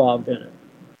was involved in it.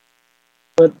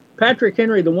 But Patrick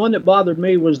Henry, the one that bothered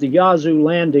me was the Yazoo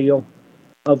land deal,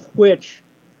 of which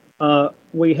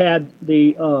we had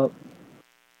the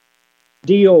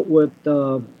deal with,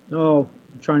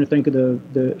 I'm trying to think of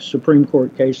the Supreme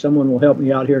Court case. Someone will help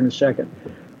me out here in a second.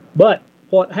 But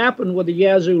what happened with the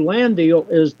Yazoo land deal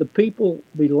is the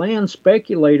land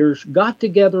speculators got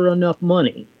together enough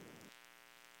money,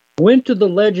 went to the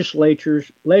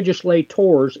legislators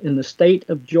in the state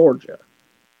of Georgia,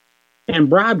 and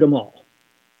bribed them all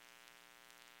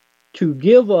to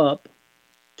give up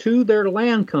to their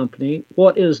land company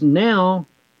what is now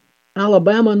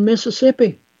Alabama and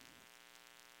Mississippi.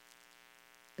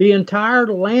 The entire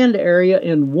land area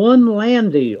in one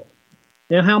land deal.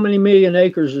 Now, how many million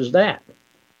acres is that?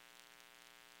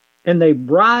 And they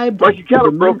bribed... But you kind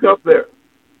of broke up there.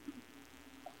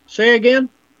 Say again?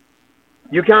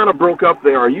 You kind of broke up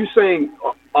there. Are you saying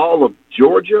all of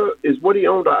Georgia is what he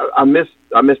owned? I missed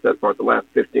that part, the last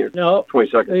 15 or 20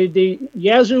 seconds. The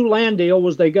Yazoo land deal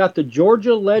was they got the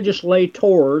Georgia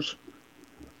legislators,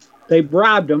 they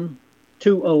bribed them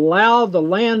to allow the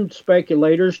land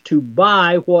speculators to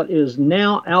buy what is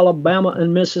now Alabama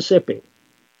and Mississippi.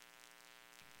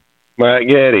 Mike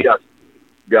Gaddy.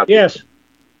 Got yes.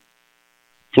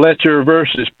 Fletcher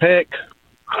versus Peck.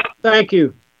 Thank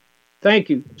you.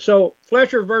 So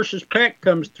Fletcher versus Peck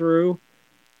comes through,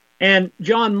 and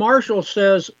John Marshall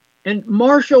says, and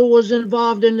Marshall was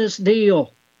involved in this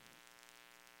deal.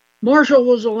 Marshall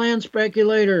was a land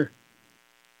speculator.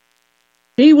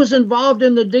 He was involved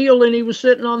in the deal, and he was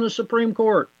sitting on the Supreme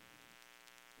Court.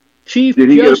 Chief Justice. Did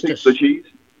he get a piece of cheese?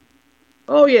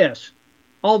 Oh, yes.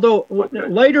 Although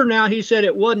later now he said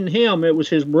it wasn't him, it was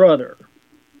his brother.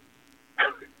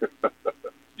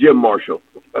 Jim Marshall.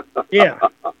 Yeah.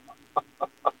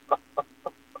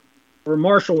 Or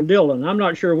Marshall Dillon. I'm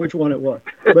not sure which one it was.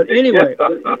 But anyway.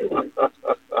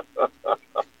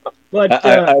 But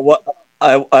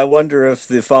I wonder if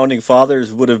the founding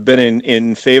fathers would have been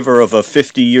in favor of a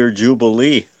 50-year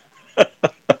jubilee.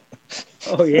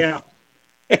 Oh, yeah.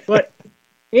 But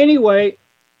anyway,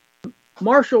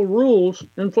 Marshall rules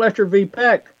in Fletcher v.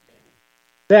 Peck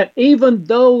that even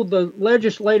though the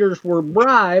legislators were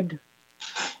bribed,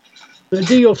 the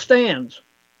deal stands.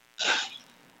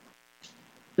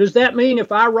 Does that mean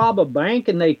if I rob a bank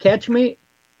and they catch me,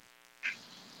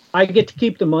 I get to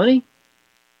keep the money?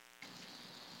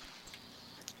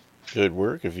 Good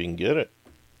work if you can get it.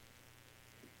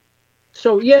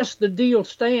 So yes, the deal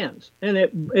stands, and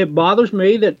it bothers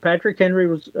me that Patrick Henry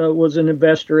was an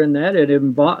investor in that.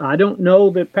 I don't know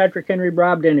that Patrick Henry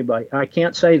bribed anybody. I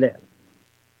can't say that,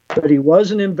 but he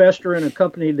was an investor in a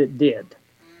company that did.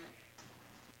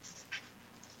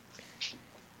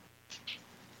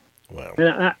 Wow.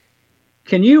 And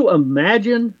can you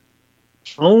imagine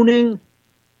owning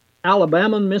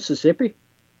Alabama and Mississippi?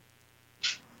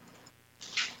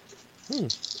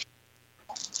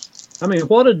 I mean,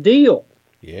 what a deal.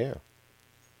 Yeah.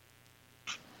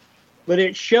 But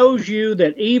it shows you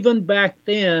that even back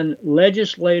then,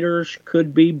 legislators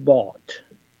could be bought.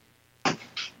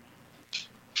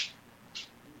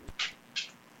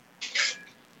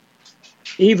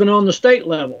 Even on the state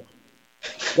level.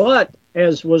 But,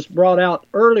 as was brought out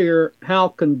earlier, how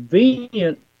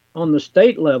convenient on the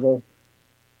state level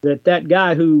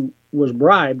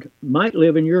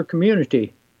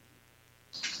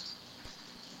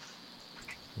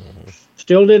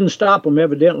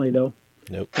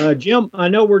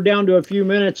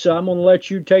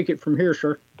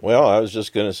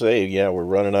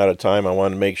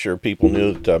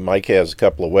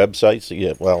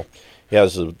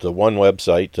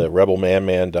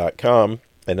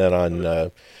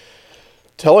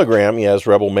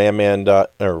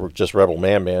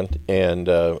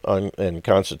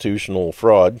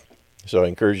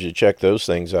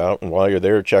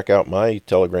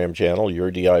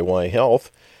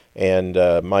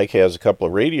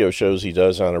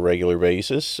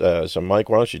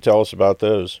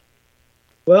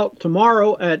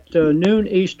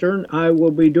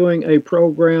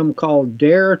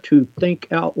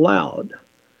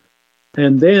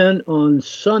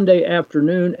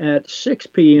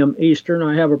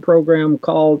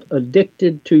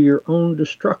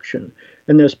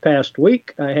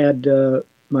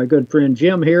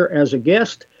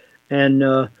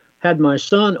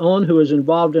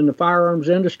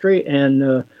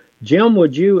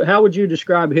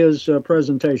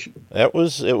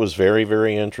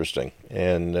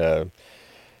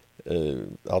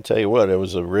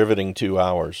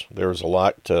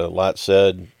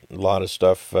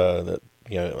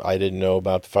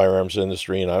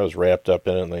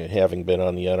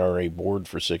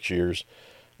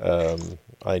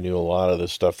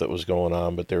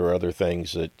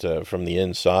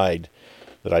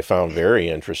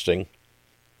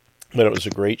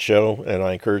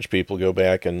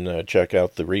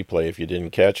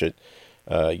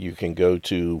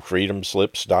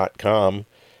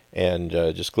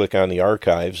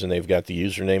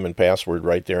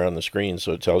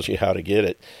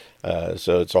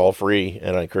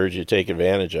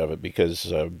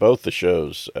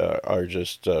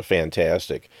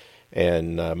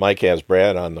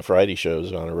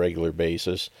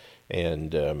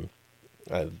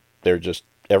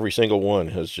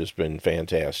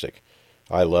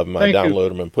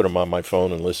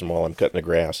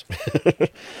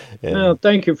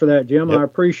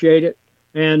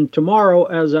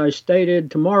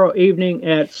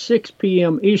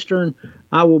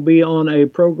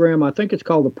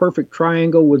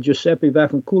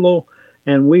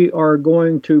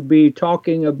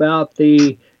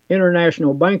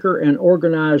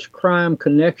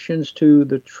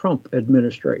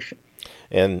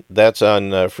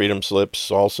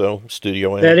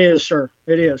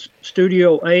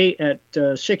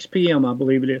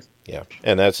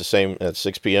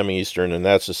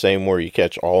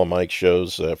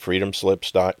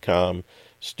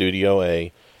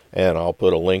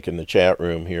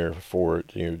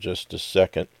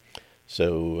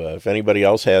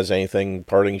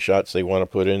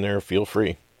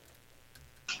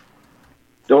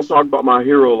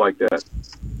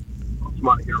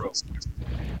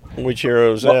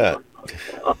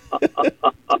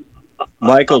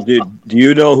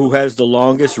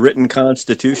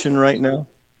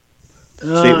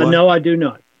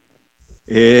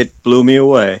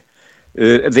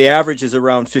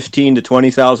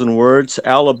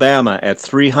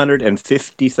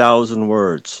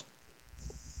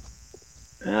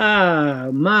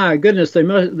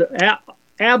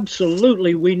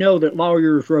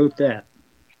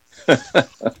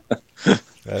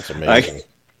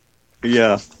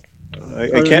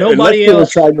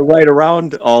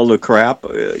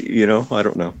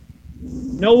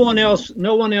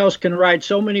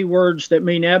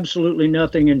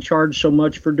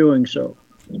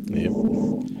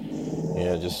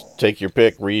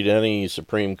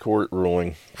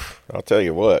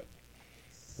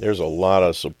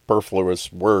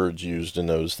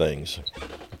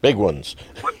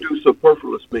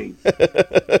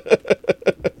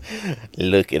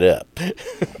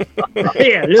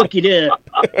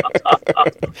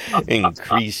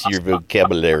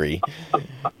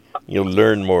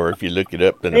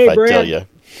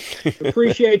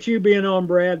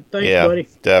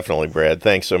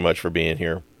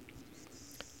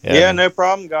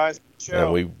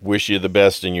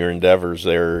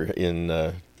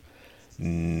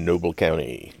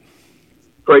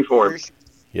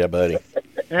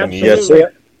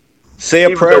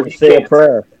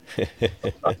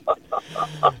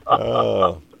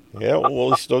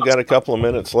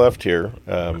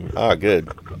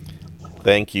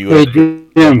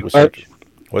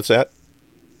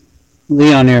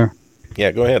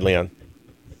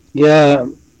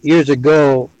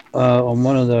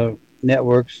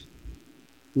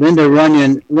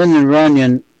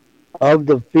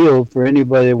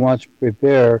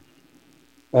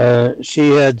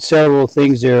She had several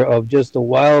things there of just the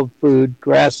wild food,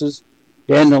 grasses,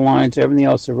 dandelions, everything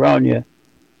else around you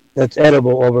that's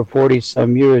edible over 40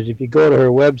 some years. If you go to her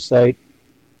website,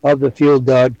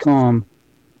 ofthefield.com,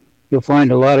 you'll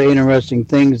find a lot of interesting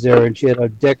things there. And she had a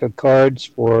deck of cards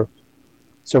for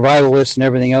survivalists and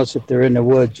everything else if they're in the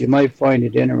woods. You might find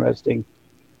it interesting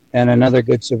and another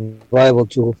good survival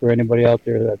tool for anybody out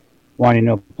there that wanting to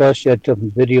know. Plus, she had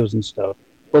some videos and stuff,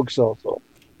 books also.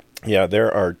 Yeah,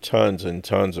 there are tons and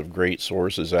tons of great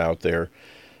sources out there.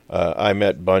 I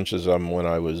met bunches of them when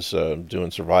I was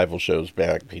doing survival shows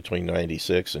back between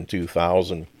 96 and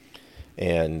 2000.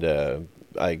 And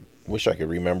I wish I could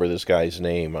remember this guy's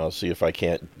name. I'll see if I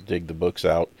can't dig the books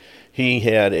out. He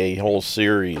had a whole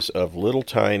series of little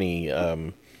tiny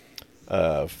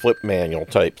flip manual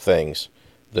type things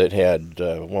that had,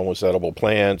 one was edible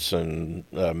plants and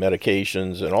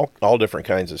medications and all different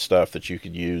kinds of stuff that you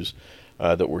could use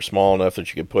that were small enough that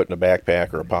you could put in a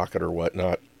backpack or a pocket or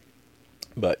whatnot.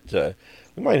 But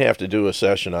we might have to do a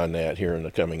session on that here in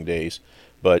the coming days.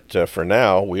 But for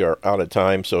now, we are out of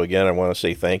time. So again, I want to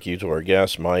say thank you to our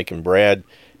guests, Mike and Brad,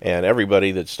 and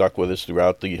everybody that stuck with us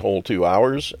throughout the whole 2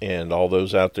 hours, and all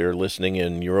those out there listening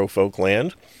in Eurofolk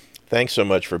land. Thanks so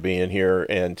much for being here,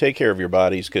 and take care of your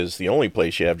bodies, because the only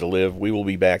place you have to live. We will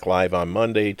be back live on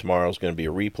Monday. Tomorrow's going to be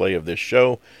a replay of this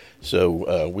show.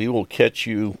 So we will catch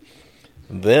you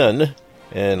then.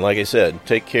 And like I said,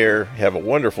 take care, have a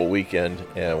wonderful weekend,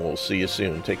 and we'll see you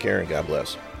soon. Take care, and God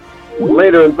bless.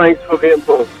 Later, and thanks for the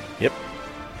info. Yep.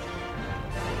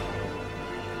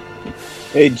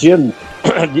 Hey, Jim,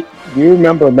 do you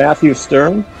remember Matthew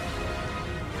Stern?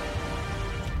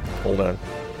 Hold on.